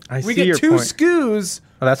 hey, I we see get your 2 point. SKUs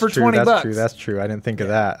Oh, that's for true. $20. That's true. That's true. I didn't think of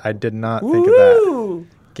that. I did not think of that Woo!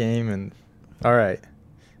 game. And all right.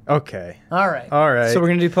 Okay. All right. All right. So we're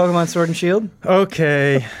going to do Pokemon Sword and Shield?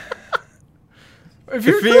 Okay. If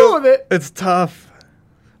you're feel- cool with it. It's tough.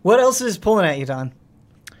 What else is pulling at you, Don?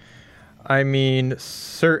 I mean,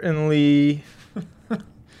 certainly.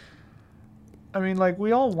 I mean, like,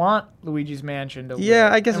 we all want Luigi's Mansion to Yeah,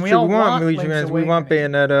 live, I guess and it's true. all We want Luigi Link's Mansion. We want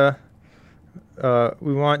Awakening. Bayonetta.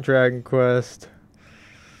 We want Dragon Quest.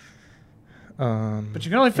 But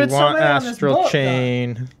you can only We fit so want many on this Astral book, Don.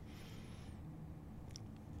 Chain.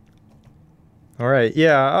 All right.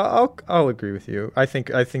 Yeah, I'll agree with you. I think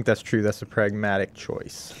that's true. That's a pragmatic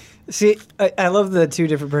choice. See, I love the two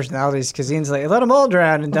different personalities because Ian's like, let them all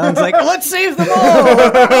drown. And Don's like, let's save them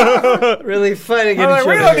all. Really fighting I'm against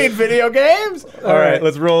like, each we other. don't need video games. All right,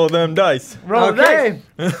 let's roll them dice. Roll the Okay.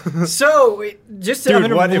 dice. So, just to, I'm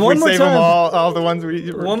Dude, gonna, what if one we more save time. them all the ones we...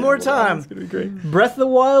 One more time. It's going to be great. Breath of the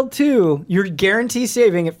Wild 2, you're guaranteed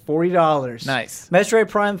saving at $40. Nice. Metroid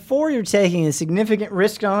Prime 4, you're taking a significant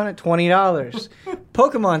risk on at $20.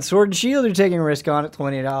 Pokemon Sword and Shield, you're taking a risk on at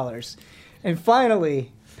 $20. And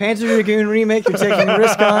finally, Panzer Dragoon Remake, you're taking a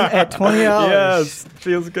risk on at $20. Yes,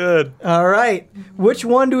 feels good. All right. Which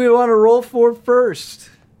one do we want to roll for first?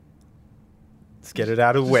 Let's get it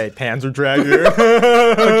out of the way. Panzer Dragoon.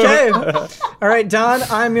 Okay. All right, Don.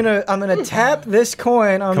 I'm gonna tap this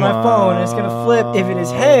coin on my phone, and it's gonna flip. If it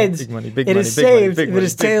is heads, Big money, big it money, is big money, saved. big If it money,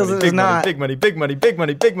 is big tails, money, it is big money, not. Big money, big money, big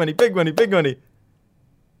money, big money, big money, big money.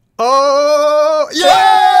 Oh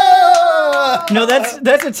yeah! No,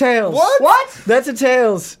 that's a tails. What? That's a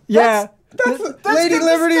tails. Yeah. That's Lady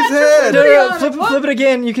Liberty's head. No, flip it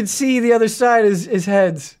again. You can see the other side is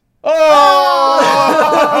heads. Oh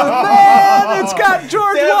Man, it's got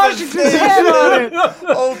George Washington's head on it.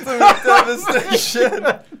 Ultimate devastation.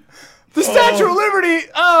 The Statue of Liberty.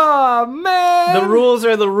 Oh, man. The rules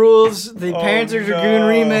are the rules. The Panzer no. Dragoon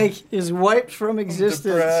remake is wiped from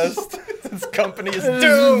existence. Depressed. This company is It is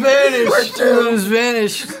doomed. vanished. It is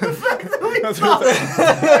vanished.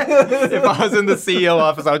 If I was in the CEO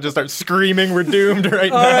office, I would just start screaming, "We're doomed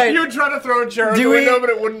right All now!" right. You would try to throw a chair out Do the we- window, but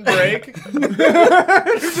it wouldn't break.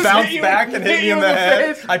 Bounce hit you- back and hit hit me you in in the the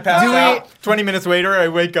head. face. I pass Do we- out. 20 minutes later, I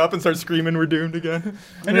wake up and start screaming, "We're doomed again!"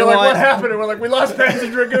 And you're like, what happened? And we're like, we lost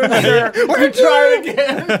Panzer Dragoon there. We're going to try it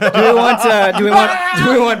again. Do we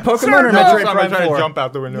want Pokemon or Sir, Metroid no. I'm Prime trying to 4? jump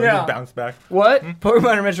out the window Yeah. and just bounce back. What?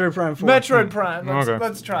 Pokemon or Metroid Prime 4? Metroid Prime. Okay.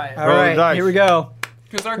 Let's try it. All Roll the right, dice. here we go.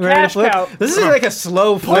 Because our You ready to cash flip? cow. This is like a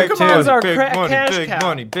slow flip Pokemon's too. our big cash big cow.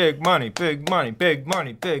 money, big money, big money, big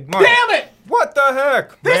money, big money. Damn it! What the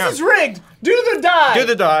heck? This Man. is rigged. Do the die. Do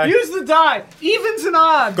the die. Use the die. Evens and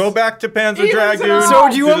odds. Go back to Panzer Evens Dragoon. and So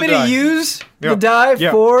odds. do you Do want the me to die. use Yeah. the die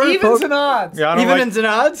Yeah. for Evens and odds. Yeah, I don't Evens and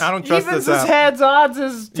odds? I don't trust Evens this is app. heads, odds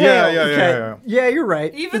is tails. Yeah. Okay. Yeah, you're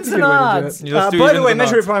right. Evens That's a and good way to do odds. it. You just do By the evens way, and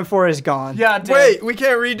Metroid odds. Prime 4 is gone. Yeah, damn. Wait, we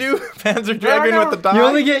can't redo Panzer Dragoon with the die? You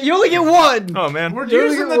only get one. Oh man. We're You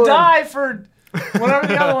only using get the one. die for whatever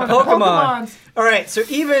the other one. Pokemon. Pokemons. All right, so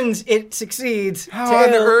evens it succeeds. How on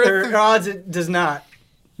Tails, earth- or odds it does not.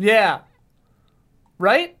 Yeah.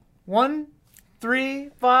 Right? 1, 3,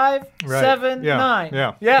 5, Right. 7, Yeah. 9.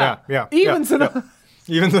 Yeah. Yeah. Yeah. Evens Yeah. and Yeah. odds.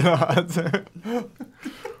 Evens and odds.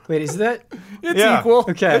 Wait, is that It's Yeah. equal.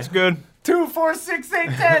 okay? That's good. 2, 4, 6, 8,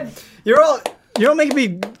 10. You're making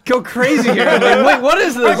me go crazy here. Like, wait, what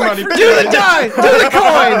is this? money, Do big the money. die. Do the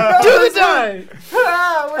coin. Do the die.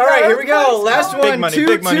 Ah, All right, here we go. Last one. Big money, two,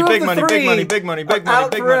 big money, two big of the money, three big money, big money, big are money,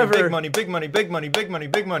 out big money, forever. big money, big money, big money, big money,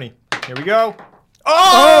 big money. Here we go.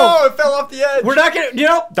 Oh, it fell off the edge. We're not gonna.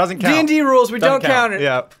 Doesn't count. D&D rules. We Doesn't don't count it.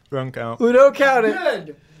 Yeah, don't count. We don't count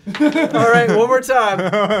it. Good. All right, one more time.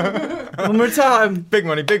 One more time. Big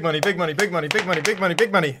money, big money, big money, big money, big money, big money,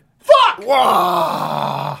 big money. Fuck!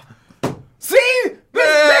 Wow. See? They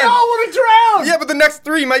Man. all would have drowned. Yeah, but the next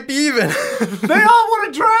three might be even. They all would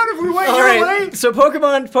have drowned if we went All your right, way. so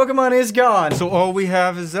Pokemon is gone. So all we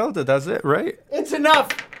have is Zelda. That's it, right? It's enough.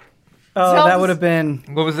 Oh, Zelda's- that would have been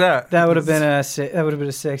What was that? a that would have been a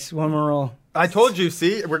 6. One more roll. I told you.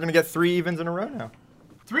 See, we're gonna get 3 evens in a row now.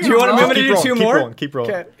 Do you want me to do rolling, 2 keep more? rolling, keep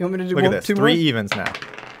rolling. Okay. You want me to do Look at this. 2 3 more? evens now.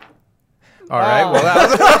 All right. Well, that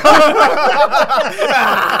was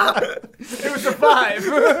It was a 5.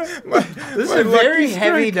 This is a very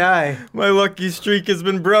heavy die. my lucky streak has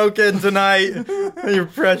been broken tonight. You're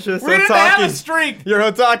precious. We didn't have a Otaki. streak. Your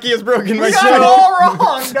Otaki has broken my We got streak. it all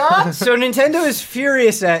wrong, Doc. So Nintendo is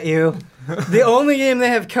furious at you. The only game they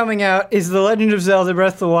have coming out is The Legend of Zelda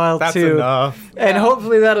Breath of the Wild That's 2. enough. And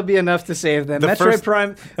hopefully that'll be enough to save them. The Metroid first-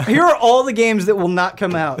 Prime. Here are all the games that will not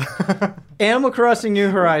come out. Animal Crossing New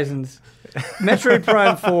Horizons. Metroid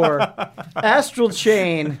Prime 4. Astral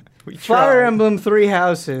Chain. We Fire tried. Emblem 3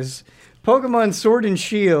 Houses. Pokemon Sword and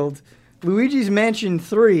Shield. Luigi's Mansion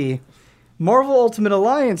 3. Marvel Ultimate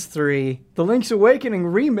Alliance 3, The Link's Awakening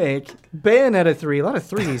Remake, Bayonetta 3, a lot of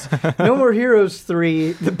threes, No More Heroes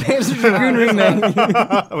 3, The Panzer Dragoon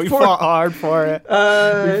Remake, We fought hard for it.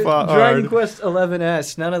 We fought Dragon hard. Quest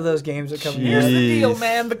 11S. None of those games are coming Here's out. the deal, Jeez.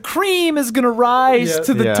 man. The cream is gonna rise Yep.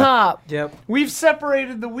 to the Yeah. top. Yep. We've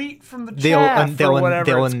separated the wheat from the chaff, or whatever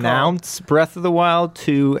they'll it's called. announce Breath of the Wild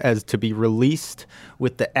 2 as to be released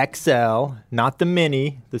with the XL, not the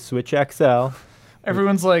Mini, the Switch XL.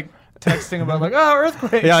 Everyone's like texting about like, oh,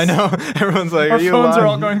 earthquakes. Yeah, I know. Everyone's like, Our are you phones are alive?"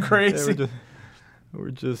 all going Yeah, crazy. we're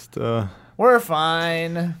just We're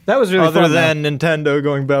fine. That was really other fun. than Nintendo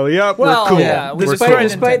going belly up, Well, we're cool. yeah, We're destroyed cool.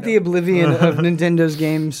 Despite Nintendo. the oblivion of Nintendo's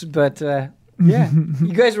games, but yeah,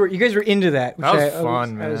 you guys were into that. Which That was I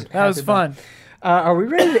fun, man. That was happy about. fun. Are we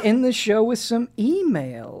ready to end the show with some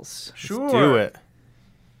emails? Sure. Do it.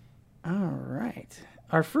 All right.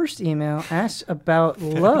 Our first email asks about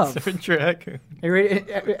love. Track. Are you ready?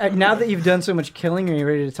 Now that you've done so much killing, are you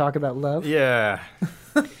ready to talk about love? Yeah.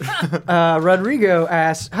 Rodrigo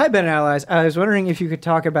asks, "Hi Ben and Allies. I was wondering if you could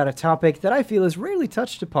talk about a topic that I feel is rarely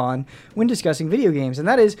touched upon when discussing video games, and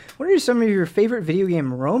that is, what are some of your favorite video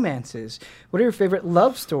game romances? What are your favorite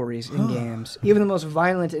love stories in games? Even the most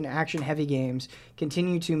violent and action-heavy games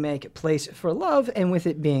continue to make place for love, and with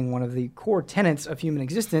it being one of the core tenets of human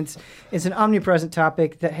existence, it's an omnipresent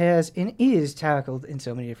topic that has and is tackled in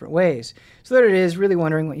so many different ways. So there it is. Really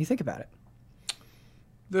wondering what you think about it."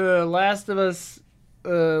 The Last of Us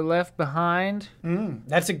Left Behind.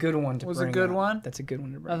 That's a good one to Was bring a good up. one? That's a good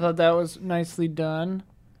one to bring I up. thought that was nicely done.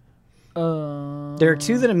 There are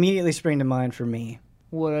two that immediately spring to mind for me.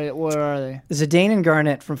 What are they? Zidane and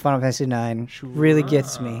Garnet from Final Fantasy IX really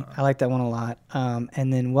gets me. I like that one a lot.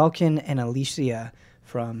 And then Welkin and Alicia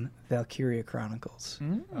from Valkyria Chronicles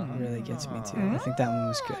really gets me too. I think that one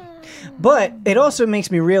was good. But it also makes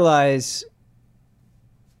me realize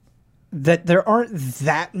that there aren't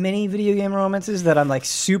that many video game romances that I'm like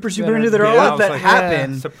super into. There are a lot that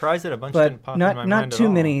happen, Surprised that a bunch didn't but pop in my mind not at too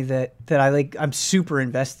all. many that I like. I'm super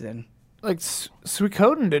invested in. Like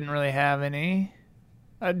Suikoden didn't really have any.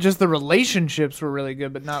 Just the relationships were really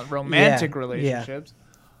good, but not romantic relationships.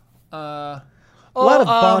 A lot of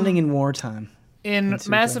bonding in wartime. In Suikoden.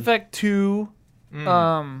 Mass Effect 2,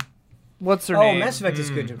 what's her Oh, name? Mass Effect is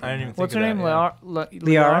good. To I didn't even What's her think name? of that,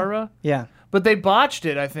 Liara? Yeah. But they botched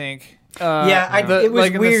it, I think. It was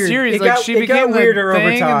like in weird. the series, It like got- she it became got the weirder over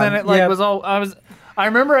thing, and then time. it like Yep. was all. I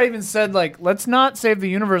remember I even said like, let's not save the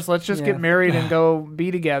universe. Let's just Yeah. get married and go be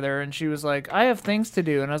together. And she was like, I have things to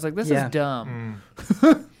do, and I was like, this Yeah. is dumb.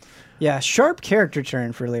 Yeah, sharp character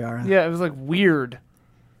turn for Liara. Yeah, it was like weird.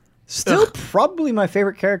 Still probably my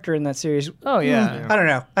favorite character in that series. Oh yeah, I don't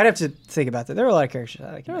know. I'd have to think about that. There are a lot of characters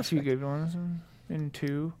I like. there are a few good ones in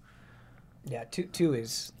 2. Yeah, two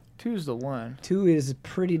is 2's the one.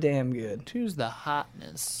 pretty damn good. 2's the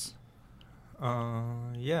hotness.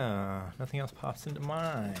 Yeah, nothing else pops into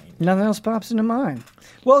mind. Nothing else pops into mind.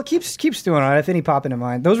 Well, it keeps doing it. If any pop into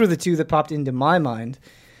mind, those were the two that popped into my mind.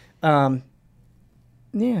 Yeah,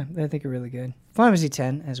 I think are really good. Final Fantasy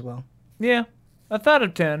 10 as well. Yeah, I thought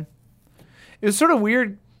of 10. It was sort of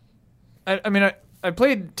weird. I mean, I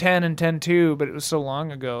played 10 and 10 too, but it was so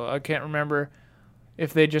long ago. I can't remember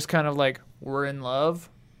if they just kind of like were in love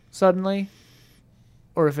suddenly,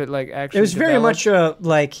 or if it like actually. It was very developed. much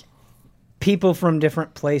like people from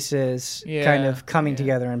different places Yeah, kind of coming yeah.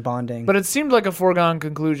 together and bonding. But it seemed like a foregone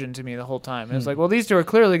conclusion to me the whole time. It was like, well, these two are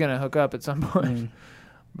clearly going to hook up at some point.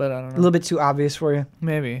 But I don't a know. little bit too obvious for you.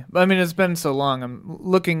 Maybe. I mean, it's been so long. I'm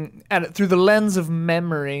looking at it through the lens of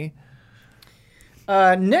memory.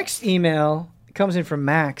 Next email comes in from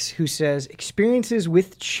Max, who says, "Experiences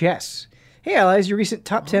with chess. Hey, allies, your recent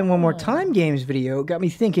top 10 One More Time games video got me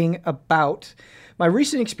thinking about my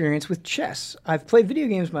recent experience with chess. I've played video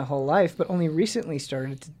games my whole life, but only recently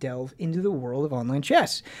started to delve into the world of online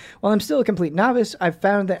chess. While I'm still a complete novice, I've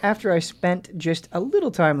found that after I spent just a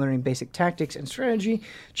little time learning basic tactics and strategy,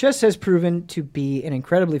 chess has proven to be an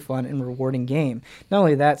incredibly fun and rewarding game. Not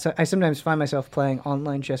only that, I sometimes find myself playing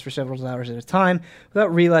online chess for several hours at a time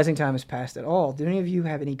without realizing time has passed at all. Do any of you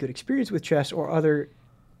have any good experience with chess or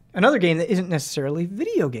another game that isn't necessarily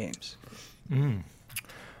video games?"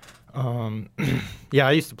 Yeah,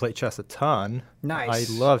 I used to play chess a ton. Nice.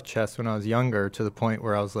 I loved chess when I was younger, to the point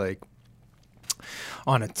where I was like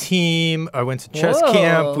on a team. I went to chess Whoa.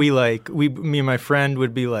 camp. Me and my friend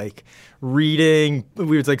would be like reading.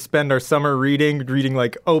 We would like spend our summer reading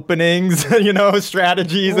like openings,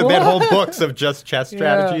 strategies, and they had whole books of just chess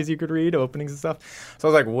strategies you could read, openings and stuff. So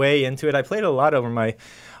I was like way into it. I played a lot over my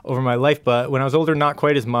life, but when I was older, not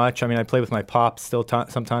quite as much. I mean, I play with my pops still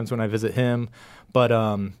sometimes when I visit him, but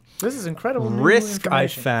This is incredible. new Risk I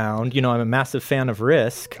information. found, I'm a massive fan of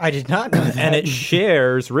Risk. I did not know that.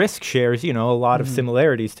 And Risk shares, a lot of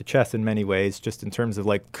similarities to chess in many ways, just in terms of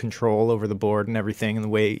like control over the board and everything, and the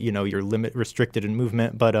way, you're restricted in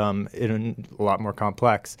movement, but in a lot more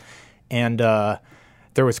complex. And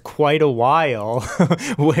there was quite a while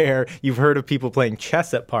where you've heard of people playing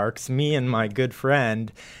chess at parks. Me and my good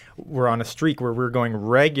friend were on a streak where we were going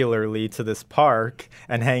regularly to this park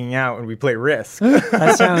and hanging out, and we play Risk.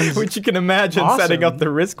 That sounds Which you can imagine awesome. setting up the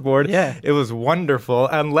Risk board. Yeah. It was wonderful,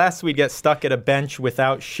 unless we get stuck at a bench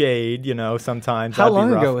without shade, sometimes. How That'd be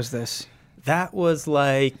long rough. ago was this? That was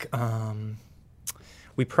like,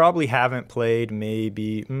 we probably haven't played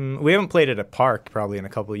we haven't played at a park probably in a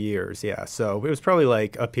couple of years, yeah. So it was probably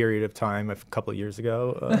like a period of time, a couple of years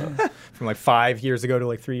ago, from like 5 years ago to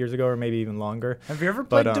like 3 years ago, or maybe even longer. Have you ever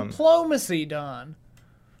played But, Diplomacy, Don?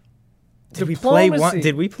 Did we play one? Diplomacy.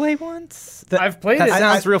 Did we play once? I've played That it.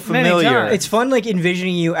 sounds real many familiar. times. It's fun, like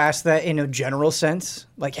envisioning you ask that in a general sense.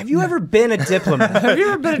 Like, have you ever been a diplomat? Have you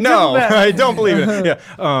ever been a No, diplomat? I don't believe it.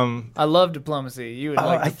 Yeah. I love diplomacy. You would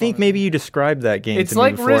like I think diplomacy. maybe you described that game It's to me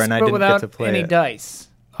like before, Risk, and I but didn't without get to play any it. dice.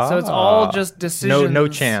 So it's all just decisions. No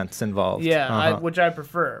chance involved. Yeah, Uh-huh. which I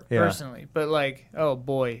prefer Yeah. personally. But like, oh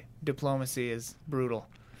boy, diplomacy is brutal.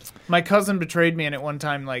 My cousin betrayed me in it one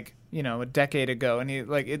time, like, you know, a decade ago, and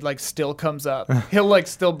it still comes up. He'll like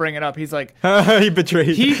still bring it up. He's like, He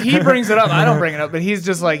betrayed. he brings it up. I don't bring it up, but he's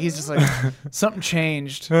just like something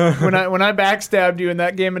changed when I backstabbed you in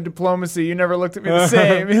that game of diplomacy. You never looked at me the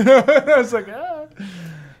same. You know? I was like,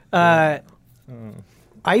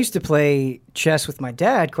 I used to play chess with my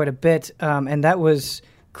dad quite a bit, and that was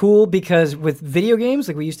cool because with video games,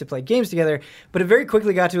 like we used to play games together, but it very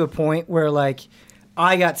quickly got to a point where like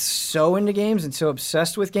I got so into games and so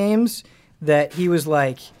obsessed with games that he was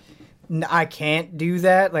like, I can't do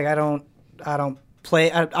that. Like I don't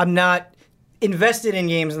play. I'm not invested in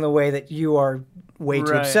games in the way that you are way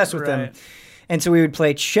too Right, obsessed with them. right. And so we would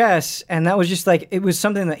play chess, and that was just like, it was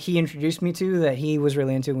something that he introduced me to that he was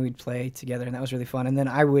really into, and we'd play together, and that was really fun. And then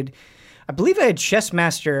I believe I had Chess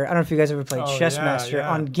Master. I don't know if you guys ever played Chess Master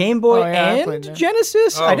on Game Boy Oh, yeah, I played and that.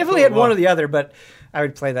 Genesis. Oh, I definitely cool. had one Wow. or the other, but I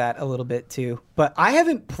would play that a little bit too. But I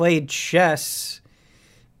haven't played chess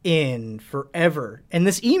in forever. And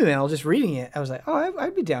this email, just reading it, I was like, oh,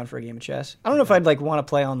 I'd be down for a game of chess. I don't know if I'd like want to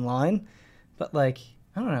play online, but like,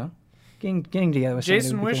 I don't know. Getting together with somebody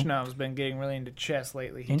Jason would be cool. Wishnow's been getting really into chess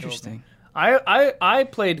lately. He told me. Interesting. I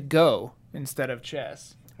played Go instead of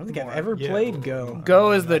chess. I don't think I've ever played Go.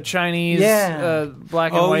 Go is the Chinese Yeah.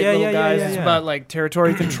 black and Oh, white yeah, little yeah, yeah, guys. yeah, It's yeah. about like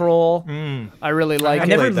territory control. I really like I it.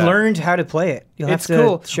 never like that. learned how to play it. You'll It's have to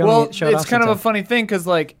cool. show Well, me, show it it's off kind of a sometime. funny thing because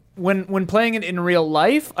like when playing it in real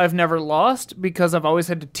life, I've never lost because I've always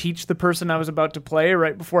had to teach the person I was about to play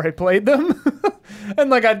right before I played them. And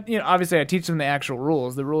like obviously I teach them the actual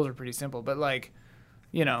rules. The rules are pretty simple, but like,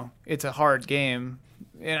 it's a hard game.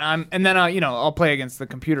 And then I'll play against the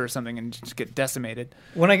computer or something and just get decimated.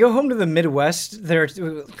 When I go home to the Midwest,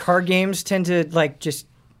 card games tend to like just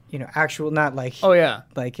actual, not like Oh yeah.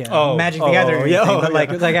 like Oh, Magic the oh, Gathering, or yeah, anything, oh, but like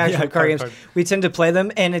yeah. actual Yeah, card games. card. We tend to play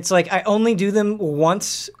them, and it's like I only do them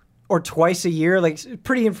once or twice a year, like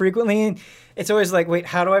pretty infrequently. And it's always like, wait,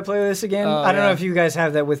 how do I play this again? Oh, I don't know yeah. if you guys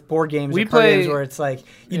have that with board games We or card play- games where it's like you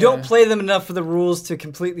Yeah. don't play them enough for the rules to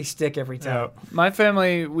completely stick every time. My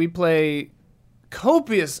family, we play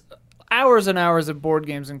copious hours and hours of board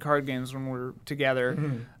games and card games when we're together.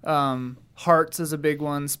 Hearts is a big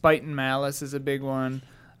one. Spite and Malice is a big one.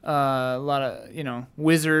 A lot of,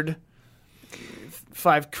 Wizard,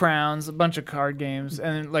 Five Crowns, a bunch of card games,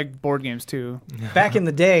 and like board games too. Back in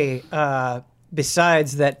the day,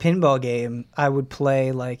 besides that pinball game, I would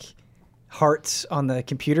play like Hearts on the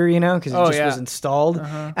computer, because it Oh, just yeah. was installed.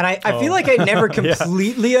 And I feel like I never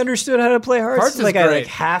completely understood how to play Hearts. Hearts is like I great. like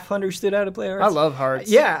half understood how to play Hearts. I love Hearts.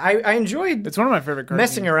 Yeah, I enjoyed It's one of my favorite card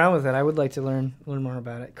messing games. around with it. I would like to learn more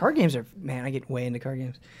about it. Card games are, man, I get way into card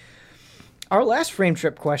games. Our last frame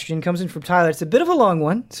trip question comes in from Tyler. It's a bit of a long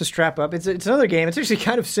one, so strap up. It's another game. It's actually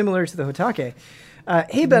kind of similar to the Hotake.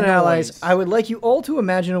 Hey, Ben and Allies, Nice. I would like you all to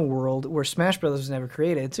imagine a world where Smash Brothers was never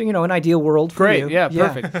created. So, an ideal world for you. Great, yeah,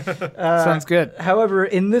 perfect. Sounds good. However,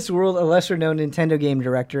 in this world, a lesser-known Nintendo game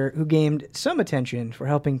director who gained some attention for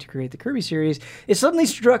helping to create the Kirby series is suddenly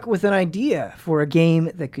struck with an idea for a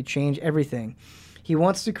game that could change everything. He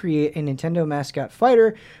wants to create a Nintendo mascot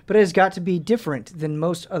fighter, but it has got to be different than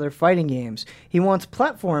most other fighting games. He wants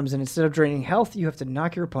platforms, and instead of draining health, you have to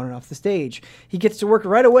knock your opponent off the stage. He gets to work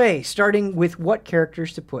right away, starting with what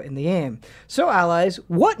characters to put in the game. So, Allies,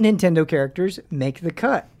 what Nintendo characters make the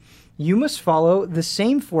cut? You must follow the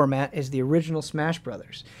same format as the original Smash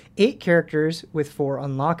Brothers. 8 characters with 4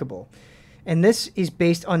 unlockable. And this is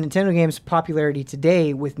based on Nintendo games' popularity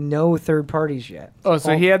today with no third parties yet. Oh,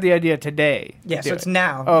 so he had the idea today. to Yeah, so do it's it.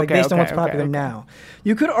 now, Oh, like based on what's okay, popular okay. now.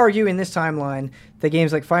 You could argue in this timeline that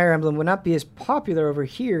games like Fire Emblem would not be as popular over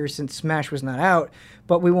here since Smash was not out,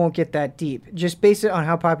 but we won't get that deep. Just base it on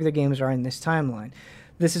how popular games are in this timeline.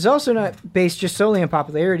 This is also not based just solely on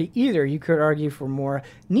popularity either. You could argue for more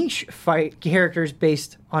niche fight characters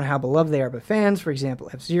based on how beloved they are by fans. For example,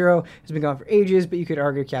 F-Zero has been gone for ages, but you could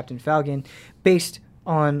argue Captain Falcon based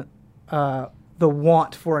on the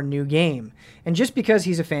want for a new game. And just because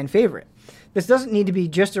he's a fan favorite. This doesn't need to be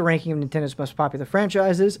just a ranking of Nintendo's most popular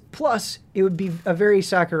franchises. Plus, it would be a very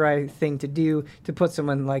Sakurai thing to do to put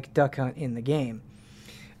someone like Duck Hunt in the game.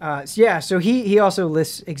 So he also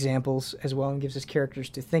lists examples as well and gives us characters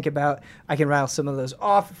to think about. I can rattle some of those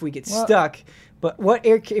off if we get stuck. But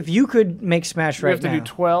if you could make Smash We right have to now, do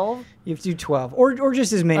 12. you have to do 12 or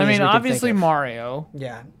just as many. I as mean, we could obviously think of. Mario.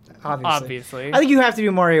 Yeah, Obviously. I think you have to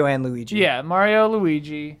do Mario and Luigi. Yeah, Mario,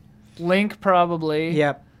 Luigi, Link probably.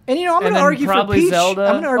 Yep. And I'm going And to then argue for probably Peach. Zelda.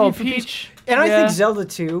 I'm going to argue Oh, for Peach. And I Yeah. think Zelda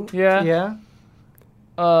too. Yeah. Yeah.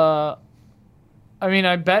 I mean,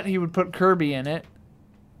 I bet he would put Kirby in it.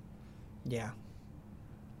 Yeah.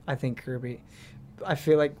 I think Kirby. I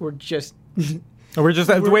feel like we're just. We're just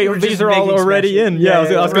we're these just are all making already Smash. in. Yeah, I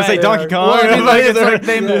was gonna say right. Donkey Kong. Well, I mean, like, it's like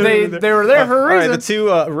they were there for a All right, reason. the two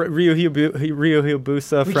Ryu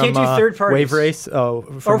Hayabusa We from can't do third parties. Wave Race. Oh,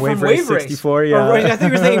 Or from Wave Race 64. Yeah. Or, I think you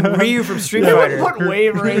were saying Ryu from Street They Fighter. would put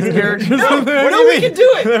Wave Race characters No, on there. no, we can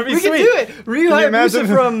do it. That'd be We can sweet. do it. Ryu Can you Hayabusa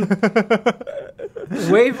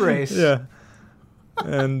from Wave Race. Yeah.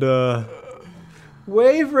 And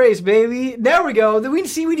Wave Race, baby. There we go. We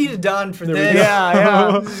need a Don for There we this. go.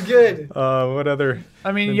 Yeah. This is good. what other?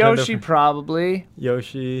 I mean, Nintendo Yoshi fr- probably.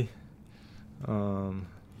 Yoshi. I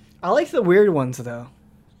like the weird ones though.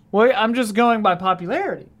 Well, I'm just going by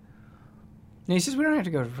popularity. And he says we don't have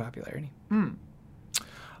to go for popularity.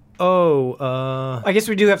 Oh. I guess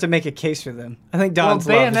we do have to make a case for them. I think Don's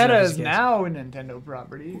Well, love Bayonetta his is case. now a Nintendo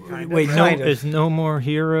property. Wait, No, kind of. there's no more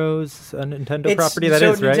Heroes a Nintendo It's- property. That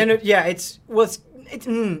so is right. Nintendo, yeah,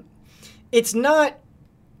 it's not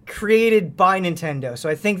created by Nintendo. So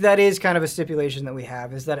I think that is kind of a stipulation that we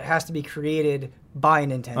have is that it has to be created by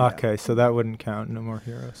Nintendo. Okay, so that wouldn't count. No more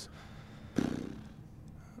Heroes.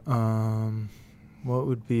 What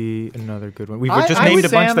would be another good one? We've just I named a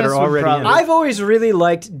would bunch that Samus are would already in. probably- I've always really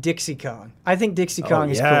liked Dixie Kong. I think Dixie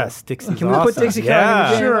Kong is yes, cool. Dixie's Can we put awesome. Dixie Kong Yeah.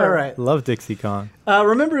 in the game? Sure. All right. Love Dixie Kong.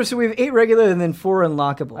 Remember, so we have 8 regular and then 4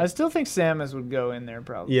 unlockable. I still think Samus would go in there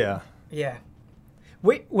probably. Yeah. Yeah.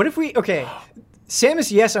 Wait, what if we... Okay,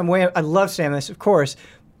 Samus, yes, I love Samus, of course.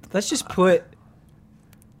 Let's just put...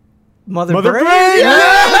 Mother Brain?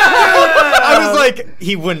 I was like,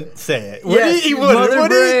 he wouldn't say it. Yes, He wouldn't. Mother What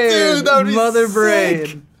Brain. Dude, that would be Mother sick.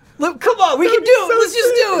 Brain. Look, come on, we can do it. Let's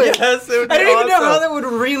just do it. Yes, it would be I don't even know how awesome. that would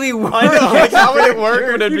really work. I know. Like, how would it work?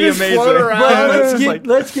 Would it You be just amazing? float around. But let's It's get like-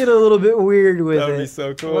 let's get a little bit weird with That it. would be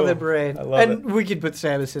so cool. Mother Brain. I love and it. we could put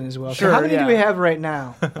Samus in as well. Sure, So how many yeah. do we have right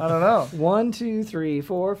now? I don't know. 1, 2, 3,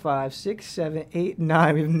 4, 5, 6, 7, 8,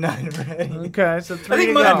 9. We have 9 already. Okay, so 3 I think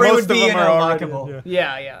to Mother go. Brain Most would of be them an are already- unlockable.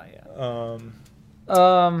 Yeah.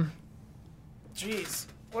 Jeez.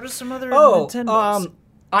 What are some other Nintendos?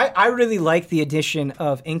 I really like the addition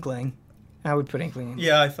of Inkling. I would put Inkling in.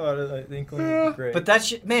 Yeah, I thought Inkling would be great. But that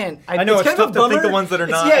shit, man. I know, it's it's kind of tough a to think bummer. the ones that are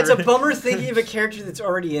not Yeah, it's a already- bummer thinking of a character that's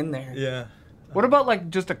already in there. yeah. What about like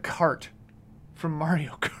just a cart from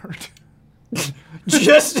Mario Kart?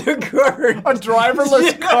 Just a card. A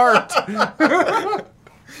driverless cart.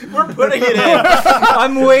 We're putting it in.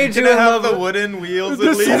 I'm way too Can in it love have the with wooden wheels This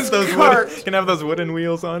at least? is Those cart. can it have those wooden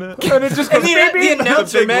wheels on it? And it just And goes the beep, beep.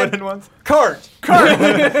 announcer The big meant wooden ones. cart.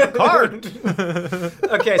 Cart.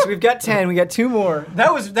 Okay, so we've got 10. We got 2 more.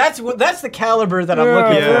 That's the caliber that I'm Yeah,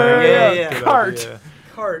 looking yeah, for. yeah. Yeah. Good Cart. idea.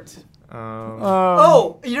 Cart. Um,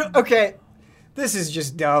 Oh, okay. This is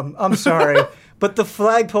just dumb. I'm sorry. But the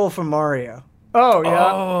flagpole from Mario. Oh,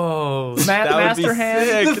 yeah. Oh, Ma- that would be Master Hand.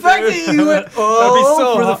 sick, The fact dude. that you went, That'd be oh,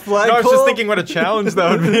 so for the hard. flagpole. No, I was just thinking what a challenge that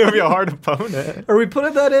would be. It would be a hard opponent. Are we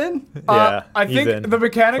putting that in? Yeah, I think even. the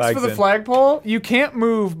mechanics for Flags the in. flagpole, you can't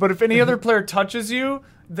move, but if any other player touches you,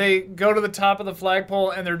 they go to the top of the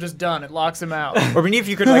flagpole and they're just done. It locks them out. Or maybe if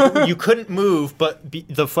you could, you couldn't move, but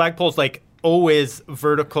the flagpole's always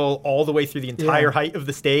vertical all the way through the entire height of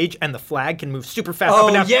the stage, and the flag can move super fast up Oh,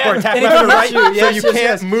 and down yeah, or attack and it left can or right. hit you. Yes, so you yes, can't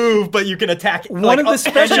yes. move, but you can attack. One of the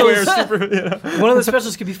anywhere specials- super, One of the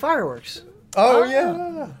specials could be fireworks. Oh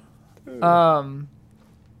yeah.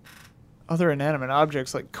 Other inanimate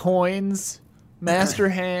objects like coins, Master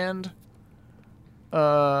Hand.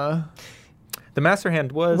 The Master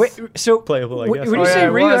Hand was Wait, so playable, I guess. When Oh, you yeah, say it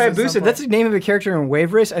Ryu was at some Hayabusa, point. that's the name of a character in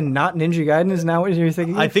Wave Race and not Ninja Gaiden. Is not what you're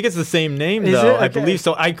thinking? I think it's the same name Is though. it? I Okay. believe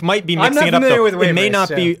so. I might be I'm mixing not it up familiar though. with It Wave may Race, not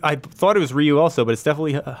so- be. I thought it was Ryu also, but it's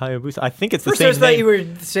definitely Hayabusa. I think it's the First, same I thought name. you were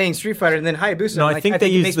saying Street Fighter and then Hayabusa. No, I'm I like, think they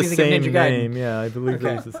it use makes the me think of same Ninja Gaiden. name. Yeah, I believe they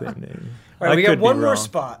Okay. use the same name. All right, I we could got one be more wrong.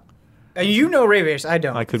 spot. You know Wave Race, I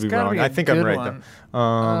don't. I could be gotta wrong. be a I think I'm good right one.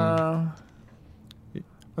 though.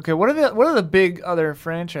 Okay, what are the big other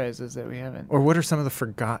franchises that we haven't? Or what are some of the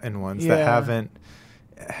forgotten ones Yeah. that haven't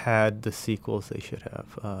had the sequels they should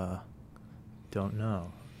have? Don't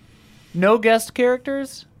know. No guest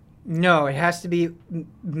characters? No, it has to be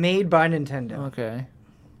made by Nintendo. Okay.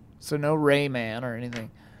 So no Rayman or anything.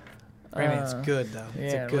 Rayman's good though.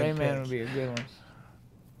 It's Yeah, a good Rayman pick. would be a good one.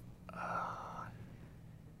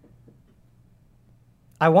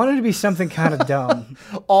 I wanted to be something kind of dumb.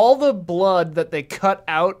 All the blood that they cut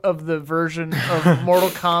out of the version of Mortal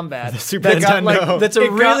Kombat. Super that got, Nintendo. That's a it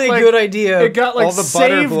got, really like- good idea. It got like all the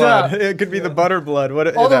butter saved blood. up. It could be the butter blood.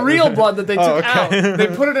 What? All the real blood that they took out. okay. They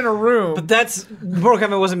put it in a room. But that's Mortal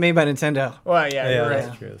Kombat wasn't made by Nintendo. Well, yeah, you're right.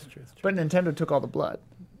 That's true. That's true. But Nintendo took all the blood.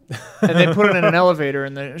 And they put it in an elevator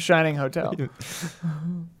in the Shining Hotel.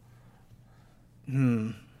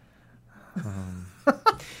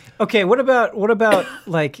 Okay, what about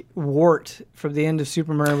like Wart from the end of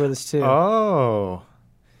Super Mario Bros. 2? Oh,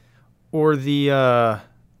 or the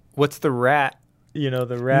what's the rat? You know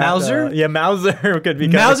the rat. Mauser? Yeah, Mauser could be.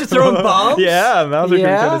 Kinda Mauser cool. throwing bombs? Yeah, Mauser could be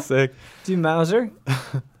Yeah? kind of sick. Do Mauser?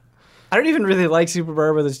 I don't even really like Super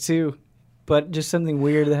Mario Bros. 2, but just something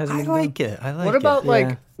weird that hasn't I been done. like it. I like What about it.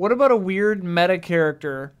 Yeah. what about a weird meta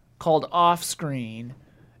character called Offscreen?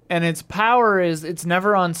 And its power is it's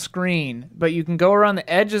never on screen, but you can go around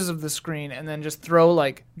the edges of the screen and then just throw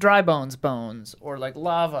like dry bones or like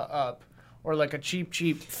lava up or like a cheap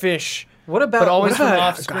fish. What about But always what from about-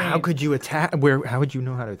 off screen. How could you attack? How would you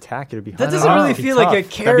know how to attack it? It'd be That hard. doesn't really It'd be feel like a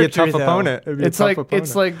tough. That'd be a character, tough though. opponent. It'd be It's a like tough opponent.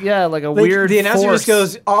 it's like yeah, like a Like, weird the announcer force. just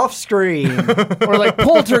goes off screen. or like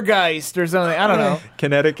poltergeist or something. I don't know.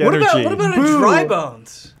 kinetic what energy. about a Boo. dry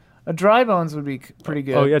bones? A dry bones would be pretty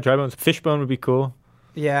good. Oh yeah, dry bones. Fishbone would be cool.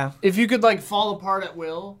 Yeah. If you could like fall apart at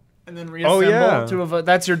will and then reassemble yeah. to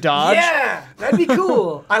that's your dodge. Yeah, that'd be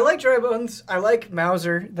cool. I like dry bones. I like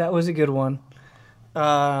Mauser. That was a good one.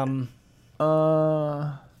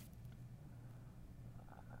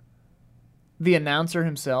 The announcer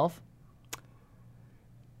himself.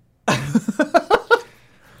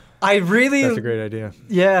 I really That's a great idea.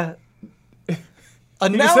 yeah. He just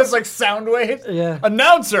Announce- says like sound waves. yeah.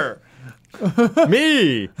 Announcer.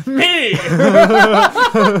 Me. Me.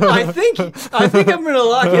 I think I'm gonna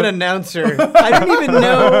lock in announcer. I don't even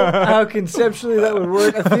know how conceptually that would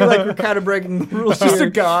work. I feel like we're kind of breaking the rules Just a here.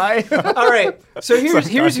 guy. All right. So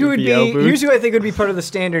here's who would be IPL booth. here's who I think would be part of the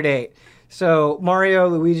standard 8. So Mario,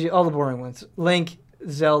 Luigi, all the boring ones. Link,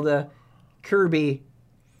 Zelda, Kirby,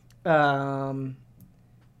 Samus.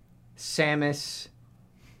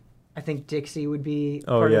 I think Dixie would be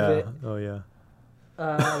Oh part yeah. of it. Oh yeah.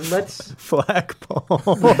 Let's Flagpole.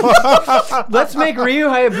 let's make Ryu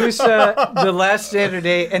Hayabusa the last standard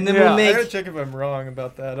 8, and then Yeah. we'll check if I'm wrong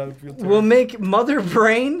about that. I feel we'll make Mother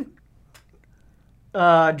Brain,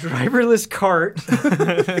 driverless cart,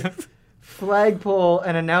 flagpole,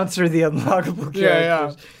 and announcer the unlockable characters.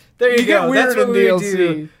 Yeah. There you, You get go. weird That's what in we DLC.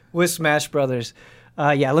 do with Smash Brothers.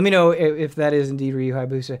 Yeah, let me know if that is indeed Ryu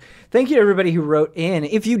Hayabusa. Thank you to everybody who wrote in.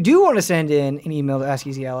 If you do want to send in an email to Ask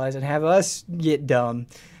Easy Allies and have us get dumb,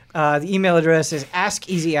 the email address is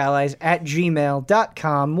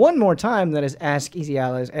askeasyallies@gmail.com. One more time, that is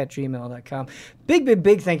askeasyallies@gmail.com.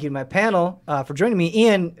 Big thank you to my panel for joining me.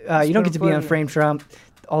 Ian, you don't been get a to be on pleasure. Frame Trump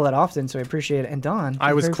all that often, so I appreciate it. And Don, I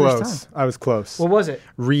for was the very first close. time. I was close. What was it?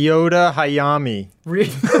 Ryota Hayami.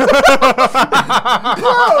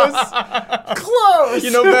 Close.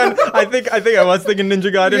 You know, Ben, I think I was thinking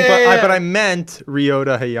Ninja Gaiden, Yeah. but I meant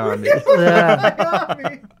Ryota Hayami.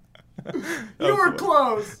 Yeah. You were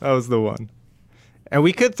close. That was the one. And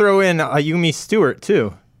we could throw in Ayumi Stewart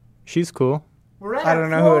too. She's cool. We're at I don't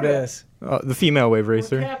know who it is. The female wave We're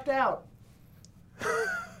racer. capped out.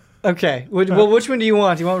 Okay. Well, which one do you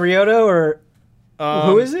want? Do you want Ryota or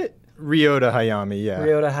who is it? Ryota Hayami, yeah.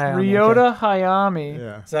 Ryota Hayami. Okay. Ryota Hayami.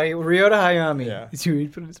 Yeah. So Ryota Hayami. Yeah. It's who you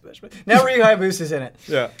put in a special. Now Ryu Hayabusa's in it.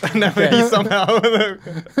 Yeah. He somehow.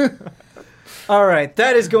 All right,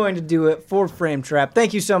 that is going to do it for Frame Trap.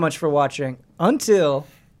 Thank you so much for watching. Until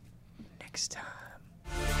next time.